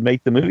to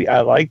make the movie.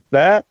 I like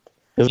that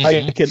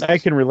because I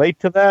can relate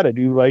to that. I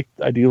do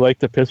like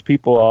to piss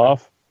people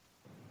off.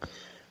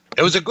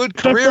 It was a good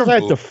career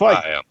move to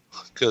fight.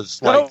 Because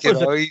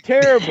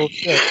terrible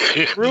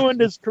shit.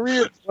 Ruined his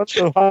career. One of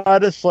the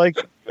hottest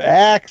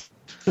acts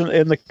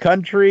in the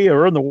country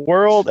or in the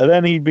world, and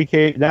then he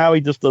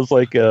just does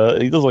a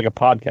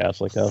podcast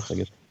like us, I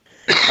guess.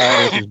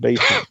 In his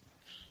basement,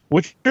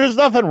 which there's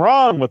nothing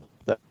wrong with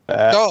that.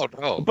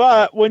 No.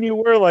 But when you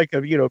were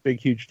a big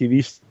huge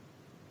TV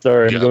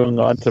star and going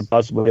on to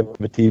possibly have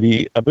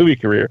a movie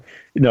career,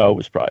 it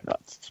was probably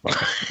not smart.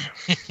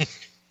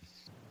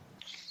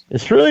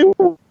 It's really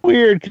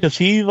weird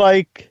because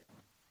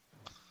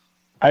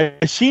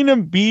I've seen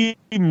him be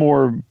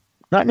more,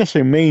 not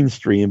necessarily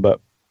mainstream, but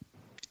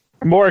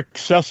more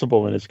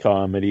accessible in his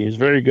comedy. He's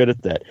very good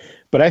at that.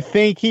 But I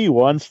think he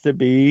wants to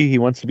be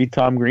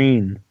Tom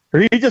Green. Or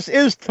he just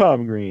is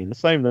Tom Green.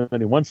 It's not even that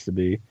he wants to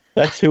be.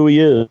 That's who he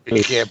is.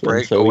 He can't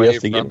break away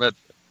from it.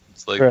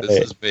 It's like,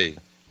 this is me.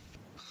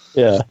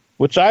 Yeah,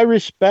 which I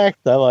respect.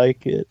 I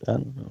like it. I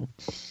don't know.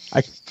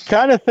 I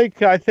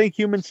think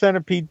Human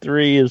Centipede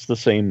 3 is the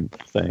same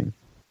thing.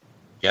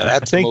 Yeah,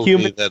 that's a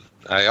movie that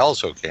I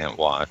also can't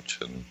watch.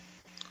 And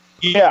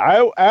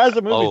as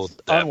a movie, it's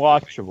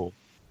unwatchable.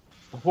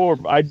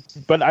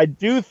 But I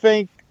do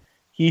think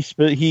he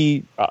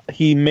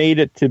made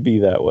it to be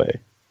that way.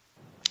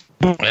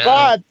 Yeah.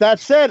 But that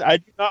said, I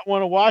do not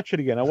want to watch it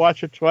again. I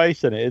watched it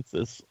twice, and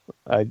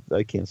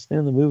I can't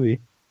stand the movie.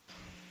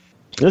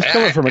 This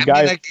coming from a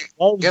guy who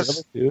loves the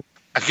other two.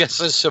 I guess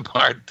there's some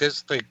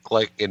artistic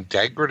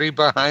integrity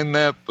behind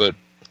that, but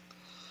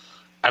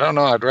I don't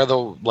know. I'd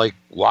rather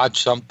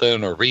watch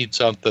something or read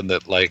something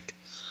that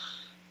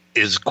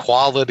is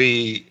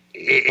quality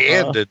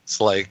and it's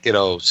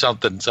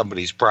something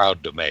somebody's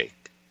proud to make.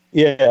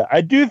 Yeah,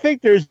 I do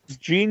think there's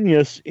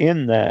genius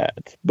in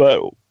that,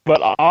 but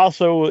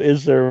also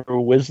is there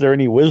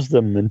any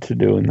wisdom into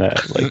doing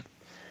that?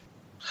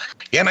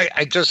 Yeah, and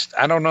I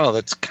don't know.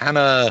 That's kind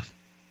of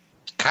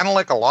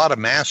like a lot of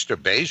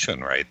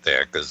masturbation right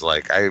there, because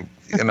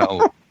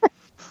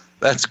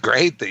that's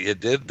great that you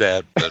did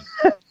that, but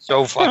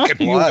so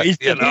fucking what? You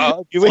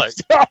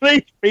wasted all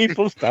these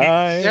people's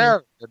time. Yeah,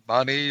 and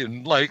money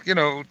and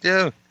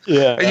Yeah.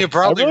 And you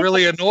probably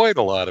really annoyed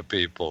a lot of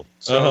people.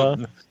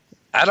 So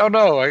I don't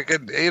know. I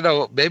could,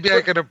 maybe I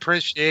could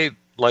appreciate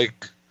the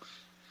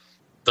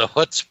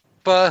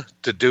chutzpah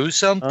to do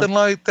something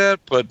like that,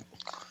 but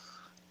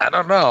I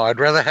don't know. I'd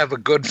rather have a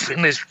good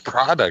finished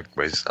product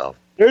myself.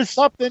 There's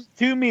something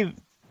to me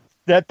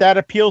that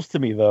appeals to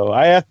me, though.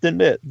 I have to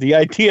admit, the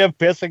idea of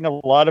pissing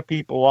a lot of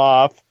people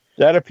off,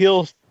 that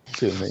appeals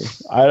to me.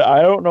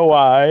 I don't know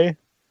why.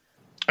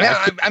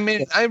 Yeah, I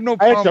mean, I have no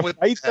problem with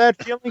fight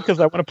that feeling because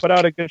I want to put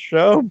out a good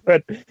show,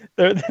 but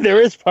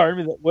there is part of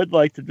me that would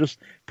like to just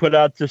put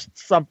out just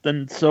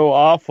something so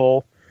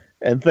awful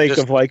and think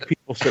of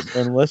people sitting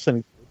there and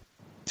listening.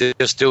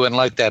 Just doing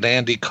that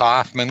Andy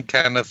Kaufman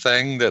kind of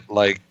thing that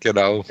right.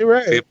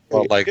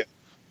 People are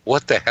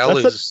what the hell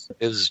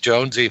is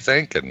Jonesy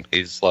thinking?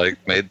 He's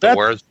made the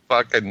worst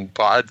fucking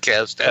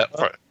podcast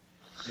ever.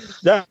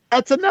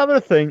 That's another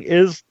thing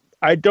is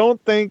I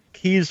don't think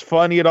he's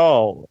funny at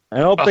all. I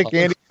don't think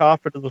Andy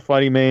Kaufman is a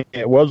funny man.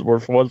 It was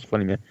a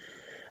funny man.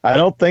 I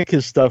don't think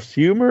his stuff's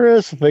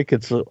humorous. I think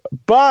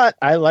but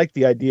I like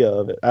the idea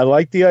of it. I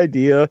like the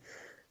idea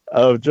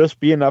of just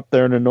being up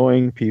there and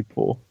annoying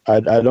people. I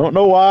don't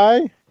know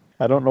why.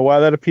 I don't know why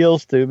that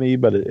appeals to me,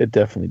 but it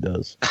definitely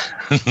does.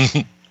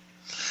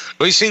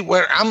 Well, you see,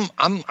 where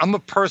I'm a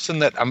person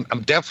that I'm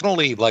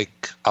definitely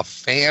a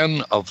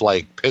fan of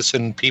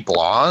pissing people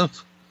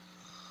off.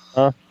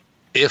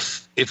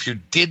 If you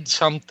did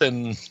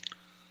something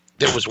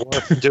that was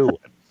worth doing,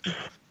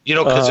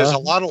 because there's a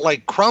lot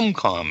of crumb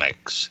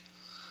comics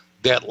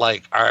that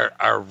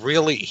are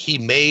really he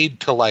made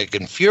to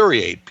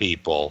infuriate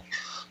people,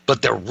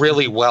 but they're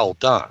really well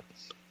done.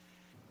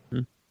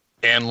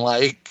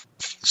 And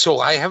so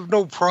I have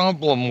no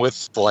problem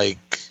with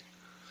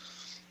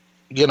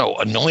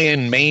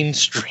annoying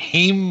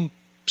mainstream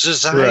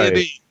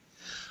society.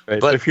 Right.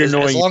 But if you're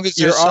annoying, as long as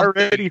you're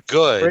already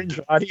good fringe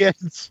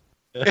audience.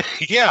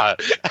 Yeah,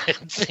 I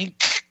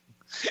think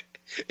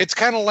it's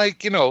kind of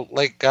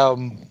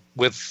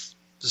with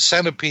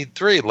Centipede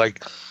 3.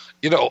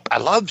 I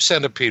love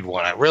Centipede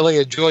 1. I really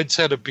enjoyed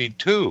Centipede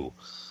 2.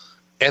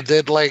 And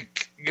then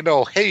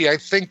hey, I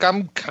think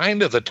I'm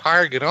kind of the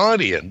target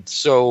audience,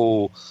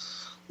 so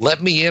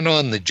let me in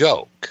on the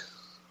joke.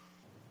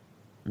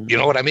 You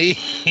know what I mean?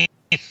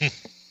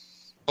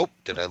 Oh,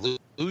 did I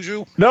lose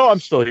you? No, I'm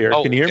still here.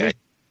 Can you hear me?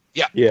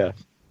 Yeah. Yeah.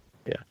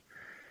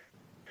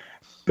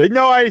 But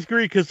no, I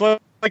agree because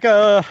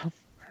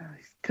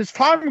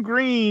Tom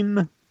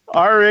Green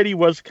already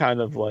was kind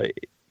of he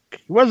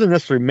wasn't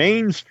necessarily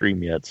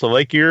mainstream yet. So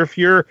if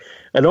you're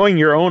annoying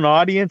your own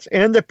audience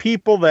and the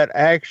people that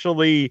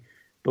actually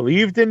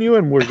believed in you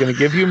and were going to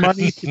give you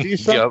money to do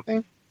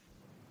something,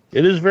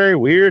 It is very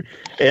weird.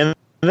 And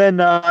then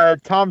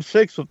Tom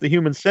Six with the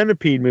Human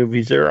Centipede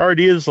movies, there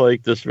already is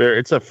this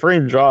it's a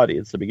fringe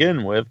audience to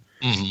begin with.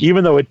 Mm-hmm.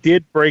 Even though it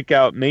did break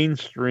out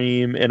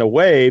mainstream in a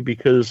way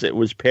because it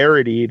was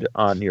parodied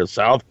on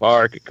South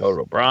Park and Conan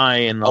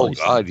O'Brien. Oh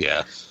God,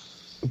 yeah.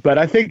 But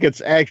I think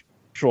it's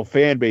actual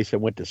fan base that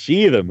went to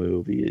see the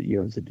movie.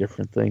 It's a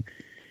different thing.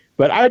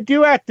 But I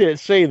do have to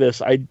say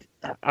this: I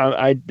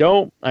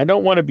don't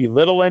want to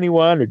belittle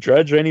anyone or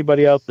judge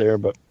anybody out there,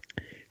 but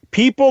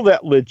people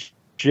that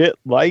legit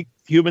like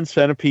Human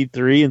Centipede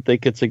 3 and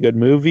think it's a good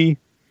movie,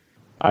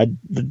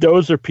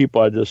 those are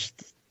people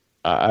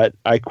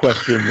I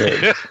question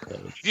it.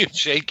 You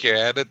shake your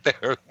head at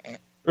their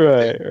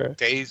right.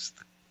 taste.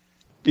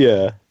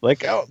 Yeah,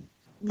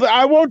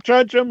 I won't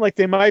judge them.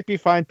 They might be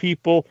fine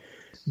people,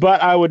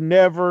 but I would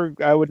never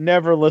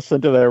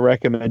listen to their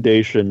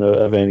recommendation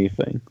of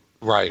anything.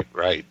 Right.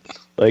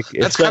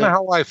 That's kind of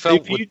how I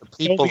felt with the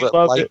people that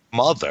like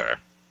Mother.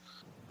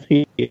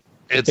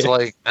 It's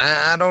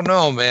I don't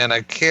know, man.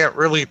 I can't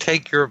really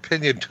take your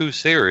opinion too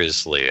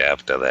seriously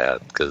after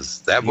that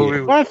because that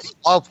movie was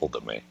awful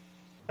to me.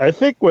 I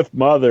think with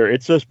Mother,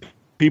 it's just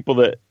people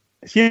that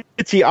See,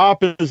 it's the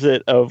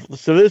opposite of.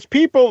 So there's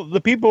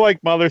the people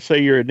like Mother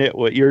say you're a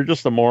nitwit. You're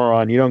just a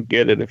moron. You don't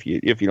get it if you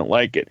don't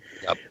like it.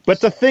 Yep.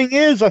 But the thing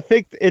is, I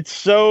think it's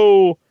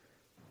so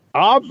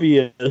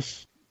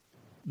obvious.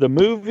 The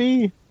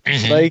movie,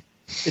 like,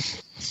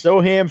 it's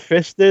so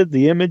ham-fisted,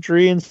 the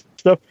imagery and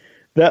stuff,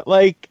 that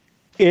like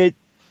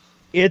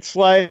it's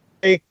like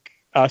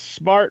a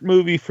smart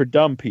movie for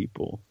dumb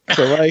people.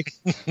 So like.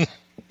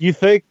 You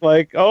think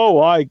like, oh,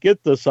 well, I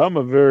get this. I'm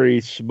a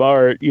very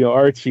smart,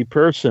 artsy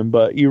person,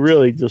 but you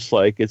really just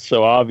like it's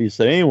so obvious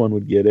that anyone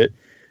would get it.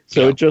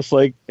 So it just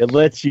like it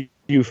lets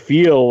you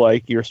feel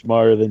like you're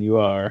smarter than you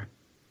are.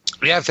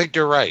 Yeah, I think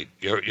you're right.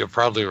 You're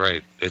probably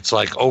right. It's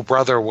like, oh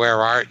brother, where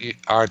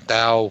art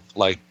thou?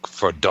 Like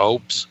for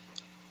dopes.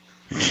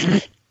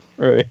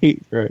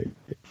 Right.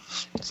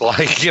 It's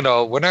like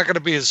we're not going to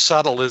be as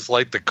subtle as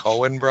like the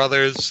Coen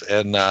brothers,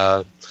 and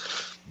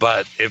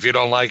but if you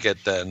don't like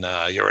it, then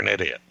you're an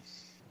idiot.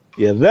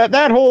 Yeah,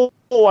 that whole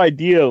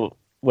idea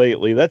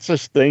lately, that's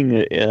this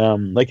thing.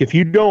 Like, if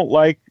you don't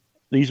like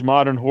these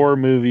modern horror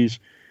movies,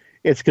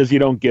 it's because you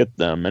don't get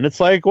them. And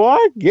it's like, well,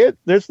 I get,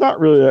 there's not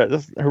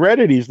really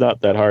Heredity's not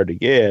that hard to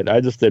get.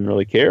 I just didn't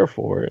really care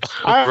for it.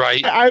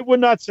 Right. I would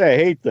not say I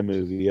hate the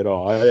movie at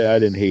all. I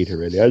didn't hate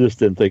Heredity. I just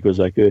didn't think it was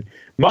that good.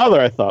 Mother,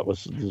 I thought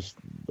was just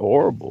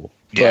horrible.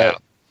 Yeah,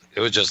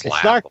 it was just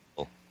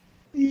laughable.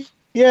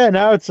 Yeah,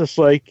 now it's just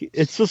like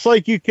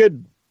you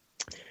could.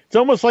 It's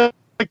almost like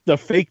the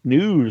fake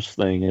news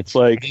thing. It's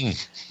like,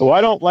 well, I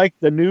don't like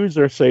the news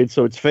they're saying,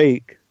 so it's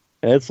fake.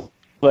 And it's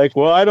like,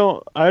 well, I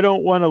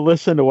don't want to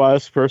listen to why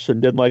this person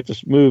didn't like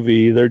this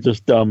movie. They're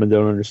just dumb and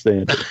don't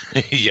understand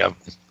it. Yep.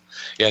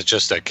 Yeah, it's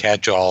just a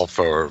catch-all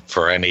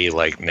for any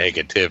like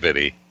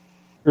negativity.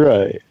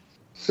 Right.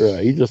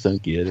 You just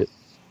don't get it.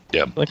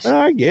 Yep. Like,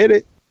 I get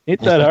it.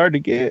 Ain't that hard to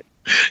get.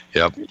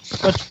 Yep.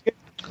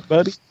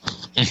 Buddy.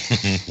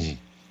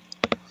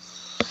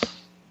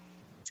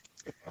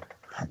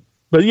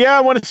 But yeah,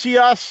 I want to see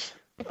Us.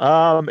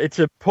 It's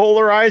a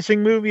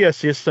polarizing movie. I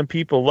see some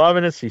people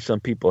loving it, see some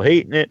people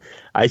hating it.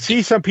 I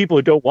see some people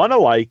who don't want to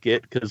like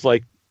it because,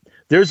 like,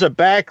 there's a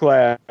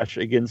backlash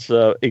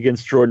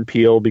against Jordan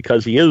Peele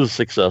because he is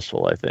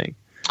successful, I think.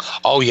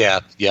 Oh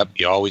yeah, yep.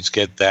 You always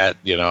get that.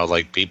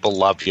 Like people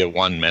love you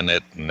 1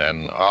 minute and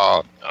then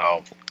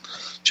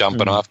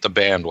jumping off the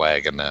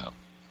bandwagon now.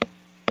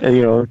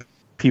 And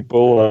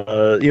people,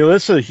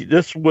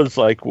 this was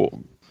like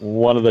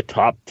one of the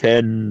top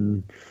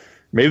 10,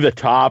 maybe the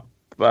top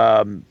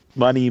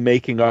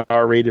money-making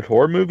R-rated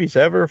horror movies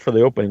ever for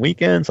the opening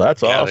weekend. So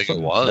that's awesome. I think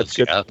it was. That's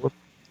good.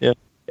 Yeah.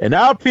 And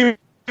now people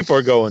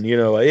are going,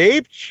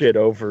 ape shit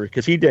over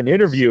because he did an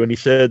interview and he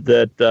said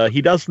that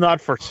he does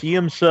not foresee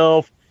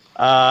himself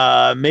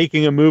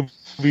making a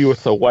movie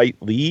with a white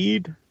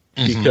lead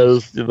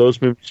because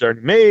those movies are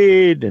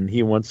made and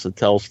he wants to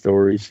tell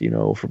stories,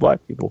 for black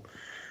people.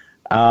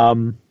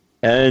 And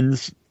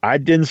I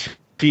didn't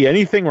see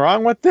anything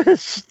wrong with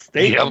this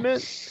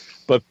statement,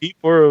 but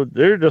people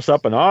they're just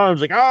up in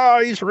arms like,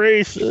 oh, he's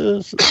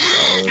racist.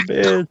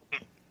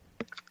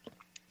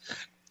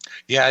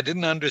 Yeah, I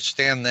didn't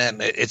understand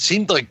that. It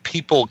seemed like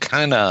people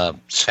kind of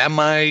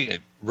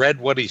semi-read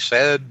what he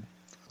said.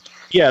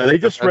 Yeah, they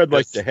just read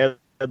like the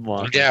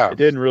headline. Yeah. It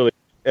didn't really...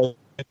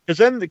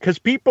 Because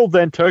people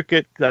then took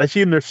it. I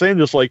see them. They're saying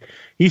just like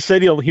he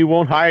said he'll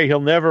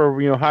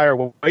never hire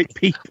white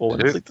people.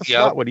 And it's like that's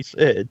not what he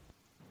said.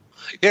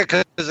 Yeah,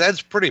 because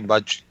that's pretty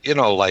much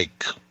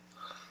like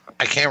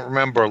I can't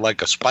remember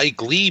like a Spike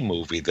Lee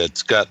movie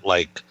that's got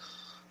like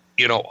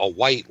a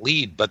white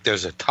lead, but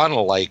there's a ton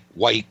of like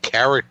white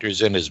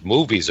characters in his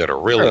movies that are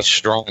really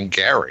strong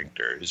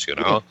characters.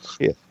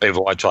 Yeah. They've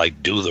watched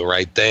like Do the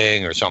Right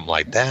Thing or something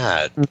like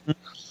that. Mm-hmm.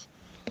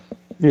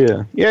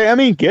 Yeah. I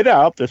mean, Get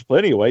Out. There's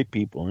plenty of white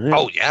people in it.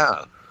 Oh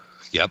yeah,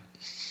 yep.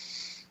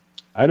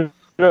 I don't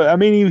know. I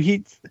mean,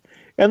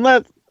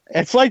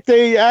 it's like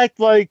they act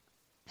like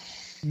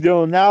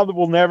now that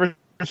we'll never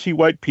see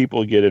white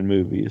people get in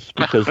movies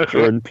because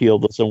Jordan Peele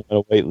doesn't want a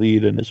white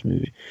lead in this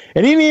movie,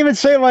 and he didn't even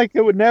say like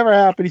it would never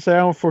happen. He said I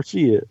don't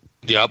foresee it.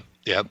 Yep.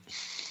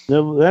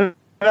 Then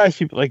I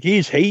see like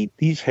he's hate.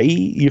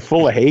 You're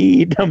full of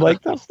hate. I'm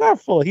like that's not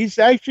full. He's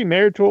actually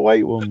married to a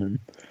white woman.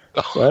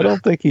 So I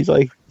don't think he's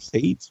like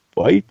hates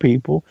white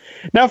people.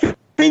 Now, if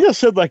he just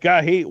said like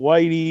I hate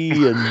whitey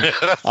and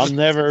I'll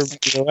never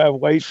have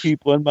white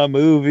people in my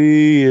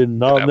movie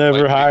and I'll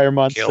never hire them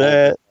on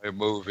set.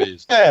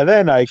 Movies. Yeah,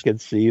 then I can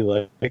see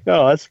like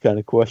oh that's kind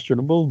of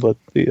questionable, but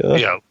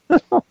yeah,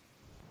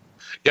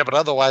 but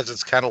otherwise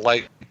it's kind of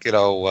like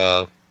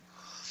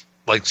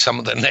like some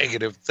of the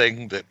negative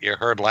thing that you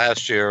heard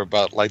last year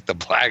about like the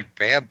Black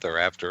Panther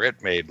after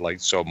it made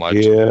like so much.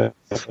 Yeah.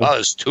 Oh,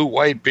 there's 2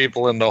 white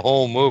people in the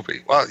whole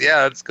movie. Well,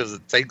 yeah, it's because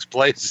it takes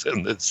place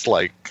in this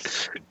like,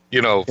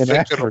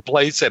 fictional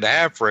place in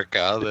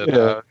Africa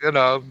that,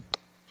 and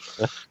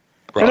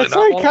it's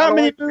like how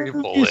many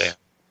movies?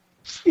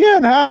 Yeah,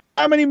 and how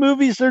many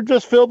movies are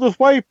just filled with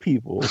white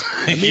people?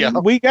 I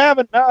mean, we have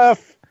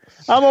enough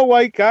I'm a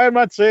white guy. I'm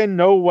not saying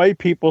no white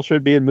people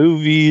should be in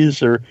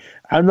movies, or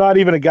I'm not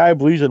even a guy who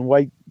believes in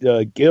white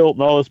guilt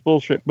and all this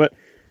bullshit. But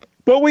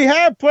we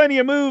have plenty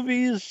of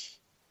movies.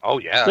 Oh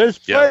yeah, There's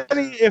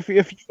plenty. If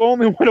you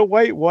only want to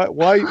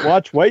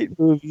watch white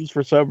movies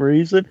for some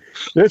reason,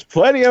 there's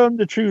plenty of them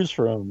to choose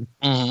from.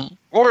 Mm-hmm.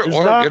 Or if you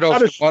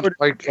want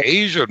like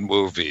Asian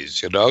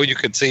movies, you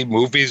could see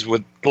movies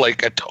with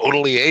like a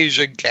totally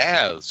Asian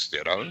cast,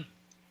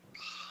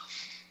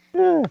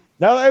 Yeah.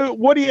 Now,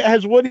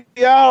 has Woody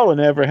Allen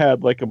ever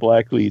had like a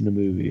black lead in a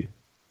movie?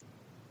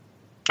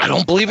 I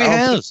don't believe he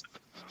has.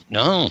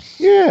 No.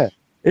 Yeah.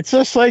 It's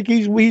just like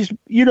he's when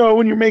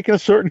you're making a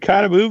certain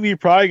kind of movie, you're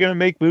probably going to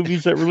make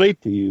movies that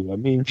relate to you. I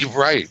mean,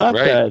 right. It's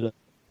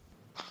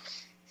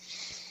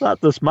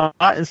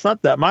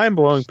not that mind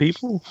blowing,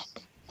 people.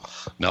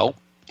 No.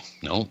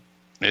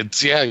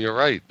 It's you're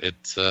right.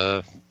 It's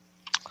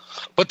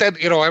but then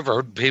I've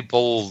heard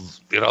people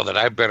that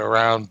I've been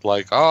around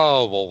like,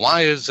 oh well,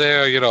 why is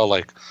there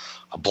like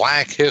a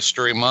Black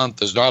History Month?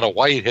 There's not a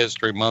White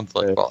History Month.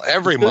 Like, well,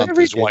 every month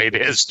is White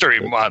History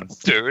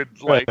Month,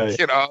 dude. Like,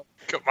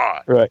 come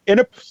on. Right.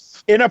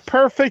 In a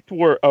perfect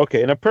world,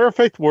 in a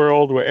perfect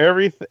world where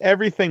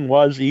everything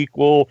was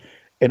equal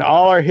and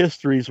all our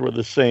histories were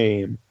the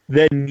same,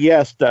 then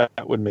yes, that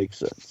would make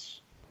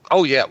sense.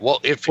 Oh yeah. Well,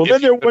 if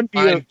then there wouldn't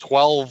be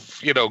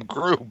 12,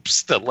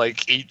 groups that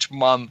like each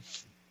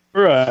month.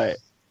 Right.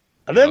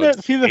 And then the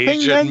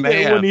thing then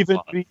there wouldn't even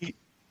be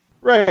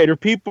right. Or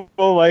people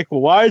like,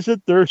 well, why is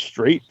it their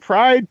straight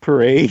pride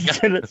parade?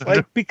 And it's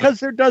like, because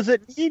there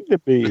doesn't need to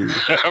be.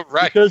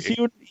 Right. Because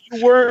you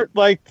weren't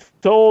like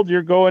told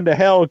you're going to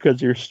hell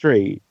because you're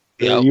straight.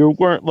 Yep. You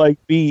weren't like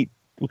beat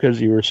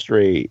because you were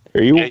straight,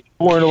 or you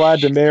weren't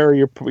allowed to marry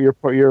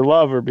your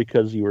lover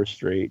because you were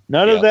straight.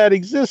 None of that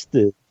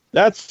existed.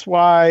 That's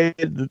why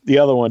the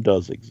other one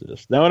does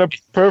exist. Now, in a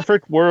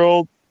perfect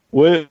world,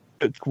 would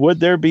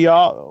there be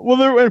all?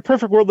 Well, in a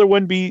perfect world, there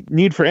wouldn't be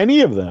need for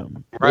any of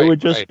them. Right, it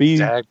would just be,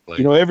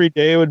 exactly. Every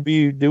day would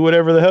be do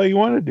whatever the hell you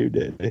want to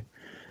do. Day.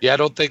 Yeah, I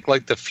don't think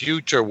like the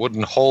future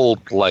wouldn't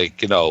hold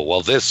like,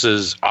 well, this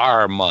is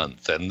our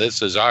month and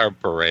this is our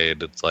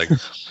parade. It's like,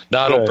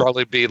 no, it'll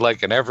probably be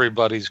like an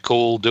everybody's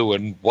cool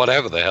doing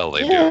whatever the hell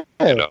they do.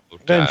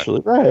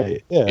 Eventually,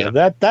 right.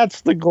 Yeah,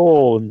 that's the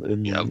goal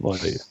in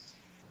life.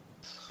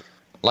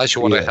 Unless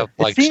you want to have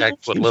like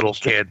sex with little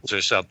kids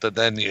or something,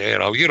 then you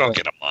don't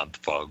get a month,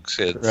 folks.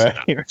 It's right.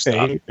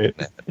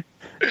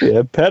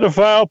 Yeah,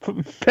 pedophile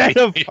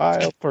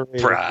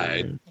parade.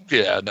 Pride.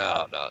 Yeah,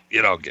 no,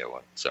 you don't get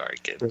one. Sorry,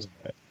 kids.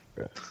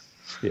 Right.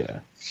 Yeah.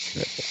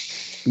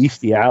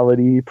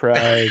 Bestiality,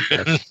 pride.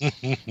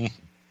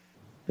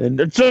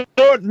 And so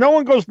no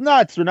one goes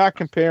nuts. We're not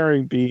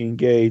comparing being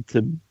gay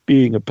to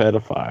being a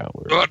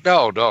pedophile.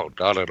 No,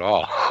 not at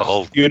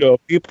all. People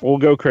will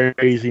go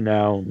crazy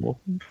now and will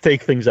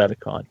take things out of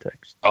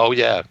context. Oh,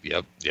 yeah.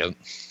 Yep. The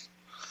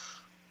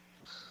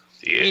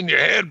in your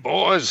head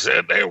boys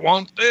said they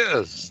want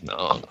this.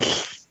 No.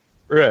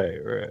 Right.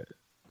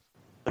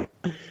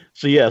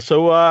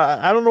 So,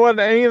 I don't know what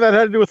any of that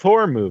had to do with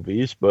horror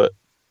movies, but...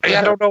 I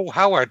don't know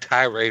how our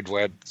tirade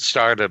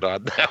started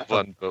on that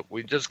one, but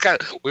we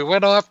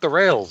went off the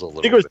rails a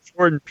little bit. I think it was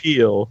Jordan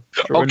Peele.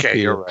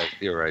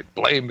 You're right.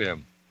 Blame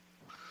him.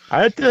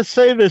 I had to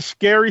say the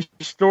scary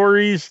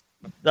stories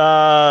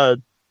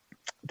to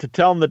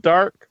tell in the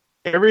dark.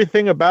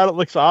 Everything about it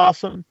looks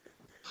awesome,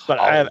 but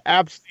I have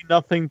absolutely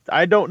nothing.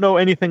 I don't know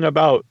anything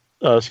about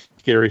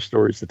scary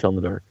stories to tell in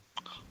the dark.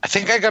 I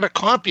think I got a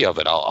copy of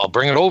it. I'll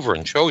bring it over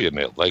and show you,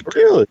 Neil. Like,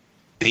 really?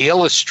 The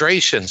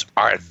illustrations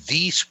are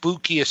the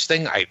spookiest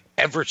thing I've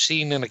ever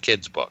seen in a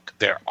kid's book.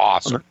 They're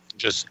awesome.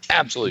 Just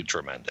absolutely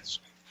tremendous.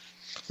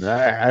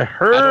 I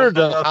heard I don't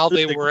know how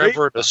they were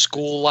ever in a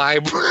school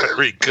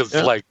library because,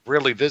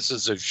 really, this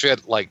is a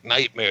shit like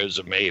nightmares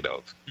are made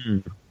of.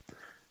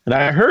 And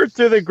I heard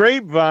through the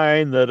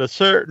grapevine that a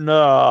certain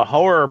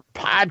horror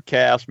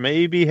podcast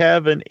may be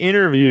having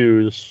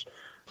interviews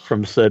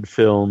from said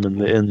film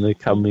in the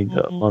coming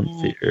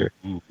month here.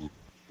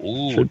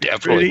 Ooh,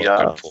 definitely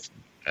looking for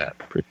that.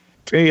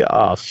 Pretty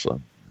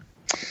awesome.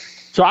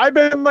 So I've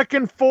been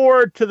looking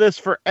forward to this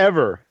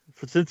forever.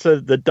 Since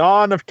the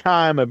dawn of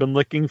time, I've been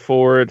looking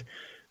forward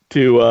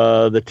to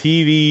the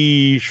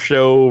TV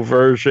show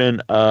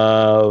version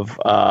of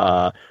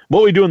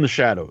What We Do in the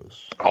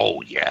Shadows.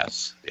 Oh,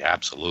 yes. Yeah,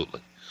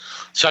 absolutely.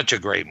 Such a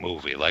great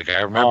movie. Like,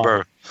 I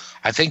remember,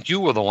 I think you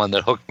were the one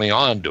that hooked me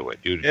on to it.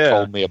 You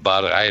told me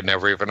about it. I had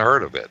never even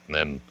heard of it. And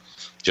then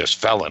just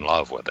fell in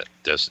love with it.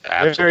 Just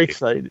absolutely. Very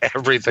excited.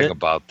 Everything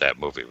about that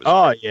movie was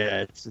great.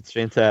 Yeah. It's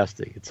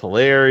fantastic. It's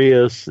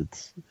hilarious.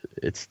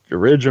 It's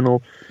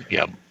original.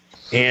 Yep.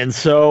 And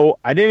so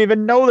I didn't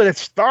even know that it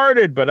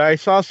started, but I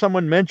saw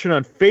someone mention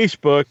on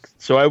Facebook.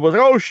 So I was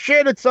like, oh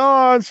shit, it's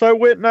on. So I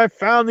went and I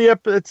found the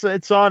episode.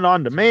 It's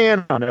on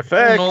demand on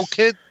FX. No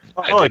kid.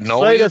 I didn't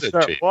know either.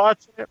 Start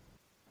watching it.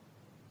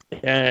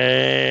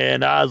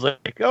 And I was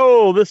like,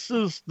 oh, this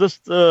is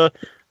just a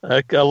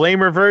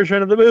lamer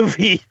version of the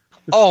movie.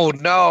 Oh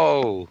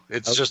no.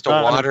 It's just a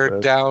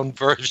watered down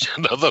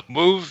version of the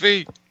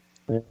movie.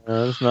 Yeah, I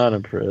was not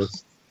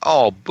impressed.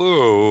 Oh,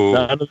 boo.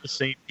 None of the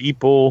same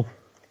people.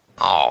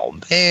 Oh,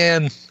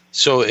 man.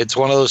 So it's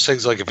one of those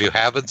things, like, if you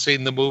haven't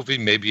seen the movie,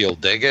 maybe you'll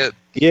dig it.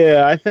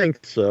 Yeah, I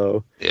think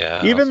so.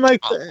 Yeah. Even like,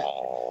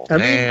 oh, I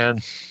man.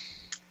 mean,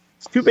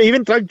 it's too bad.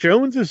 Even Doug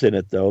Jones is in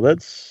it, though.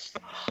 That's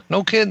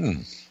no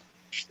kidding.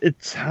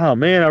 It's oh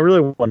man, I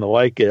really want to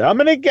like it. I'm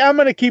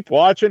gonna keep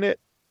watching it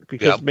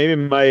because maybe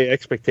my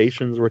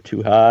expectations were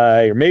too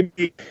high, or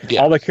maybe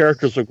all the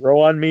characters will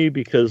grow on me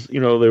because they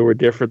were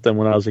different than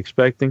what I was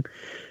expecting.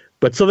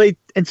 But so they,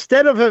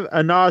 instead of a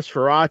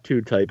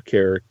Nosferatu type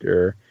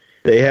character,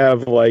 they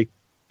have like,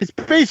 it's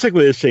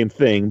basically the same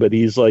thing, but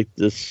he's like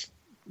this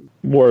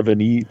more of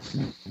an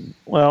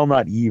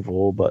not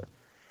evil, but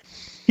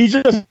he's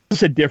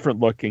just a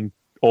different looking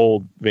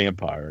old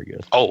vampire, I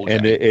guess. Oh, okay.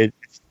 And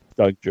it's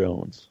Doug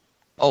Jones.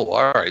 Oh,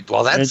 all right.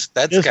 Well, that's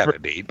kind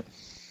of neat.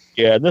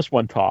 Yeah, and this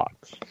one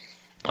talks.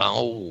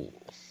 Oh.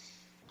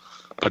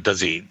 But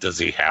does he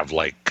have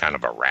like kind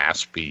of a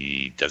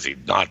raspy? Does he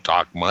not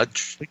talk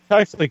much? He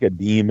talks like a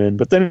demon,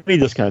 but then he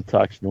just kind of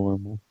talks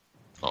normal.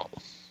 Oh,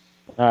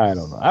 I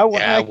don't know. I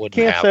wouldn't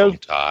can't have say him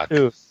talk.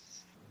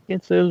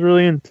 Can't say I was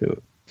really into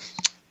it.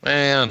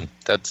 Man,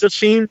 that's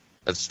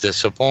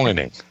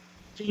disappointing.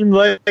 Seemed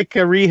like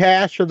a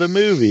rehash of the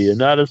movie and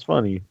not as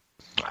funny.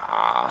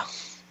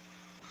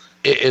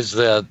 Is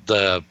the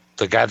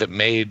guy that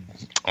made?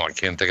 Oh, I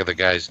can't think of the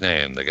guy's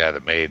name. The guy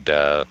that made.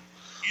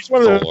 He's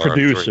one of the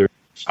producers.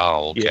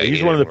 Oh, okay. Yeah,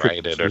 he's one of the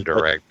producers. Write it or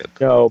direct it.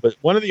 No, but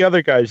one of the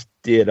other guys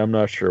did. I'm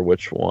not sure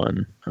which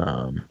one.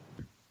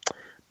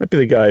 Might be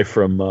the guy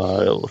from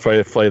Flight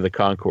of the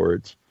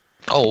Conchords.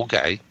 Oh,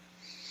 okay.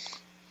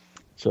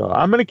 So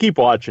I'm gonna keep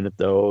watching it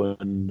though,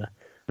 and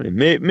I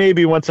mean,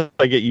 maybe once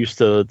I get used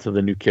to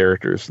the new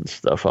characters and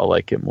stuff, I'll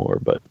like it more.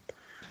 But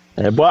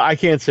I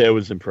can't say I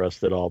was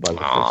impressed at all by the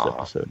first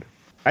episode.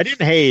 I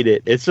didn't hate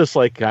it. It's just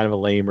like kind of a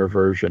lamer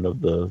version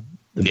of the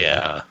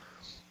yeah.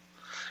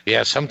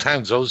 Yeah,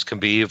 sometimes those can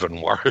be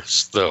even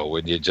worse, though,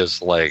 when you're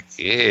just like,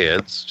 yeah,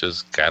 it's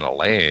just kind of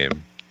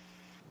lame.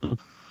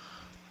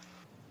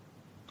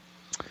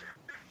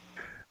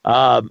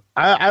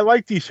 I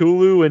like these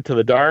Hulu Into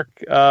the Dark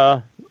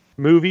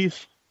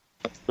movies,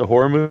 the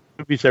horror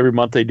movies. Every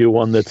month they do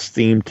one that's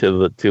themed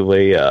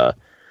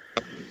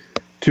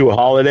to a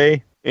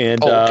holiday.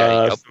 And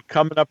so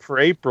coming up for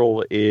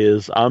April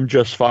is I'm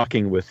Just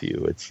Fucking With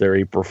You. It's their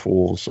April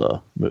Fool's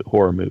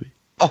horror movie.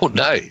 Oh,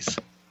 nice.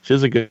 Which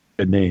is a good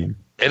name.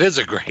 It is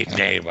a great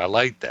name. I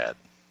like that.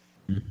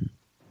 Mm-hmm.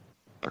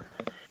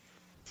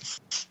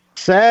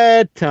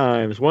 Sad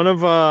times.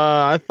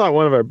 I thought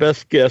one of our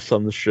best guests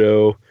on the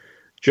show,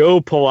 Joe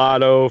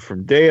Pilato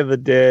from Day of the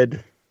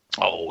Dead.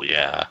 Oh,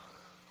 yeah.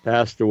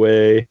 Passed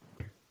away.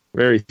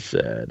 Very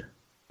sad.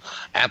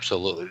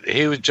 Absolutely.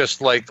 He was just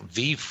like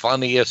the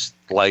funniest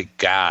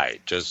guy.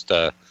 Just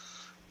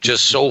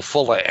so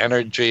full of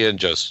energy and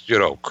just,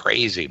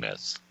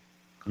 craziness.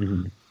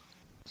 Mm-hmm.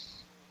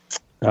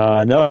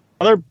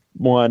 Another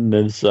one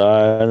is,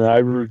 and I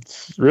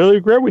really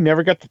regret we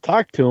never got to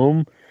talk to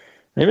him.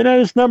 I even had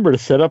his number to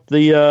set up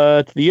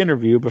the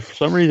interview, but for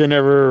some reason it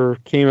never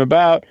came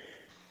about.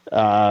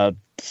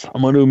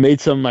 Someone who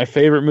made some of my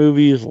favorite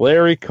movies,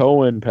 Larry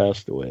Cohen,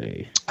 passed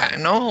away. I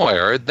know. I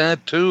heard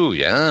that too.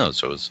 Yeah.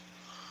 So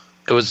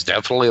it was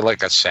definitely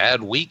like a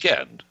sad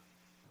weekend.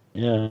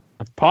 Yeah.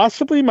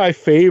 Possibly my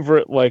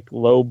favorite,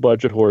 low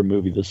budget horror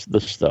movie, this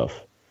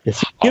stuff.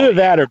 It's either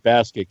that or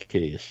Basket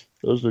Case.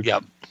 Those are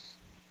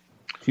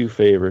two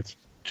favorites.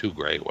 Two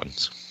great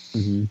ones.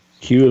 Mm-hmm.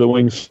 Q the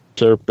Winged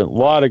Serpent. A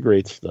lot of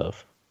great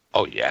stuff.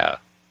 Oh, yeah.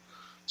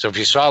 So if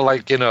you saw,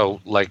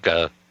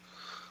 a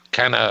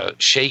kind of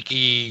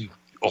shaky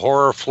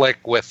horror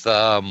flick with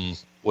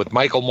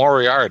Michael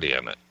Moriarty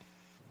in it,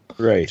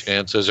 right?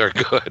 Chances are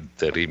good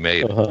that he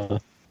made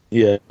it.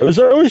 Yeah. It was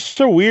always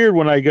so weird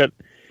when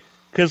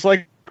because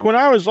when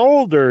I was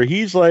older,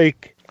 he's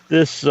like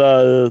this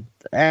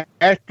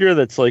actor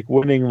that's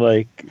winning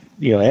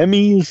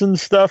Emmys and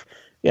stuff,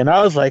 and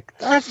I was like,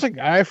 that's a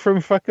guy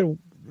from fucking.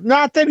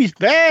 Not that he's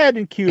bad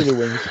in Q the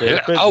Winged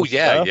Serpent. Oh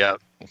yeah, yeah.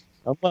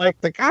 I'm like,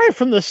 the guy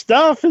from The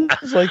Stuff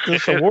is like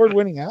this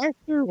award-winning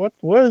actor. What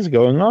is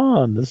going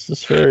on? This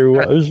is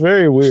it was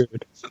very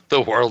weird.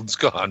 The world's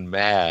gone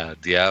mad.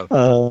 Yeah.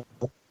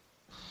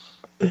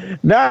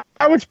 Now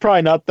it's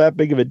probably not that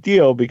big of a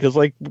deal because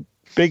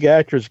big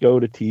actors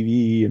go to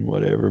TV and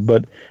whatever.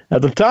 But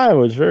at the time, it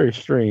was very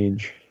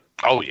strange.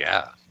 Oh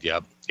yeah,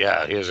 yep,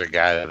 yeah. Here's a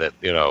guy that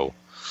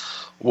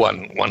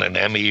won an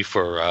Emmy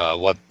for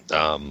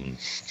the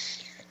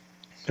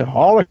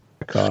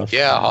Holocaust.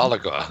 Yeah,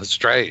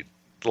 Holocaust, right.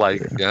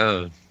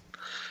 And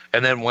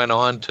then went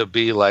on to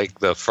be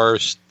the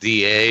first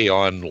DA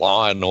on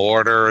Law and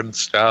Order and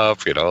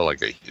stuff, a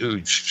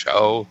huge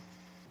show.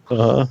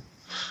 Uh-huh.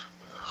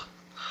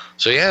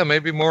 So yeah,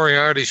 maybe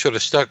Moriarty should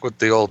have stuck with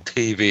the old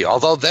TV.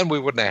 Although then we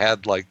wouldn't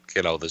have had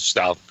The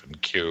Stuff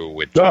and Q.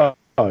 Which,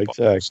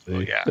 exactly. So,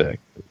 yeah.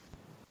 Exactly.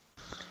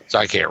 So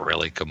I can't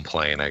really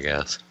complain, I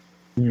guess.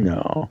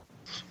 No.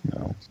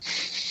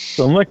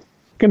 So I'm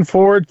looking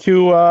forward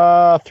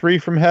to 3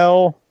 from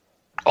Hell.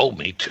 Oh,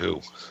 me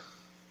too.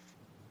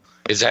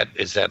 Is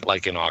that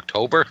like in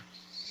October?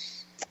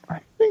 I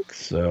think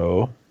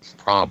so.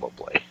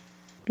 Probably.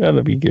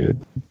 Gotta be good.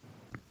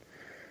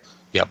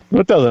 Yep.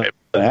 Well, it doesn't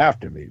have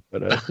to be,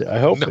 but I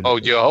hope. No,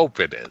 you hope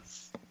it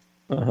is.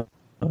 Uh-huh.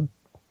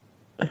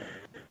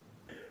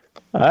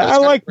 I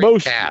like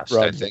most cast.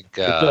 runs. I think.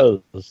 It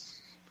does.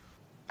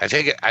 I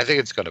think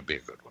it's going to be a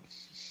good one.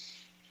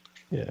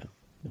 Yeah.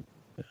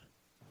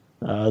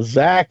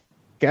 Zac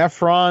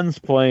Efron's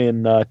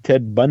playing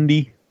Ted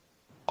Bundy.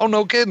 Oh,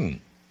 no kidding.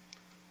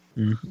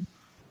 Mm-hmm.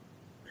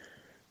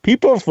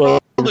 People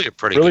have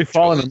really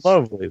fallen in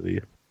love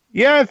lately.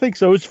 Yeah, I think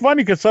so. It's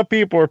funny because some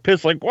people are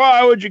pissed, like,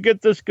 why would you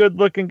get this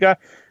good-looking guy?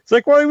 It's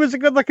like, well, he was a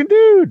good-looking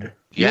dude.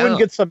 You wouldn't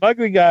get some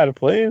ugly guy to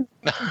play him.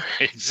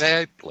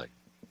 Exactly.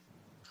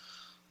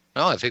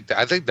 No, I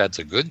think that's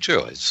a good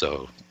choice.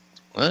 So,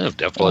 I'm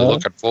definitely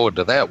looking forward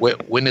to that.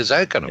 When is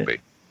that going to be?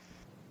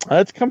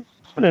 It's coming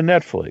to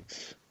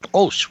Netflix.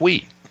 Oh,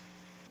 sweet.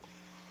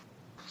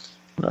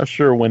 Not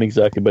sure when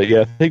exactly, but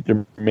yeah, I think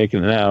they're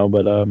making it now.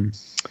 But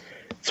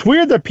it's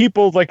weird that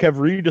people like have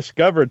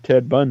rediscovered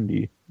Ted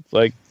Bundy. It's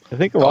like I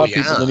think a lot of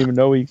people didn't even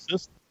know he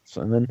exists,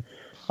 and then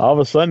all of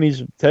a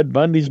sudden Ted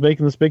Bundy's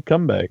making this big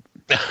comeback.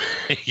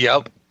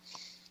 Yep.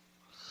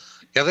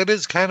 Yeah, that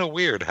is kind of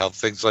weird how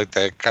things like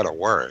that kind of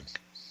work.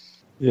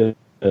 Yeah.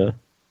 I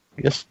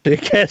guess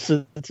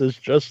it's his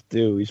just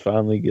due. He's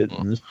finally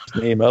getting his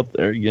name out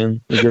there again.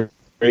 The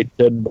great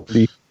Ted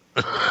Bundy.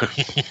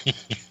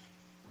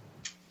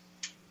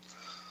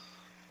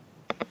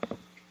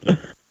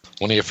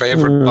 One of your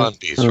favorite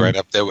Bundys, right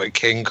up there with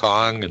King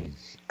Kong and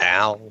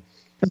Al.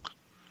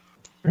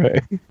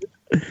 Right.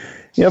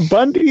 Yeah,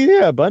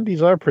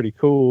 Bundys are pretty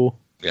cool.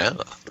 Yeah.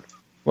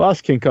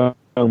 Lost King Kong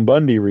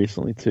Bundy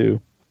recently too.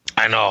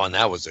 I know, and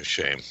that was a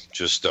shame.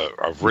 Just a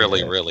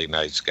really, really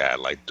nice guy. I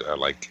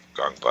like King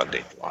Kong Bundy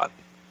a lot.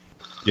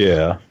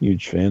 Yeah,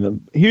 huge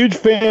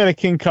fan of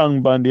King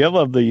Kong Bundy. I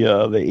love the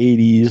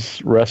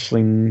 80s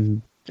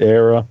wrestling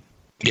era.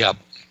 Yep.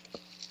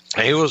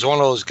 He was one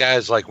of those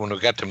guys, like, when we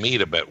got to meet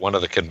him at one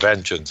of the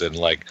conventions, and,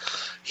 like,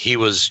 he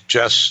was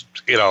just,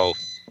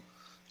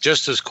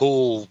 just as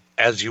cool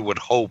as you would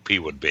hope he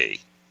would be.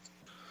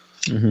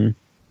 Mm-hmm.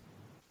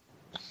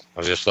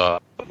 I just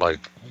thought, like,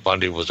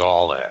 Bundy was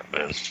all that,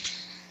 man.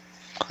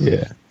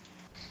 Yeah.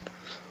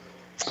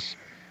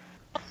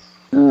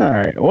 All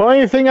right. Well,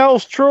 anything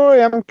else,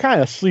 Troy? I'm kind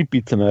of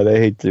sleepy tonight. I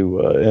hate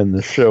to end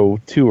the show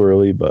too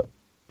early, but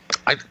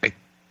I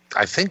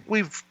think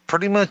we've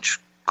pretty much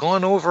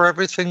gone over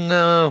everything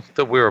that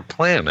we were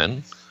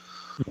planning.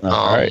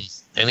 All right.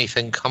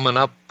 Anything coming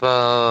up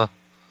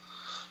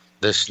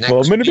this next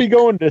Well, I'm going to be week?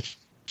 going to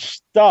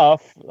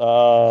Stuff,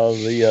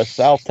 the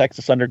South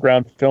Texas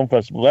Underground Film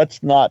Festival.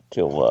 That's not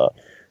till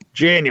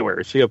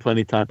January, so you have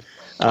plenty of time.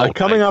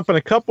 Coming up in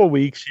a couple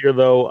weeks here,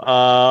 though,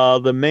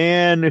 the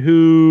man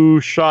who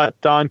shot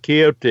Don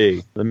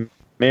Quixote, the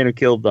man who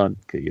killed Don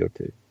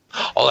Quixote.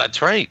 Oh,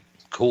 that's right.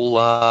 Cool.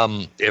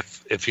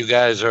 If you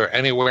guys are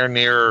anywhere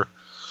near,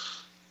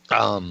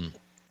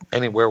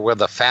 anywhere where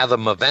the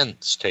Fathom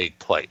events take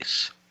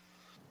place,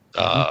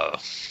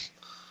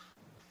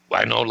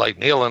 I know, like,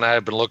 Neil and I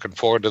have been looking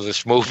forward to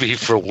this movie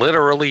for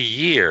literally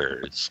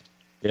years.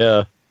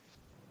 Yeah.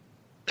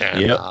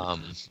 And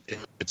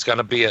it's going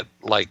to be at,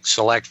 like,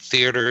 select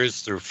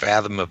theaters through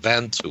Fathom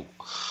events.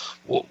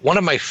 One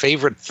of my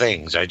favorite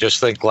things, I just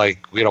think,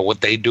 like,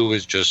 what they do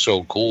is just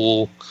so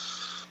cool.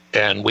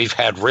 And we've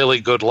had really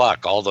good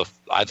luck.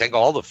 I think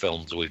all the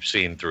films we've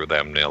seen through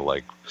them, Neil,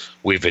 like,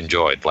 we've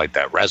enjoyed, like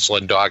that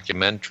wrestling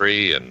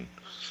documentary, and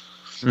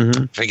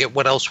I forget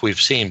what else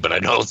we've seen, but I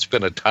know it's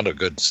been a ton of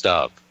good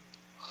stuff.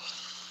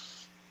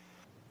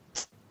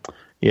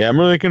 Yeah, I'm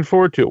really looking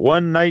forward to it.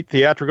 One night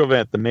theatrical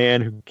event, The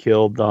Man Who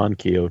Killed Don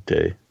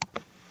Quixote.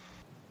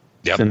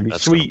 Yep,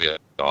 that's sweet. Gonna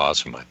be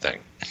awesome, I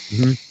think.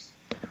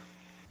 Mm-hmm.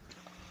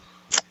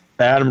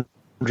 Adam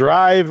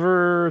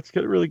Driver. It's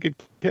got a really good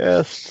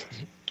cast.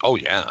 Oh,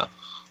 yeah.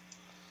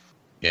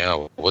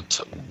 Yeah, what's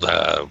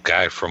the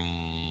guy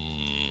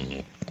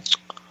from...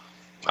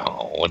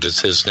 Oh, what is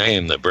his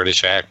name? The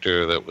British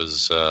actor that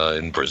was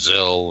in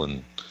Brazil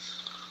and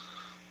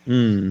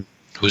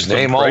whose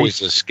name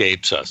always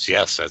escapes us.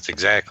 Yes, that's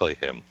exactly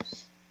him.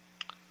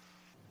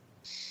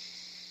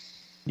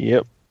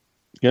 Yep.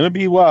 Gonna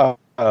be wild.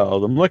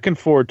 I'm looking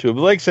forward to it.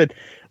 But like I said,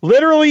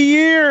 literally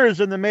years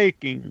in the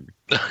making.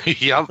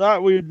 Yep. I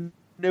thought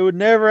it would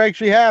never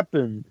actually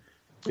happen.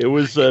 It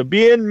was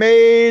being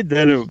made,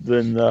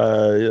 then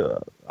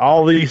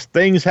all these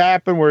things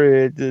happened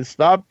where it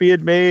stopped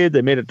being made.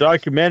 They made a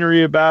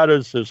documentary about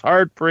it. It was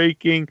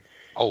heartbreaking.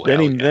 Oh,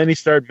 then he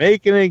started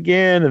making it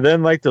again, and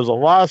then like there was a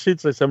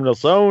lawsuit, like someone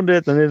else owned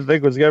it, and they didn't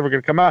think it was ever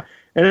going to come out,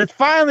 and it's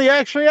finally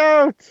actually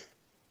out.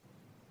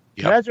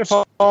 Yep. Imagine if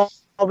all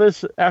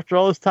this, after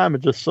all this time,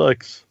 it just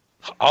sucks.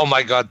 Oh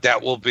my God,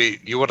 that will be.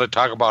 You want to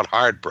talk about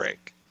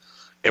heartbreak?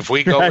 If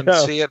we go and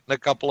see it in a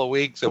couple of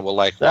weeks, and we're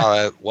like,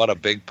 wow, what a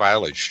big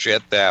pile of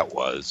shit that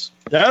was.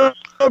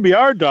 That'll be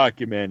our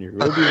documentary.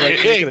 We'll be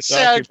like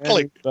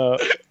exactly.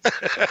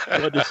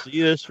 I'd to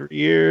see this for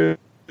years.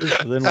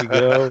 So then we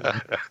go.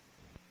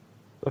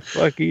 The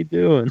fuck are you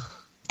doing?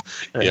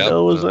 The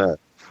hell was that?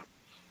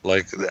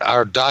 Like,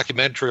 our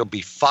documentary will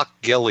be Fuck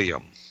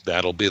Gilliam.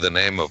 That'll be the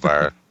name of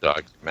our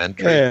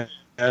documentary. Yeah.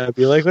 I'd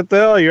be like, what the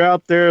hell? You're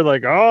out there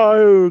like,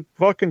 oh,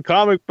 fucking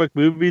comic book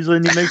movies,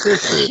 and you make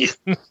this shit.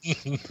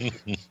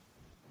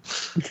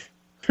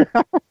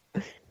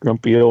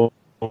 Grumpy old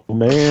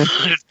man.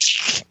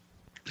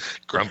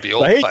 Grumpy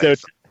old I hate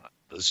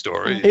the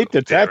story. I hate to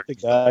attack the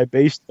guy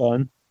based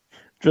on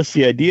just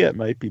the idea it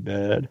might be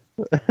bad.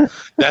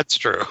 That's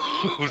true.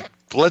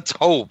 Let's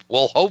hope.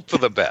 We'll hope for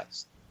the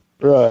best.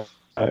 Right.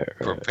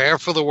 Prepare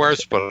for the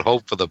worst, but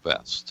hope for the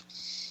best.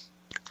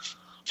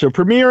 So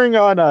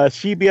premiering on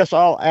CBS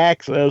All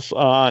Access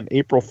on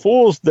April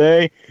Fool's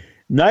Day,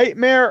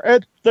 Nightmare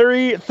at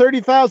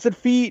 30,000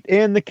 Feet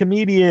and The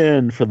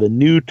Comedian for the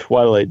new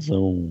Twilight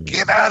Zone.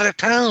 Get out of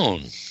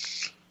town.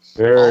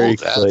 Very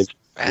that's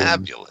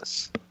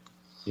fabulous.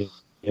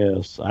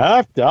 Yes.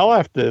 I think I'll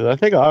have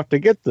to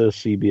get the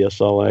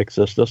CBS All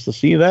Access just to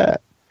see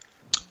that.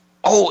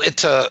 Oh,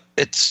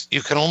 it's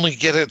you can only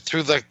get it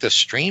through like the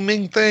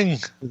streaming thing?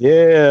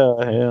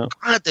 Yeah.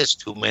 God, there's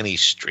too many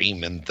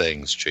streaming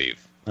things,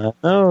 Chief. I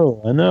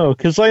know.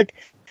 Because, like,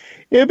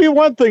 it'd be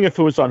one thing if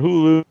it was on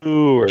Hulu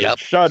or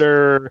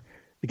Shudder,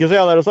 because they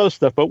all that other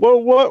stuff. But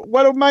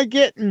what am I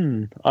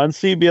getting on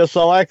CBS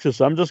All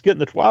Access? I'm just getting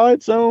the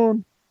Twilight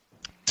Zone.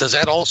 Does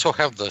that also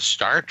have the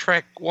Star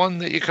Trek one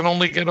that you can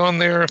only get on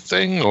their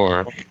thing,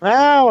 or?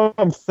 Now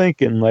I'm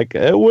thinking like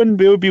it would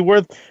be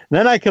worth.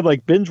 Then I could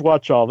like binge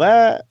watch all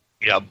that.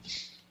 Yep.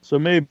 So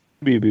maybe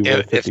it'd be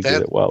worth it to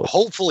get it well.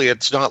 Hopefully,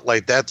 it's not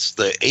like that's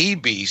the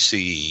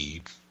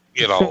ABC,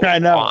 I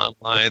know.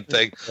 online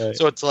thing. Right.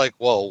 So it's like,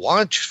 well,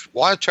 watch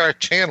our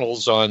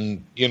channels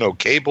on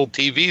cable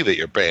TV that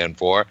you're paying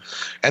for,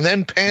 and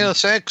then pay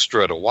us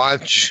extra to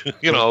watch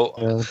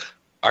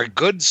our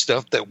good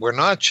stuff that we're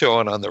not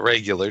showing on the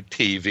regular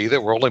TV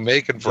that we're only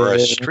making for a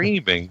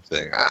streaming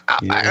thing.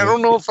 I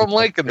don't know if I'm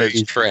liking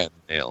this trend,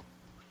 Neil.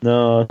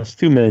 No, it's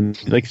too many.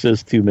 Like it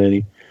says, too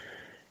many.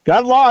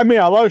 I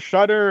love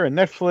Shudder and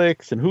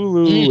Netflix and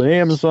Hulu and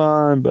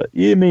Amazon, but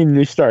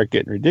you start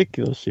getting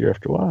ridiculous here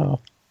after a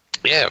while.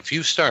 Yeah, if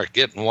you start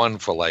getting one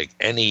for like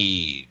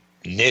any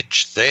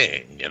niche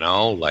thing,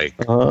 like.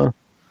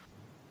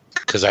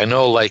 Because I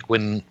know, like,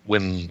 when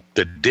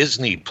the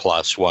Disney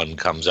Plus one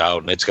comes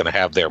out and it's going to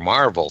have their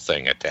Marvel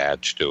thing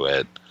attached to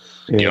it,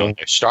 their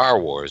Star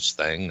Wars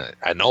thing,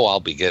 I know I'll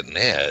be getting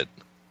it.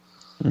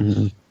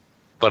 Mm-hmm.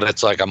 But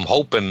it's like I'm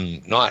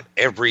hoping not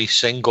every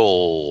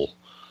single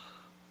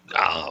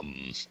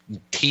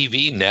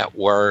TV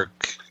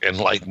network and,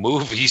 like,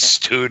 movie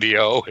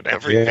studio and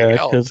everything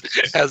else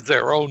has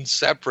their own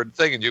separate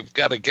thing, and you've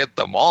got to get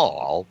them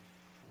all.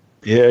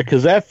 Yeah,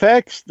 because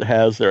FX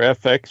has their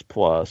FX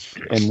Plus,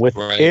 and with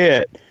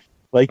it,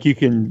 like you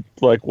can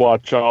like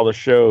watch all the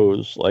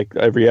shows, like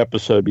every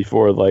episode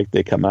before like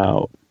they come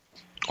out.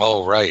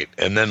 Oh, right,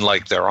 and then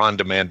like their on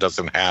demand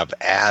doesn't have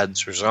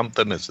ads or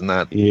something, isn't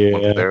that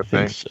one of their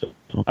things? So.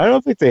 I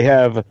don't think they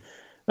have.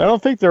 I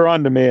don't think their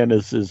on demand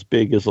is as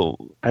big as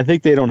I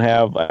think they don't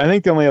have. I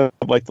think they only have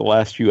like the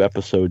last few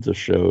episodes of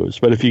shows,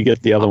 but if you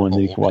get the other one,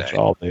 then you can watch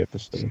all the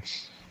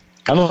episodes.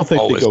 I don't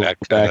think they go back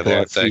a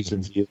lot of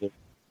seasons either.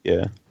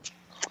 Yeah.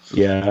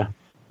 I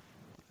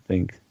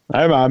think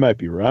I might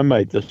be wrong. I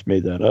might just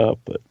made that up,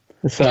 but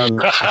it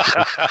sounded.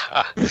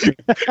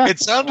 It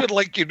sounded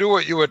like you knew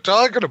what you were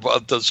talking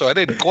about, though, so I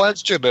didn't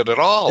question it at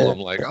all. I'm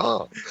like,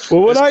 well,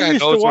 when this I guy used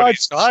knows to what watch,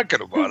 he's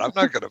talking about. I'm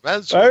not going to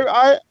mess with it.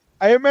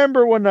 I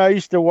remember when I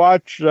used to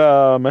watch.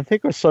 I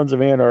think it was Sons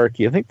of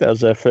Anarchy. I think that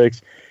was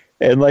FX,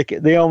 and like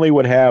they only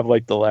would have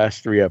like the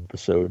last 3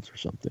 episodes or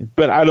something.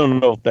 But I don't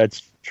know if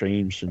that's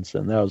changed since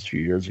then. That was a few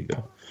years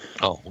ago.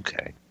 Oh,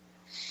 okay.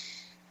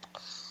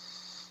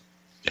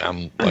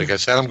 Like I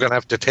said, I'm going to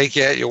have to take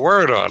you at your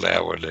word on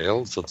that one,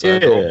 Neil. Since I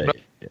don't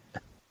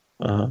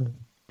know.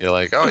 You're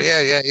like, oh,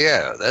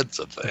 yeah, that's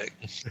a thing.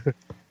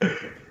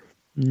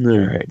 All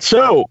right.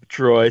 So,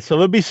 Troy,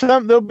 there'll be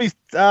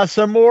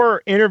some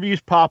more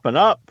interviews popping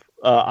up,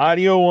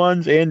 audio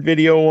ones and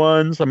video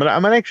ones. I'm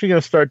actually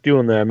going to start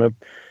doing them.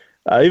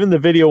 Even the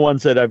video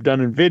ones that I've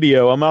done in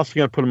video, I'm also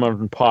going to put them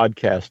on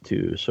podcast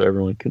too, so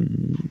everyone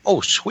can.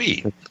 Oh,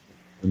 sweet.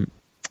 So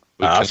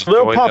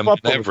they'll pop up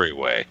in every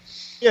way.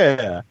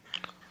 Yeah.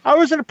 I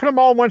was going to put them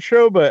all in one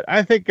show, but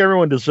I think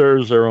everyone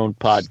deserves their own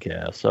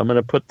podcast. So I'm going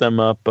to put them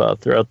up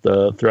throughout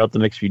the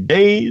next few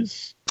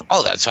days.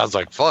 Oh, that sounds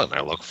like fun.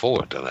 I look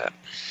forward to that.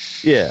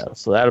 Yeah,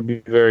 so that'll be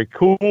very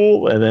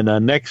cool. And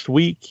then next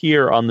week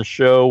here on the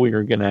show, we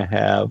are going to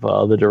have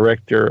the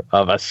director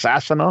of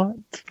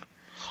Assassinaut.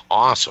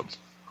 Awesome.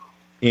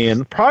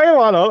 And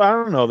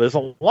probably there's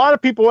a lot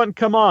of people wanting to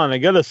come on. I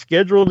got to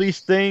schedule these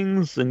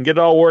things and get it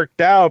all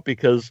worked out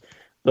because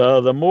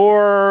the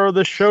more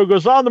the show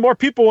goes on, the more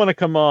people want to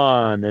come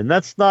on. And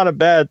that's not a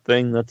bad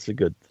thing. That's a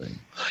good thing.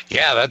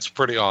 Yeah, that's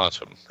pretty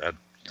awesome.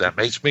 That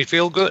makes me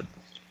feel good.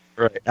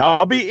 Right.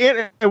 I'll be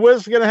in. It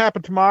was going to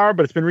happen tomorrow,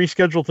 but it's been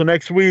rescheduled to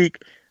next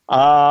week.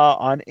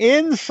 On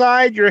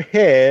Inside Your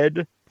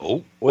Head.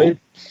 Oh.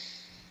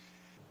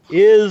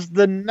 is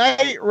the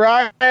Knight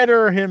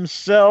Rider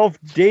himself,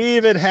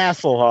 David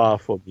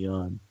Hasselhoff, will be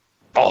on.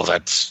 Oh,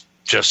 that's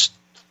just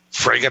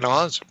friggin'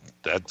 awesome.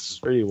 That's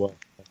pretty well.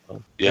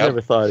 Yeah. I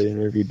never thought I'd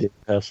interview David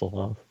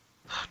Hasselhoff.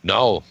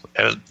 No,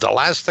 and the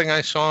last thing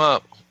I saw,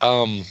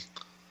 well,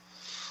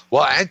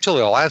 actually,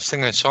 the last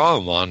thing I saw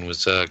him on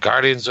was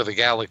Guardians of the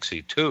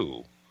Galaxy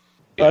 2.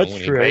 When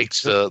he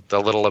makes the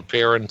little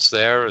appearance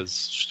there as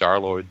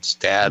Star-Lord's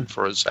dad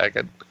for a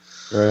second.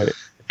 Right.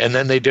 And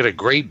then they did a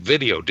great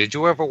video. Did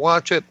you ever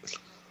watch it?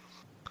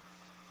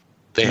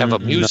 They have a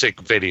music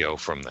video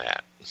from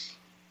that.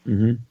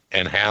 Mm-hmm.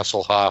 And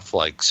Hasselhoff,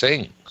 like,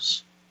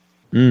 sings.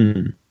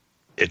 Mm.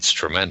 It's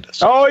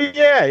tremendous. Oh,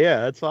 yeah,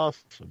 that's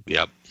awesome.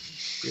 Yep.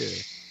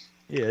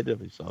 Yeah, I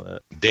definitely saw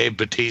that. Dave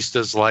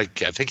Bautista's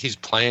like, I think he's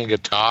playing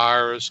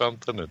guitar or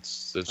something.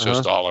 It's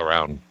just all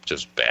around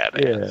just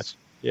badass.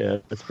 Yeah,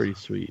 that's pretty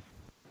sweet.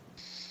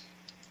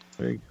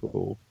 Very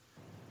cool.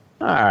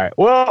 All right.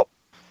 Well,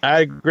 I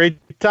had a great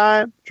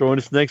time. Join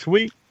us next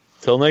week.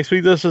 Till next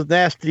week, this is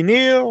Nasty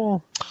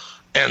Neil.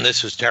 And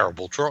this is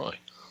Terrible Troy.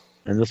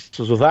 And this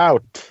is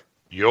Without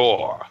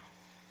Your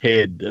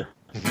Head.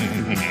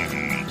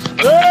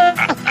 Got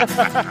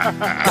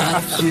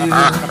a few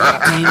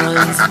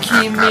demons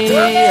keep me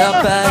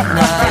up at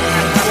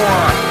night.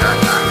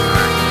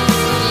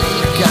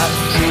 Got a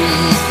few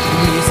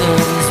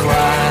reasons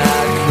why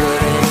I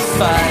couldn't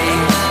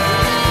fight.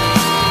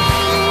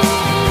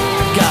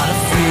 Got a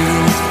few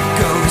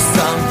ghosts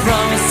I'm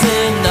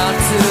promising not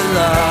to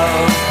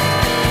love.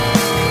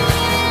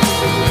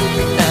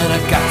 And I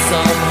got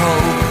some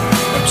hope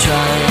I'm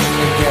trying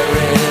to get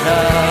rid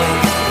of.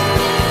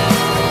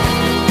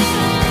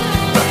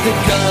 But the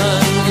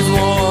gun is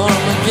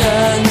warm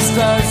again,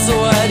 starts a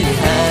sweaty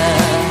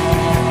hand.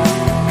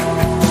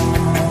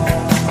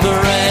 The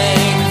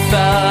rain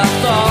fell, I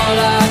thought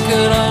I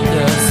could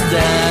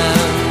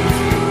understand.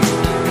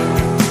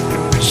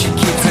 She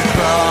keeps a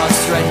cross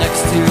right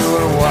next to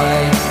her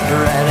white,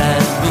 red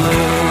and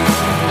blue.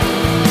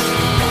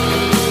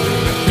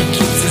 He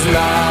keeps his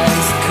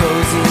lies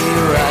cozy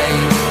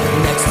right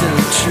next to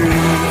the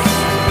truth.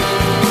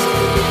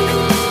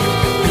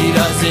 He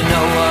doesn't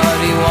know what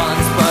he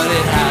wants, but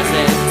it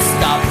hasn't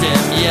stopped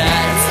him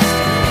yet.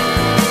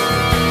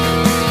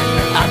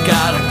 I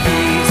got a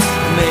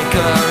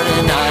peacemaker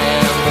and I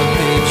am a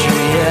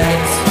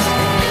patriot.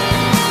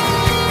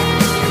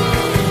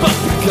 But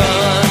the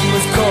gun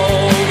was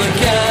cold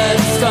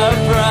against our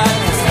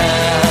practice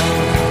hand.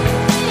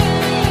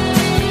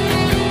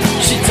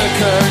 She took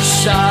her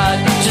shot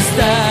just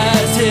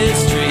as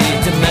history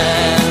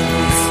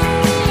demands.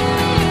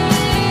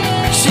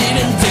 She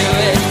didn't do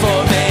it for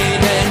me,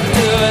 didn't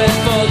do it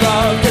for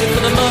love, did it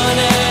for the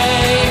money.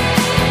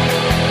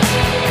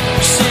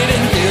 She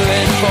didn't do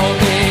it for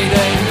me,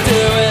 didn't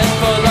do it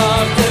for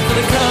love, did it for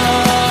the country.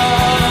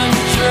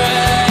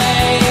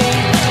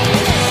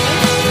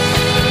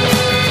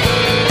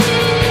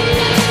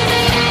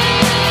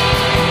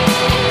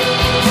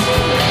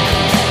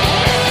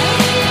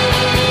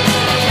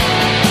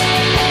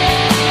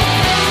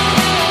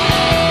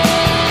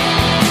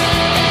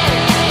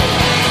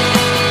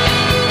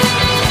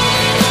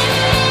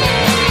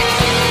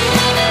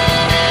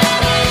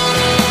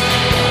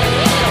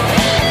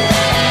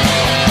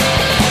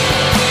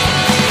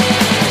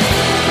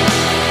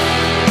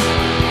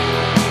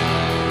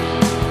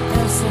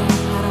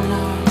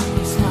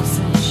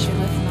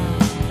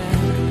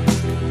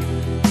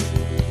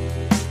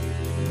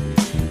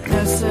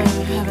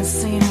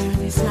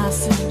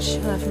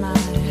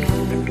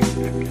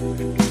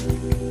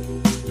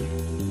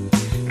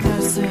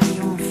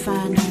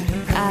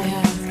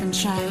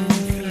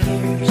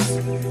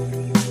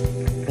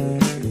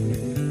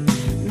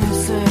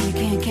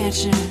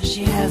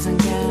 She hasn't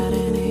got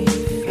any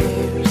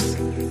fears.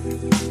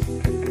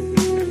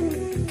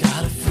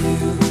 Got a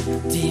few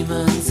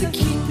demons that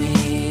keep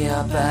me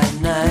up at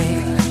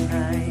night.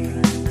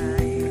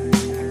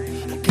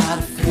 Got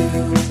a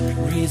few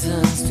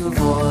reasons to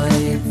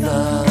avoid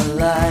the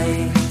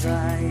light.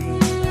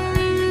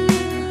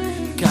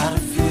 Got a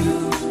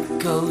few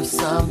ghosts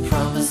I'm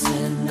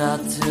promising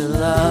not to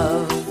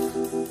love.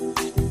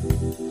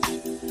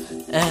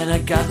 And I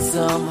got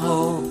some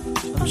hope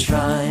I'm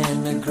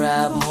trying to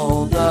grab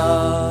hold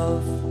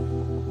of.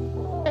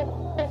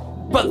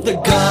 But the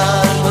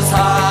gun was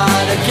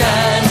hot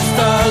against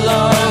her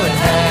lowered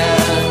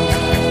hand.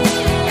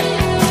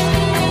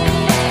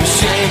 The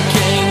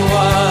shaking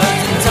was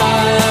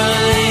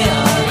entirely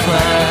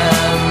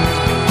unplanned.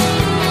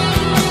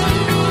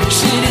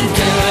 She didn't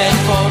do it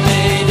for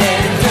me,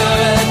 didn't do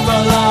it for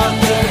love,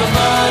 did it for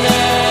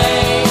money.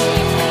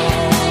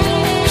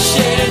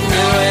 She didn't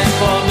do it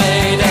for me,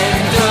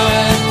 didn't do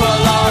it for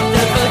love,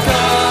 did it for the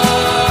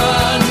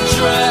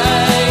country.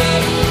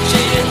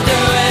 She didn't do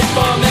it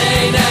for me,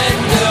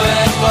 didn't do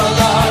it for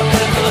love,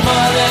 did it for the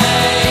money.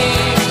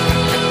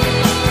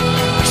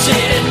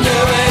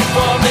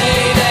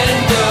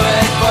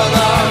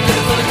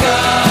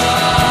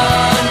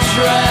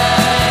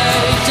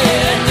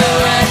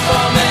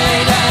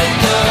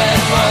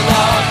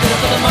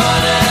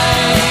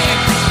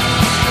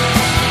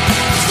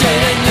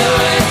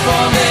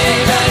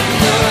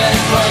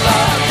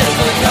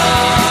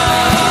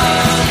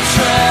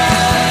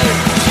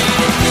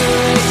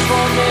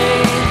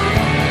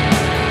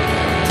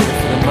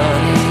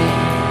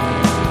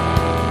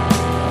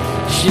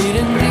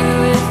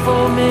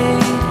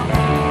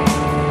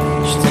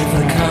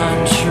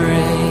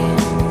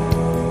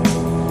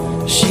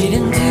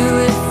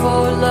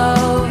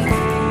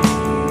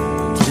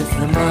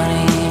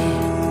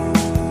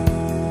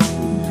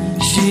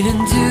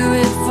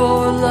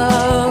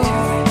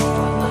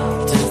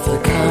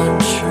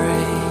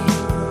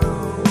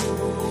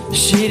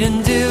 She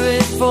didn't do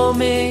it for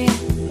me.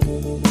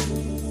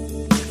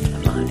 For the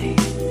money.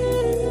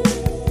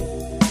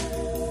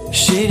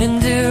 She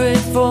didn't do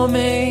it for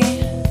me.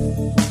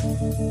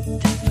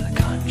 For the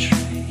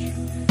country.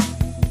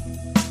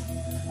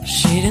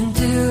 She didn't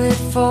do it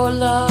for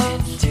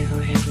love. Do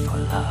it for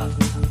love.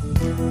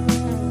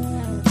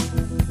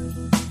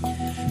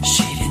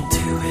 She didn't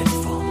do it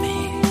for me.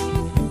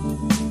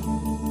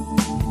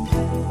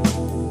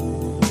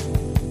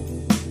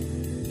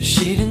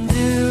 She didn't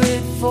do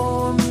it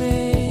for me.